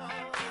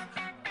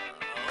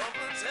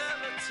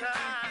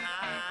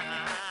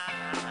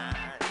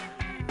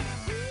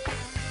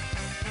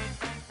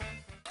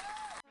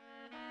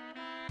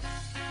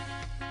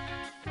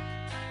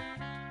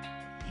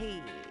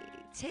 Hey,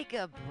 take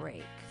a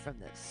break from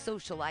the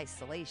social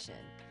isolation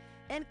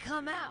and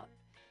come out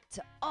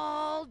to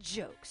All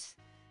Jokes,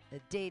 the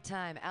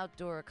daytime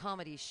outdoor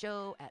comedy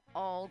show at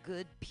All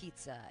Good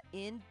Pizza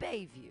in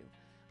Bayview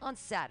on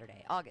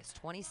Saturday, August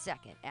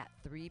 22nd at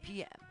 3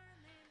 p.m.,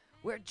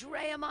 where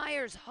Drea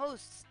Myers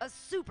hosts a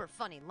super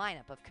funny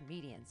lineup of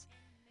comedians.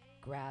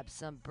 Grab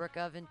some brick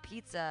oven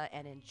pizza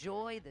and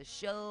enjoy the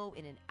show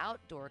in an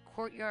outdoor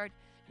courtyard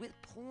with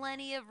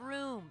plenty of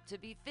room to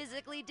be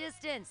physically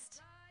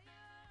distanced.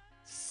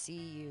 See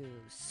you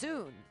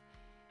soon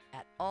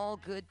at All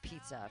Good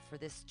Pizza for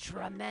this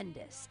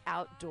tremendous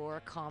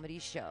outdoor comedy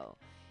show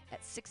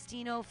at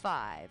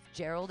 1605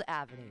 Gerald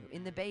Avenue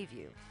in the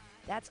Bayview.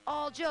 That's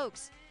All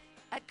Jokes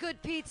at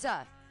Good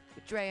Pizza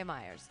with Drea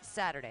Myers,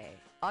 Saturday,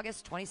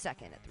 August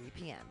 22nd at 3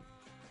 p.m.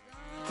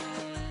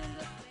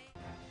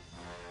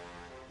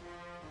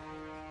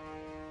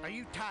 Are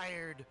you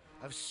tired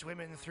of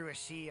swimming through a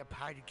sea of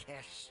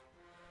podcasts?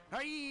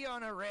 Are ye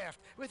on a raft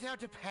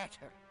without a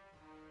paddle?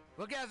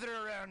 Well, gather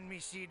around me,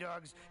 sea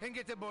dogs, and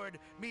get aboard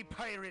me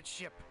pirate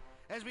ship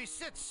as we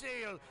set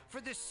sail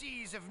for the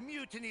seas of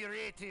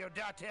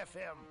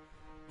MutinyRadio.fm.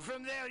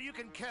 From there, you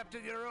can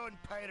captain your own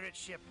pirate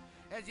ship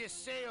as you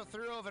sail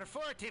through over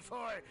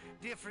 44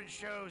 different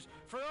shows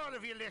for all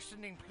of your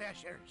listening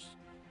pleasures.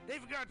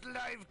 They've got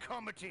live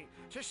comedy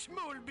to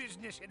small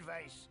business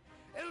advice,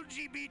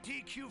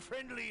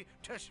 LGBTQ-friendly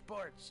to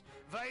sports,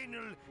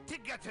 vinyl to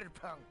gutter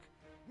punk.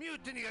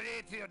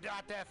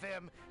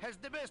 MutinyRadio.fm has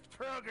the best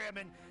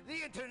programming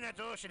the internet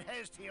ocean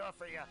has to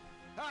offer you.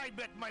 I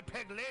bet my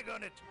peg leg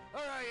on it, or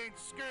I ain't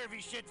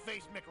scurvy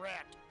shit-faced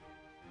McRat.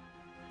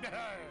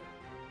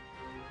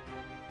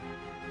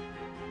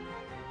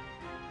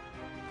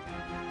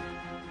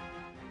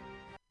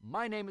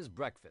 My name is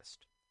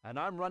Breakfast, and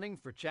I'm running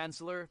for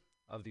Chancellor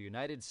of the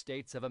United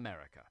States of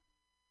America.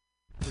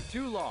 For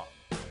too long,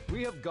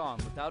 we have gone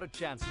without a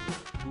chancellor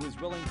who is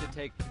willing to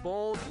take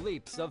bold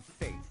leaps of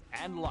faith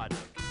and logic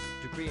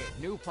to create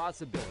new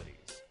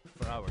possibilities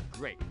for our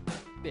great,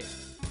 big,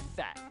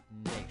 fat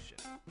nation.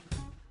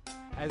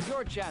 As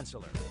your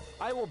chancellor,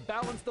 I will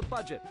balance the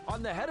budget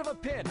on the head of a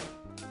pin,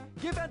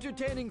 give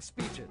entertaining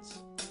speeches,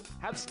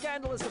 have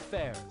scandalous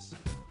affairs,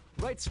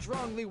 write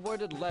strongly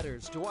worded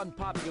letters to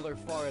unpopular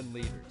foreign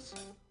leaders,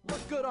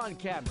 look good on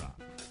camera,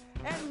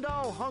 end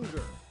all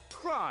hunger,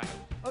 crime,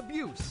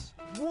 abuse,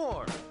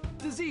 war,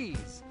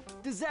 disease,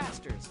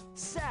 disasters,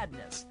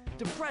 sadness,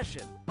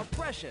 depression,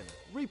 oppression,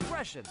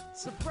 repression,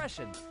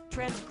 suppression,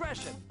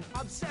 transgression,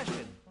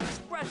 obsession,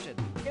 expression,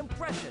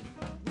 impression,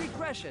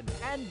 regression,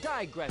 and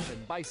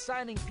digression by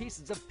signing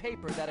pieces of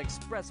paper that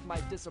express my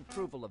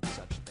disapproval of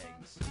such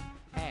things.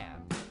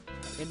 And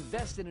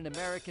invest in an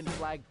American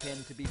flag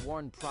pin to be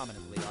worn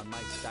prominently on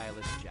my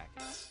stylish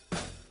jackets.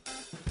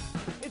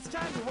 It's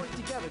time to work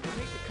together to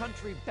take the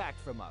country back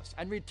from us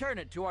and return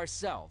it to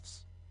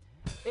ourselves.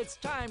 It's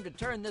time to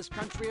turn this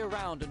country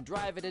around and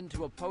drive it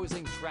into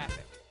opposing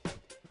traffic.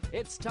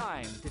 It's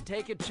time to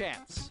take a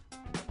chance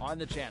on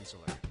the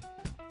Chancellor.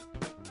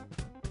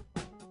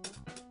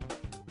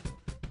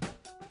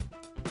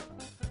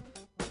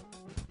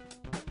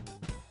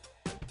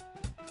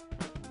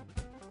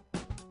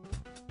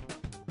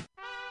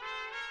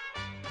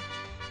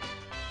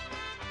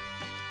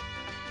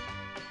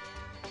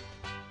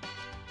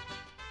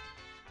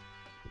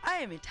 I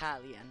am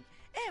Italian,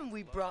 and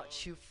we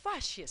brought you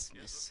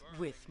fascismus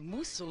with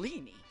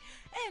Mussolini,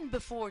 and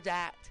before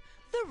that,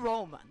 the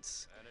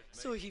Romans.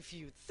 So if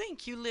you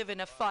think you live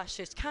in a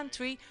fascist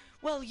country,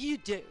 well, you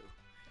do.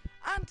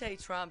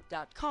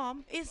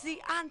 Antitrump.com is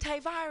the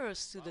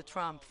antivirus to the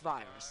Trump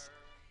virus.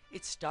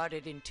 It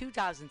started in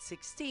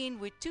 2016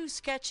 with 2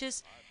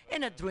 sketches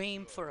and a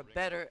dream for a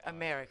better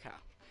America.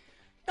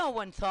 No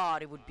one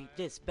thought it would be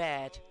this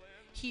bad.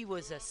 He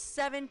was a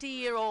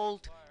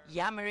 70-year-old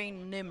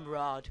yammering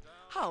Nimrod.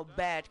 How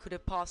bad could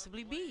it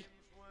possibly be?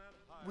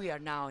 We are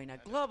now in a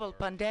global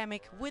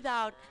pandemic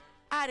without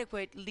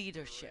adequate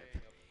leadership.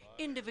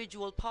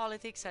 Individual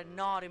politics are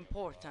not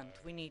important.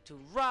 We need to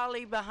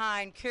rally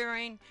behind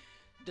curing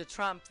the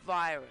Trump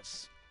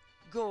virus.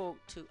 Go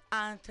to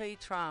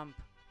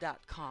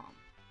antitrump.com.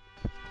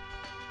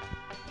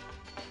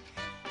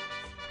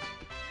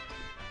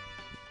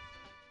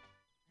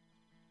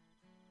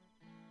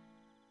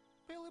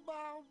 Billy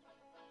Bob,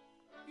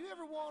 you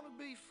ever want to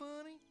be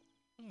funny?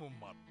 Well,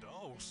 my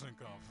dogs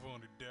think I'm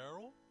funny,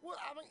 Daryl. Well,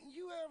 I mean,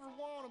 you ever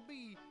want to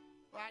be,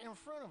 like, in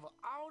front of an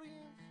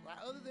audience?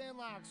 Like, other than,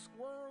 like,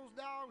 squirrels,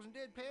 dogs, and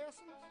dead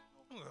persons?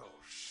 Well,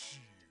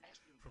 shit.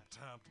 From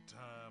time to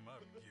time,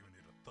 I've given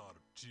it a thought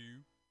or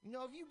two. You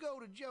know, if you go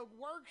to Joke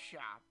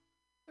Workshop,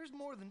 there's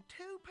more than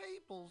 2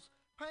 peoples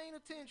paying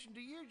attention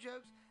to your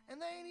jokes,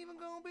 and they ain't even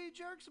gonna be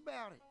jerks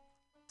about it.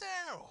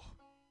 Daryl,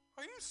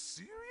 are you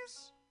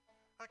serious?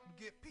 I can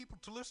get people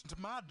to listen to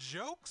my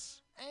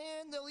jokes?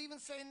 And they'll even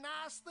say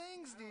nice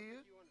things to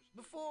you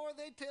before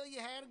they tell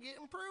you how to get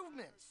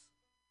improvements.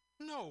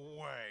 No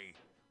way.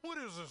 What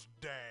is this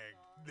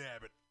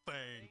dag-nabbit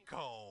thing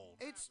called?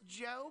 It's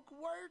Joke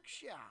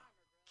Workshop.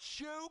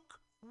 Joke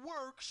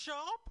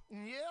Workshop?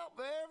 Yep,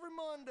 every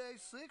Monday,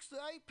 6 to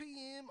 8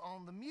 p.m.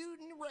 on the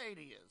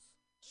MutinyRadio.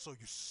 So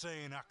you're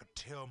saying I could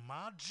tell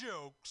my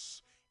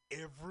jokes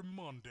every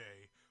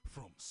Monday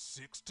from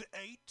 6 to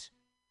 8?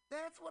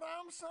 That's what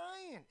I'm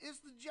saying. It's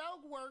the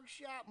Joke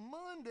Workshop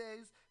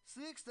Mondays,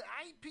 6 to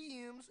 8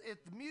 p.m.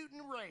 at the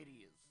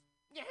MutinyRadio.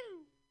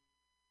 Yahoo!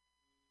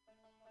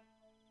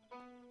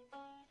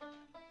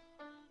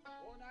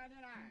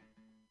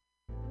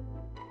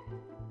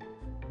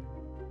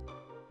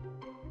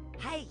 $4.99.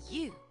 Hey,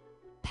 you,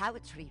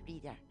 poetry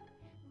reader.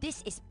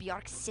 This is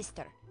Bjork's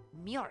sister,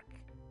 Mjork.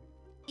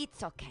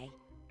 It's okay.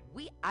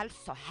 We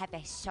also have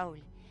a soul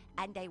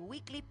and a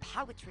weekly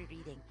poetry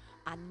reading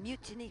on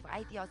Mutiny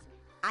Radio's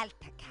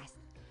AltaCast,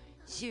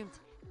 zoomed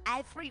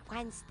every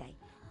Wednesday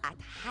at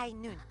high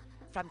noon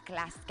from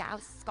Glasgow,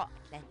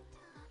 Scotland.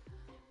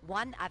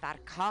 One of our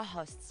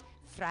co-hosts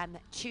from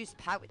Choose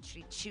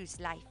Poetry, Choose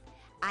Life,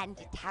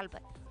 Andy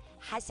Talbot,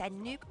 has a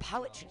new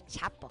poetry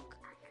chapbook,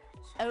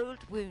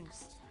 Old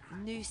Wounds,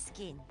 New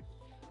Skin,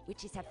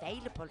 which is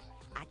available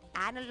at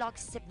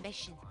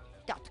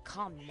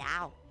analogsubmission.com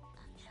now.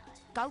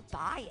 Go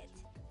buy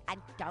it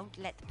and don't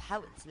let the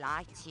poets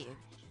lie to you.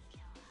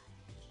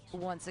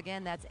 Once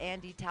again, that's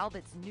Andy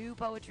Talbot's new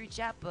poetry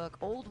chapbook,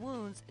 Old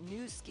Wounds,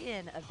 New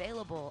Skin,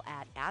 available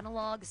at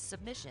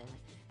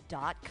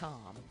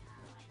analogsubmission.com.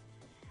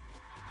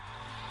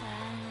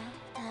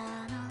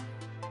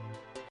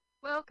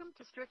 Welcome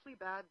to Strictly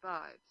Bad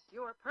Vibes,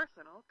 your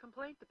personal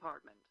complaint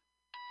department.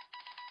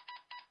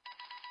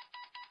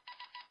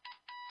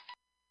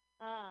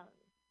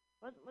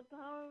 What the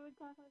hell are we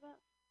talking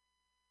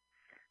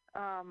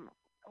about?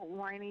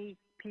 Whiny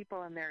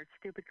people and their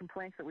stupid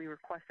complaints that we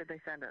requested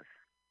they send us.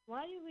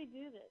 Why do we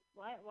do this?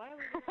 Why are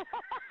we doing this?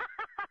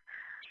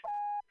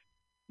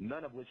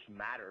 None of which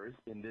matters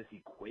in this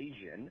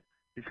equation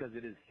because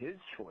it is his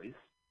choice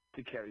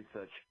to carry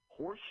such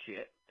horse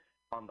shit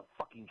on the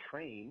fucking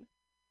train.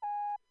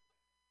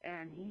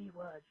 And he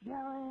was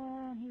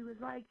yelling. He was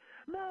like,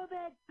 "Move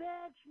it,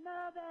 bitch!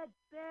 Move it,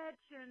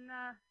 bitch!" And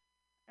I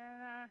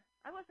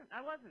wasn't.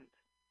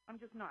 I'm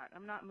just not.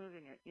 I'm not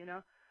moving it. You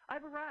know,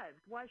 I've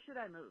arrived. Why should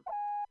I move?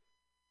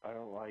 I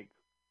don't like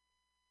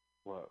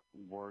what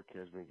work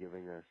has been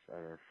giving us at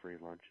our free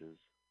lunches.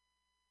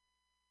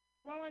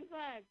 Rolling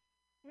flag,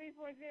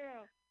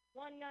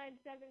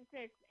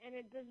 340-1976, and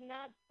it does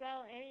not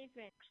spell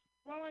anything.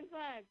 Rolling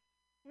flag,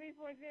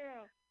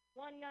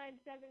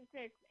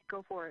 340-1976.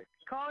 Go for it.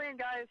 Call in,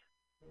 guys.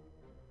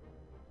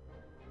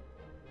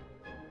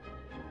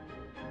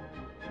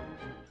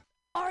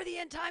 Are the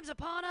end times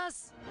upon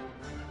us?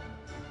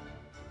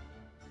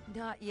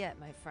 Not yet,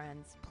 my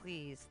friends.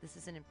 Please, this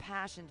is an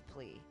impassioned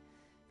plea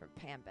from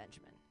Pam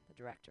Benjamin, the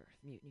director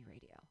of Mutiny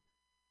Radio.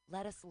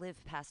 Let us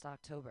live past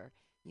October.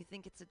 You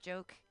think it's a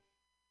joke?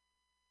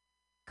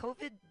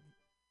 COVID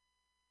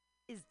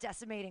is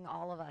decimating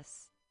all of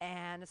us,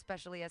 and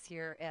especially us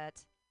here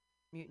at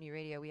Mutiny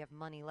Radio. We have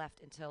money left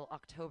until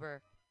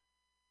October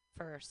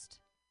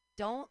 1st.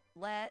 Don't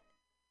let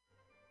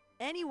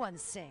anyone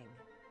sing,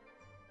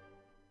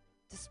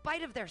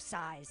 despite of their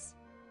size.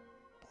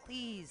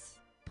 Please,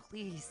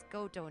 please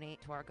go donate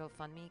to our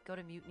GoFundMe. Go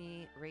to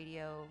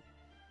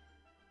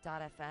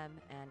MutinyRadio.fm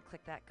and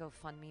click that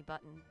GoFundMe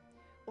button.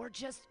 Or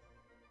just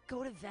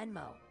go to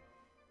Venmo.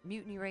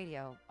 Mutiny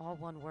Radio, all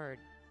one word.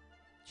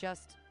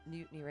 Just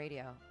Mutiny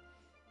Radio.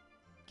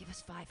 Give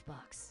us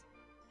 $5.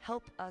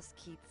 Help us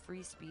keep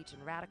free speech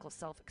and radical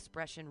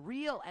self-expression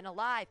real and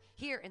alive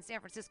here in San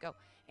Francisco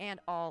and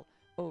all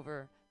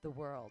over the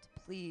world.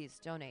 Please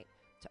donate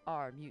to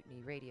our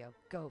Mutiny Radio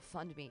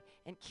GoFundMe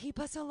and keep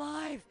us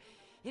alive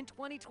in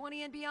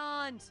 2020 and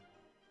beyond.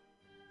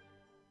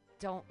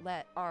 Don't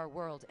let our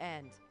world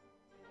end.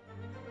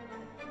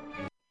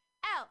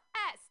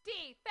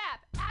 LSD, FAP,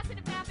 acid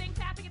and fapping,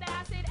 fapping and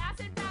acid,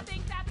 acid,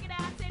 fapping, fapping and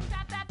acid,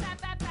 fap, fap, fap,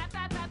 fap, fap,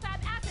 fap, fap,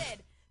 fap,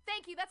 acid.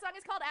 Thank you. That song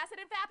is called Acid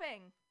and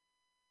Fapping.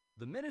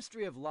 The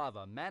Ministry of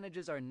Lava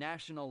manages our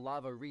national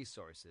lava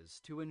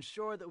resources to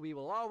ensure that we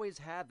will always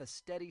have a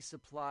steady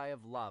supply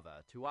of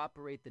lava to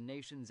operate the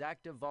nation's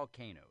active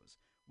volcanoes,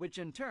 which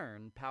in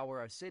turn power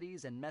our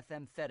cities and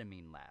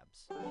methamphetamine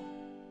labs.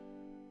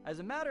 As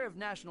a matter of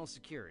national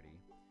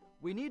security,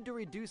 we need to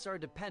reduce our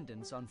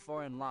dependence on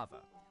foreign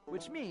lava,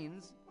 which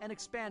means an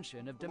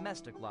expansion of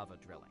domestic lava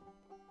drilling.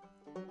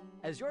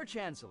 As your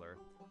chancellor,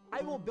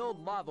 I will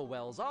build lava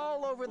wells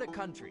all over the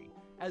country,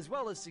 as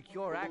well as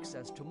secure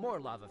access to more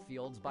lava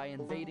fields by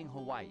invading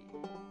Hawaii.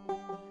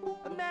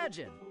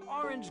 Imagine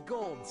orange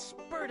gold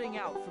spurting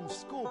out from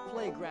school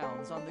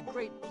playgrounds on the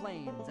Great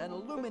Plains and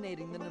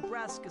illuminating the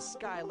Nebraska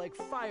sky like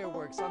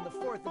fireworks on the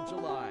 4th of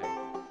July.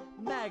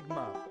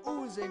 Magma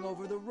oozing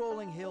over the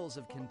rolling hills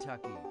of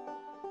Kentucky.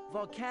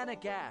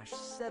 Volcanic ash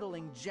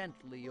settling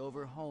gently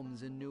over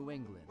homes in New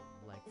England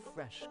like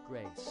fresh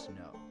gray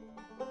snow.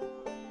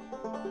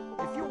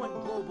 If you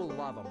want global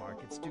lava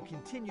markets to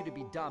continue to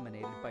be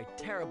dominated by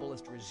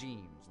terriblest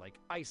regimes like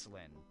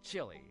Iceland,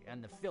 Chile,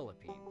 and the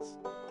Philippines,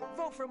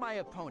 vote for my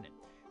opponent,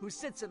 who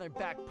sits in their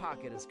back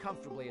pocket as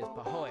comfortably as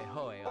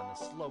Pahoehoe on the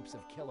slopes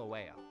of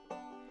Kilauea.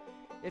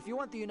 If you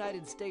want the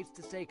United States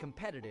to stay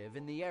competitive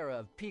in the era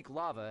of peak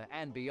lava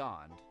and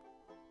beyond,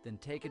 then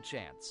take a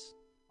chance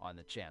on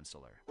the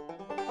Chancellor.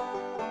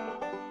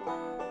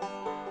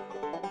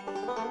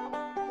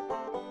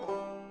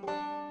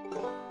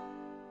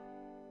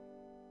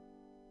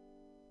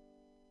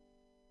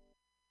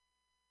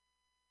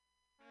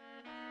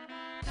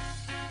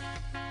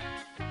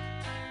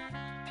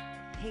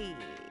 Hey,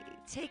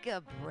 take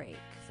a break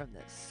from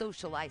the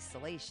social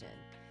isolation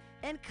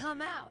and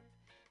come out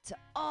to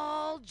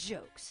All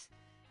Jokes,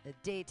 a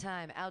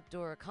daytime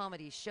outdoor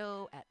comedy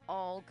show at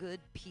All Good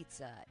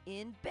Pizza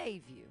in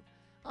Bayview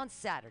on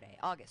Saturday,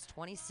 August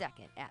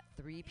 22nd at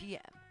 3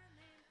 p.m.,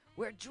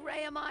 where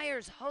Drea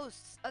Myers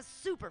hosts a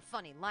super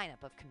funny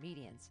lineup of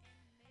comedians.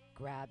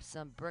 Grab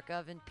some brick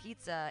oven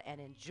pizza and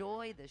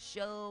enjoy the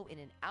show in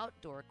an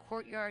outdoor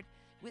courtyard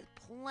with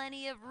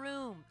plenty of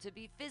room to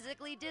be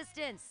physically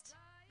distanced.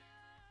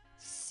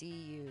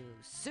 See you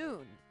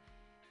soon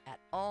at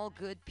All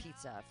Good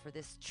Pizza for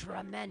this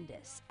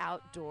tremendous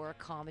outdoor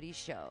comedy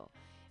show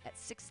at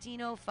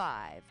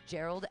 1605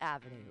 Gerald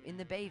Avenue in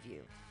the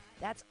Bayview.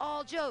 That's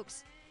All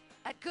Jokes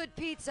at Good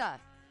Pizza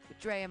with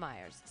Drea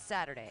Myers,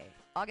 Saturday,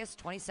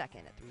 August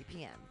 22nd at 3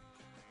 p.m.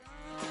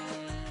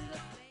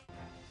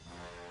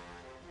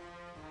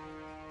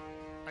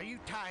 Are you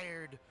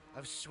tired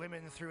of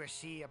swimming through a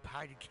sea of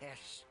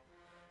podcasts?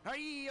 Are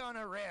ye on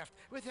a raft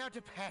without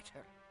a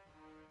paddle?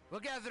 Well,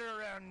 gather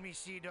around me,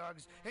 sea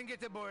dogs, and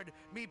get aboard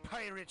me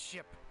pirate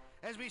ship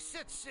as we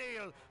set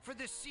sail for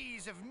the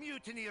seas of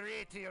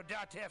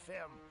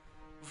MutinyRadio.fm.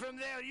 From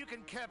there, you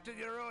can captain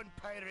your own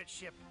pirate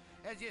ship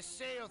as you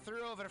sail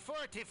through over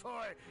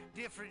 44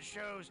 different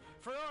shows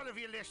for all of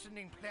your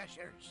listening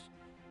pleasures.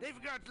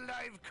 They've got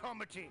live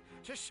comedy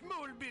to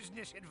small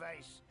business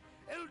advice,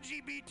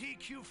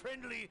 LGBTQ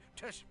friendly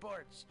to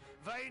sports,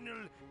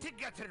 vinyl to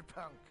gutter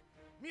punk,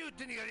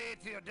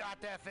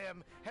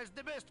 MutinyRadio.fm has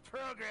the best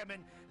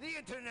programming the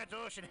internet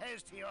ocean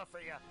has to offer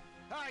you.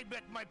 I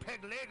bet my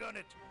peg leg on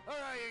it, or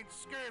I ain't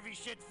scurvy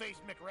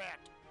shit-faced McRat.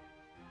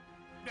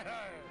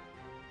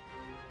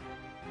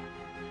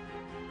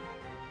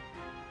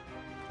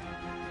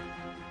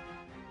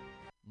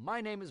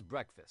 My name is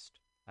Breakfast,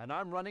 and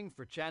I'm running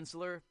for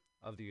Chancellor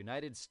of the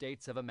United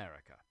States of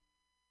America.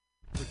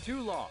 For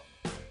too long,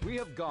 we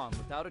have gone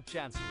without a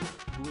Chancellor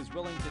who is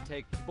willing to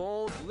take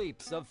bold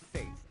leaps of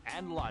faith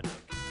and logic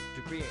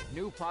to create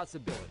new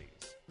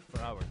possibilities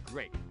for our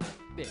great,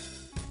 big,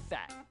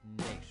 fat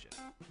nation.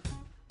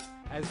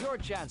 As your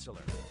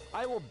Chancellor,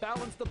 I will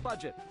balance the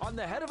budget on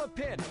the head of a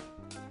pin,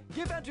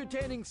 give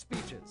entertaining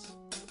speeches,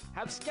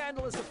 have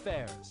scandalous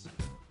affairs,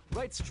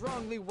 write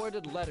strongly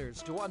worded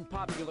letters to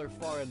unpopular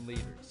foreign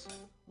leaders,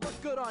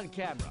 look good on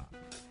camera,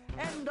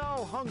 end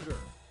all hunger,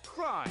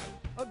 crime,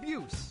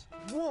 abuse,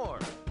 war,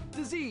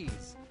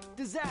 disease,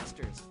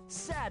 disasters,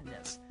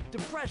 sadness,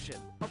 depression,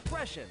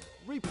 oppression,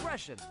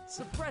 repression,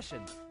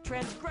 suppression,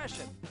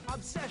 transgression,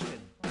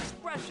 obsession,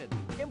 expression,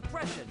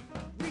 impression,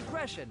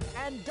 regression,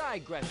 and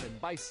digression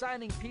by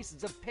signing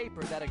pieces of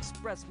paper that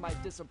express my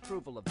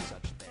disapproval of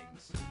such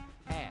things.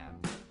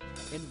 And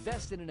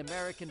invest in an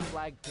American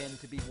flag pin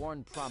to be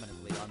worn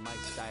prominently on my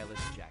stylish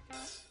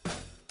jackets.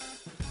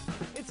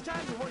 It's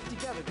time to work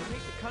together to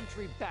take the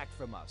country back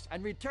from us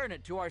and return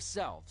it to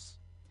ourselves.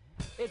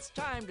 It's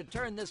time to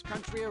turn this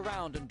country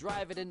around and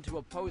drive it into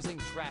opposing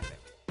traffic.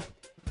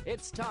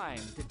 It's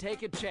time to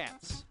take a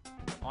chance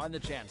on the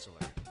Chancellor.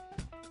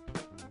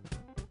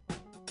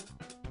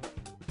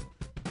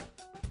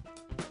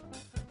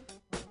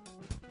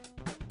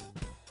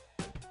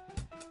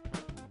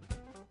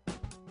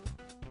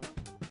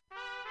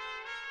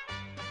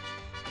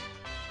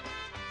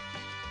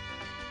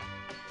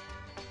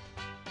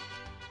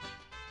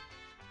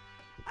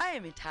 I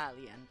am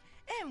Italian,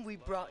 and we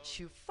brought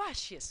you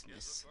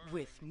fascismus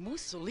with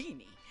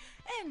Mussolini,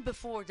 and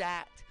before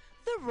that,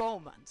 the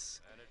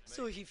Romans.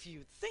 So if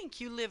you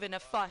think you live in a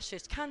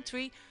fascist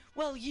country,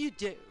 well, you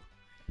do.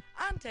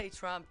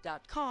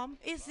 Antitrump.com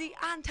is the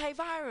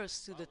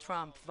antivirus to the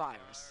Trump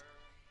virus.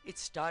 It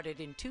started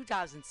in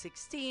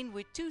 2016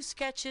 with 2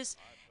 sketches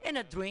and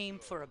a dream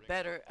for a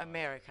better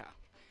America.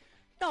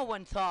 No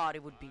one thought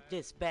it would be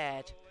this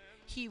bad.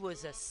 He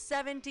was a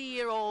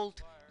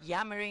 70-year-old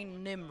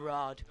yammering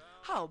Nimrod.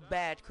 How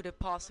bad could it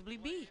possibly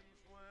be?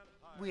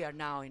 We are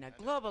now in a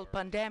global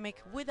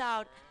pandemic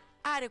without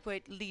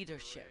adequate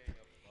leadership.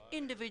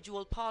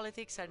 Individual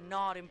politics are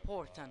not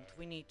important.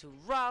 We need to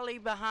rally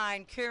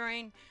behind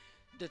curing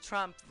the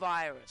Trump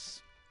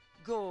virus.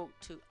 Go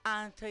to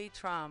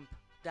antitrump.com.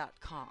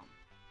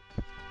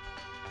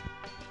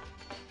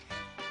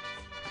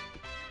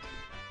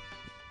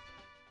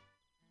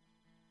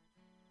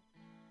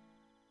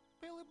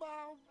 Billy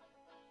Bob,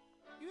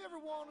 you ever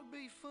want to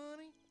be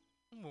funny?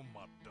 Well,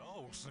 my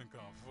dogs think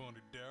I'm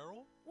funny,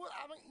 Daryl. Well,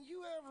 I mean,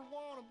 you ever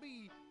want to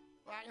be,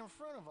 like, in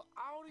front of an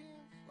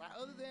audience? Like,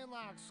 other than,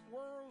 like,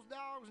 squirrels,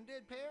 dogs, and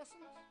dead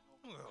peasants?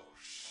 Oh,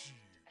 shit.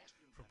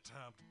 From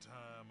time to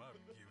time, I've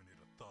given it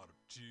a thought or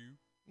two.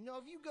 You know,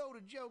 if you go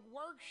to Joke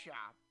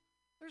Workshop,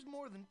 there's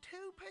more than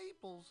 2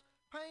 peoples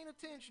paying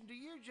attention to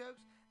your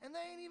jokes, and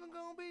they ain't even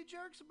gonna be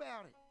jerks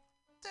about it.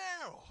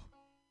 Daryl,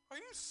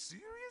 are you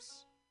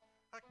serious?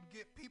 I can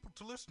get people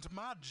to listen to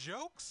my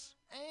jokes?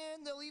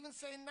 And they'll even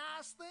say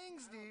nice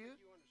things, dude,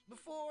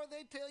 before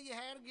they tell you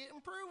how to get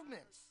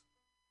improvements.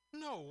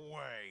 No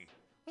way.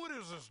 What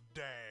is this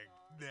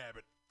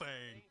dag-nabbit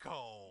thing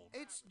called?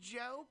 It's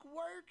Joke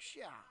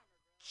Workshop.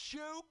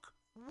 Joke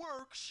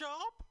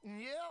Workshop?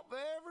 Yep,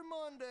 every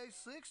Monday,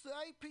 6 to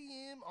 8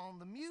 p.m. on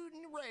the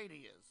Mutiny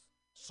Radios.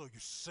 So you're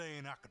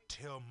saying I could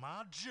tell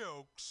my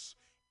jokes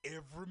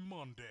every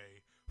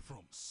Monday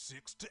from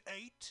 6 to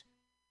 8?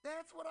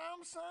 That's what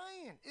I'm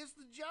saying. It's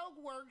the Joke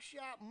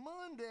Workshop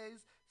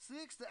Mondays,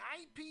 6 to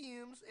 8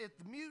 p.m.s at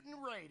the Mutiny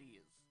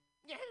Radios.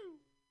 Yahoo!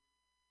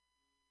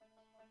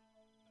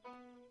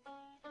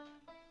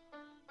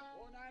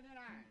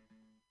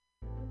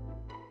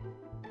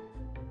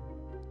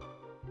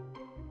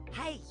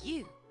 Hey,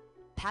 you,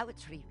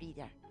 poetry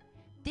reader.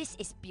 This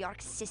is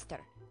Bjork's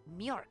sister,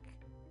 Mjork.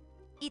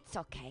 It's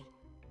okay.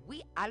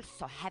 We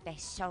also have a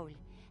soul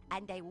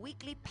and a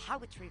weekly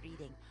poetry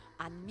reading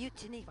on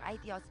Mutiny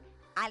Radio's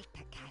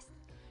AltaCast,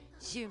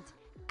 zoomed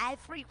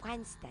every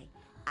Wednesday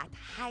at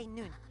high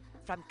noon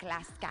from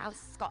Glasgow,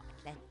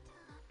 Scotland.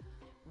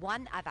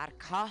 One of our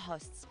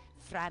co-hosts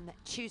from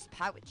Choose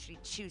Poetry,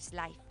 Choose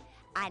Life,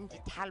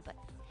 Andy Talbot,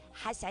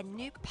 has a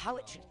new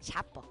poetry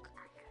chapbook,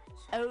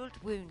 Old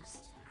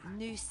Wounds,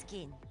 New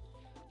Skin,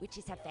 which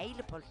is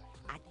available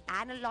at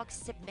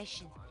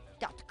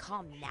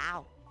analogsubmission.com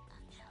now.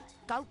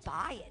 Go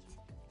buy it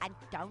and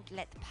don't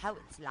let the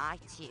poets lie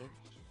to you.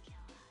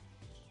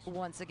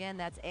 Once again,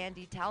 that's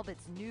Andy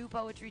Talbot's new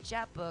poetry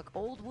chapbook,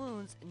 Old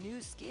Wounds, New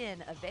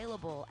Skin,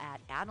 available at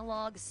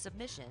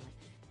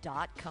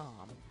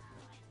analogsubmission.com.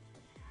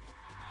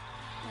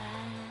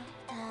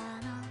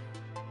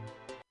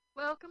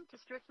 Welcome to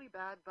Strictly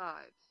Bad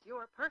Vibes,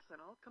 your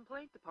personal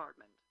complaint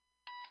department.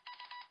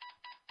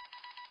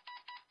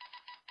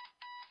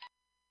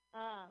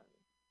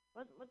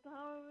 What the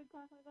hell are we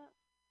talking about?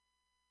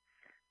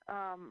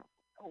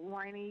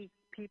 Whiny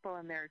people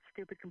and their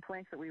stupid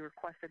complaints that we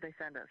requested they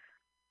send us.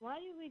 Why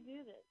do we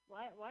do this?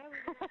 Why are we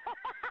doing this?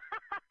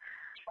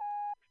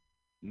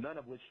 None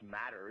of which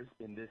matters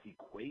in this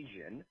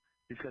equation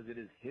because it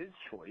is his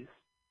choice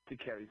to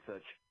carry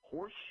such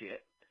horse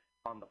shit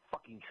on the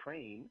fucking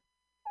train.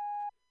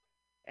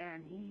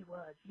 And he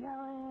was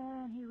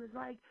yelling. He was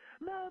like,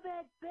 "Move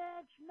it,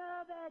 bitch!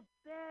 Move it,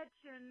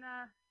 bitch!" And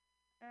I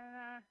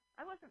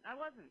wasn't.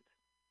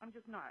 I'm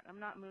just not. I'm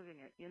not moving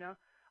it. You know,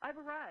 I've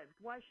arrived.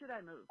 Why should I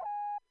move?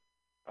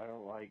 I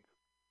don't like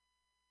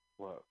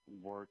what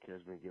work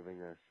has been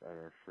giving us at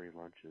our free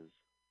lunches.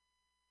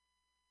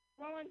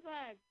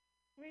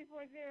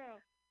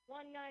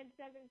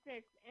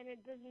 115-340-1976, and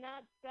it does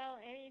not spell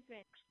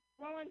anything.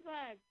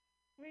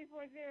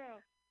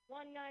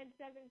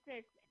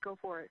 115-340-1976. Go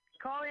for it.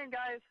 Call in,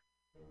 guys.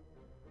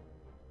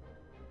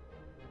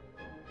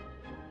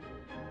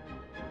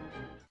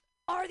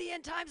 Are the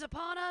end times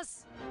upon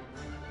us?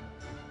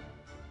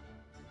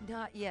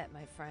 Not yet,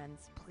 my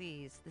friends.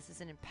 Please, this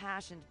is an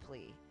impassioned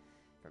plea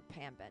from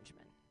Pam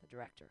Benjamin, the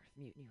director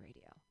of Mutiny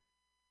Radio.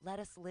 Let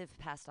us live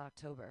past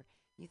October.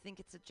 You think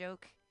it's a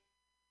joke?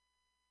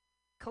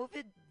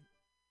 COVID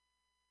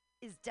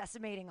is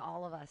decimating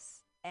all of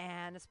us,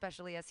 and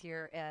especially us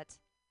here at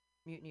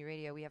Mutiny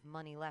Radio. We have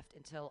money left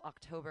until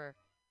October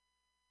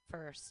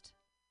 1st.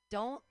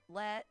 Don't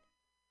let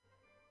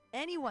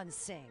anyone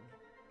sing,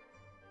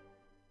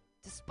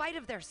 despite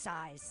of their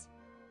size.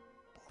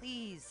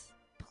 Please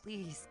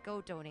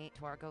go donate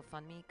to our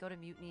GoFundMe. Go to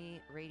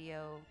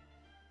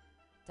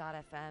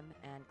MutinyRadio.fm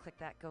and click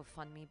that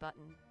GoFundMe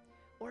button.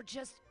 Or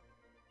just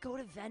go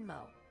to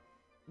Venmo.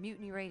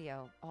 Mutiny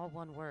Radio, all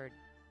one word.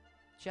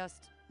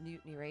 Just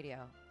Mutiny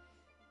Radio.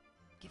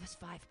 Give us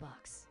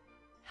 $5.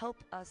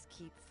 Help us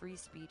keep free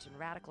speech and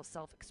radical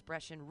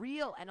self-expression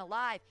real and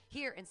alive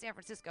here in San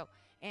Francisco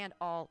and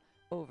all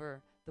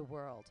over the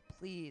world.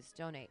 Please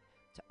donate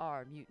to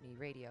our Mutiny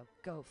Radio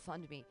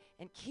GoFundMe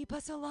and keep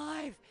us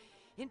alive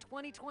in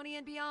 2020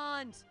 and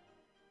beyond.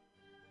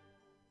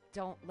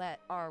 Don't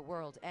let our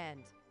world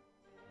end.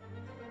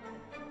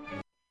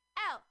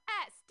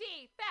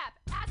 LSD, FAP,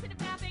 acid and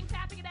fapping,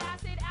 fapping and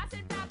acid,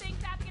 acid, fapping,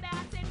 fapping and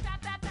acid,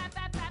 fap, fap, fap,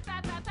 fap, fap,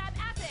 fap, fap, fap,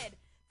 acid.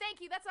 Thank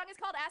you. That song is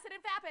called Acid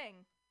and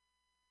Fapping.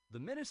 The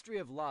Ministry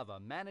of Lava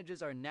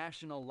manages our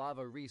national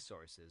lava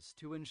resources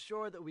to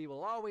ensure that we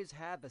will always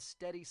have a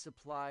steady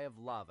supply of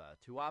lava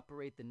to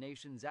operate the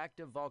nation's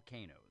active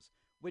volcanoes,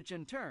 which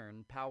in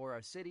turn power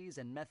our cities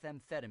and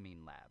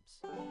methamphetamine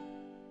labs.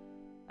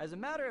 As a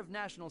matter of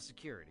national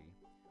security,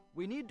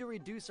 we need to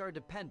reduce our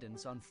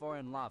dependence on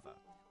foreign lava,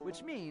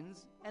 which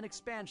means an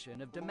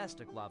expansion of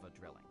domestic lava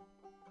drilling.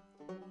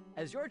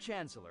 As your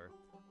chancellor,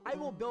 I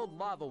will build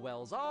lava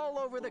wells all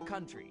over the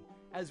country,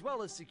 as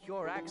well as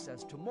secure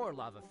access to more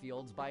lava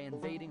fields by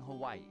invading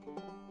Hawaii.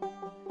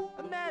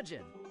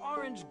 Imagine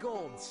orange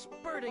gold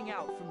spurting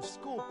out from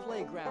school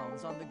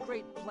playgrounds on the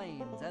Great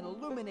Plains and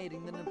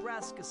illuminating the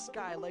Nebraska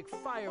sky like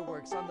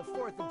fireworks on the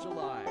 4th of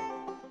July.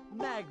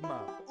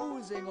 Magma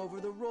oozing over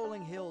the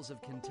rolling hills of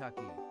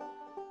Kentucky.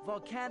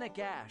 Volcanic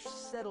ash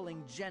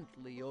settling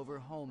gently over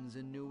homes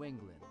in New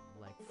England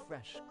like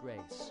fresh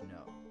gray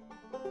snow.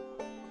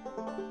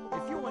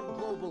 If you want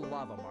global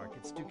lava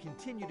markets to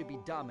continue to be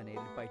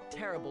dominated by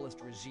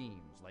terriblest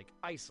regimes like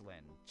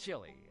Iceland,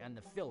 Chile, and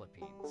the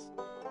Philippines,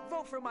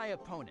 vote for my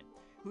opponent,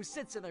 who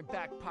sits in their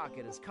back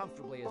pocket as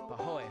comfortably as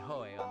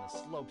Pahoehoe on the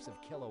slopes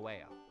of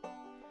Kilauea.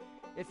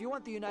 If you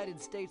want the United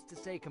States to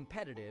stay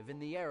competitive in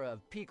the era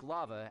of peak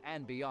lava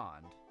and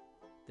beyond,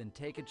 then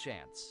take a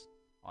chance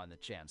on the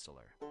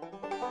Chancellor.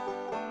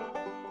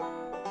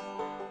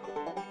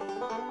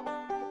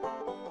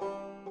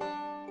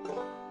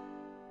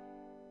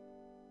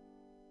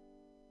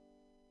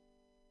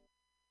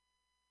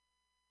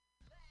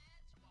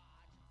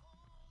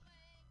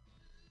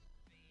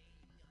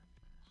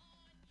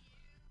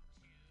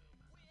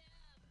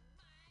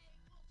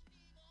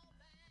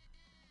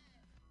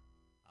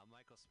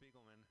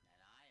 Spiegelman.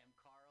 And I am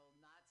Carl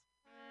Knotz.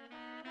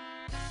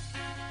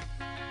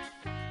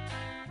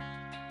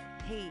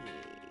 Hey,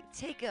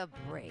 take a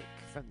break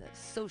from the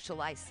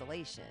social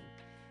isolation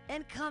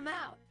and come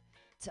out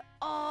to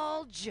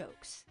All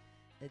Jokes,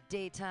 the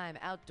daytime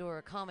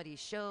outdoor comedy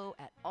show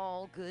at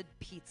All Good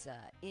Pizza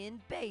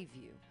in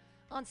Bayview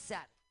on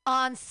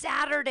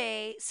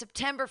Saturday,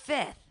 September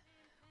 5th,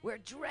 where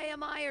Drea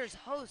Myers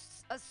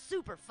hosts a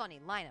super funny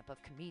lineup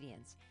of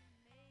comedians.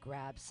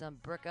 Grab some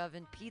brick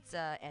oven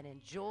pizza and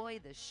enjoy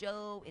the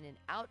show in an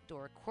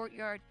outdoor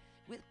courtyard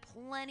with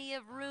plenty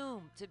of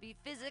room to be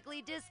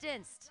physically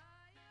distanced.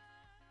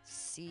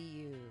 See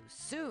you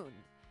soon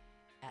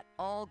at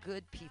All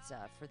Good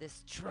Pizza for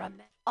this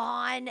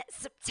on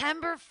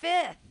September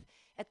 5th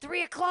at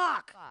 3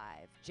 o'clock.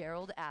 5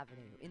 Gerald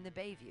Avenue in the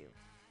Bayview.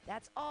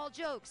 That's All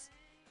Jokes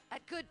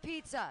at Good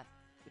Pizza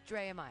with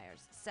Drea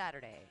Myers,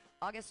 Saturday,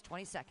 August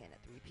 22nd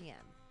at 3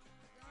 p.m.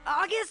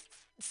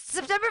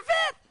 September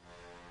 5th!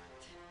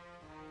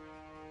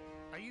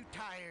 Are you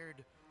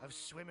tired of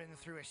swimming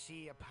through a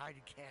sea of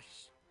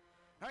podcasts?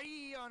 Are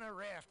ye on a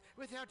raft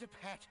without a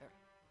paddle?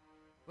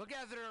 Well,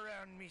 gather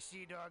around me,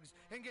 sea dogs,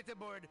 and get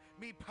aboard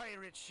me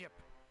pirate ship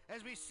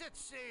as we set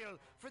sail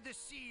for the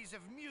seas of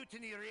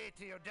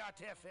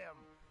MutinyRadio.fm.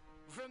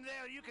 From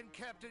there, you can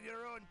captain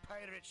your own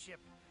pirate ship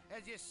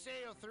as you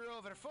sail through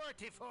over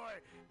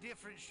 44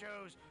 different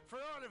shows for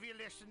all of your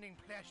listening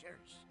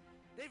pleasures.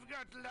 They've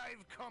got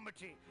live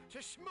comedy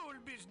to small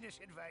business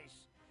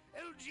advice,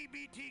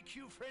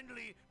 LGBTQ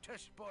friendly to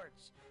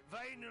sports,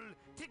 vinyl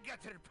to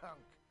gutter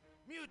punk.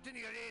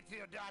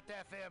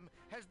 MutinyRadio.fm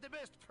has the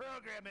best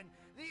programming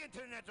the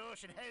internet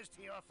ocean has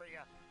to offer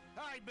you.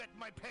 I bet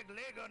my peg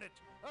leg on it,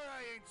 or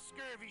I ain't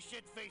scurvy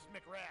shit-faced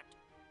McRat.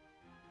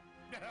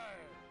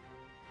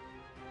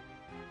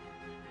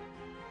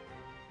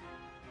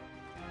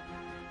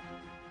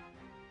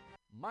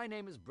 My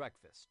name is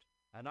Breakfast,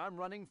 and I'm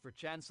running for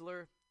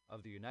Chancellor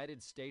of the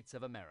United States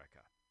of America.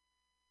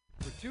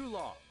 For too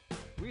long,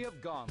 we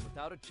have gone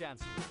without a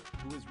chancellor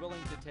who is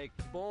willing to take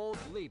bold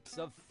leaps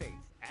of faith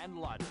and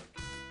logic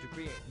to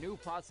create new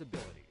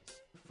possibilities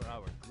for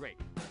our great,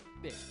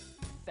 big,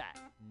 fat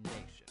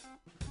nation.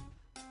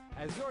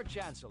 As your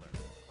chancellor,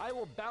 I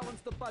will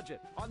balance the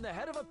budget on the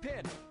head of a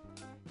pin,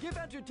 give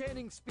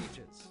entertaining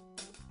speeches,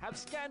 have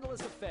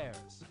scandalous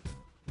affairs,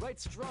 write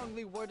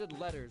strongly worded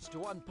letters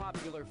to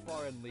unpopular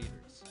foreign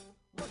leaders,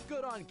 look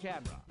good on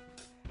camera,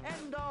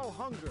 end all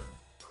hunger,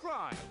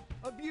 crime,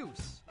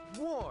 abuse,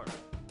 war,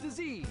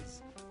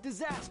 disease,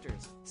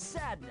 disasters,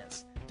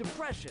 sadness,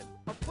 depression,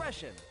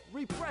 oppression,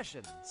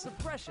 repression,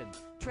 suppression,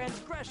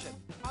 transgression,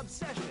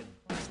 obsession,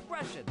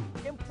 expression,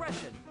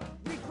 impression,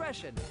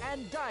 regression,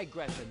 and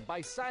digression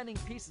by signing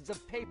pieces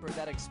of paper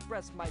that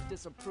express my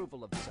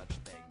disapproval of such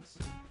things.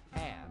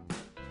 And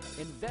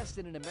invest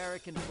in an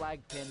American flag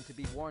pin to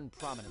be worn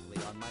prominently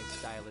on my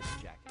stylish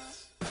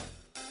jackets.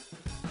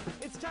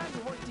 It's time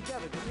to work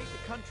together to take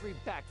the country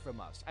back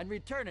from us and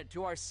return it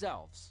to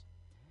ourselves.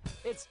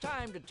 It's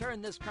time to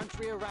turn this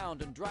country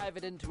around and drive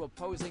it into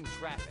opposing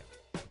traffic.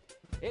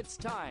 It's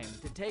time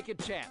to take a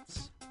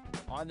chance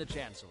on the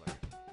Chancellor.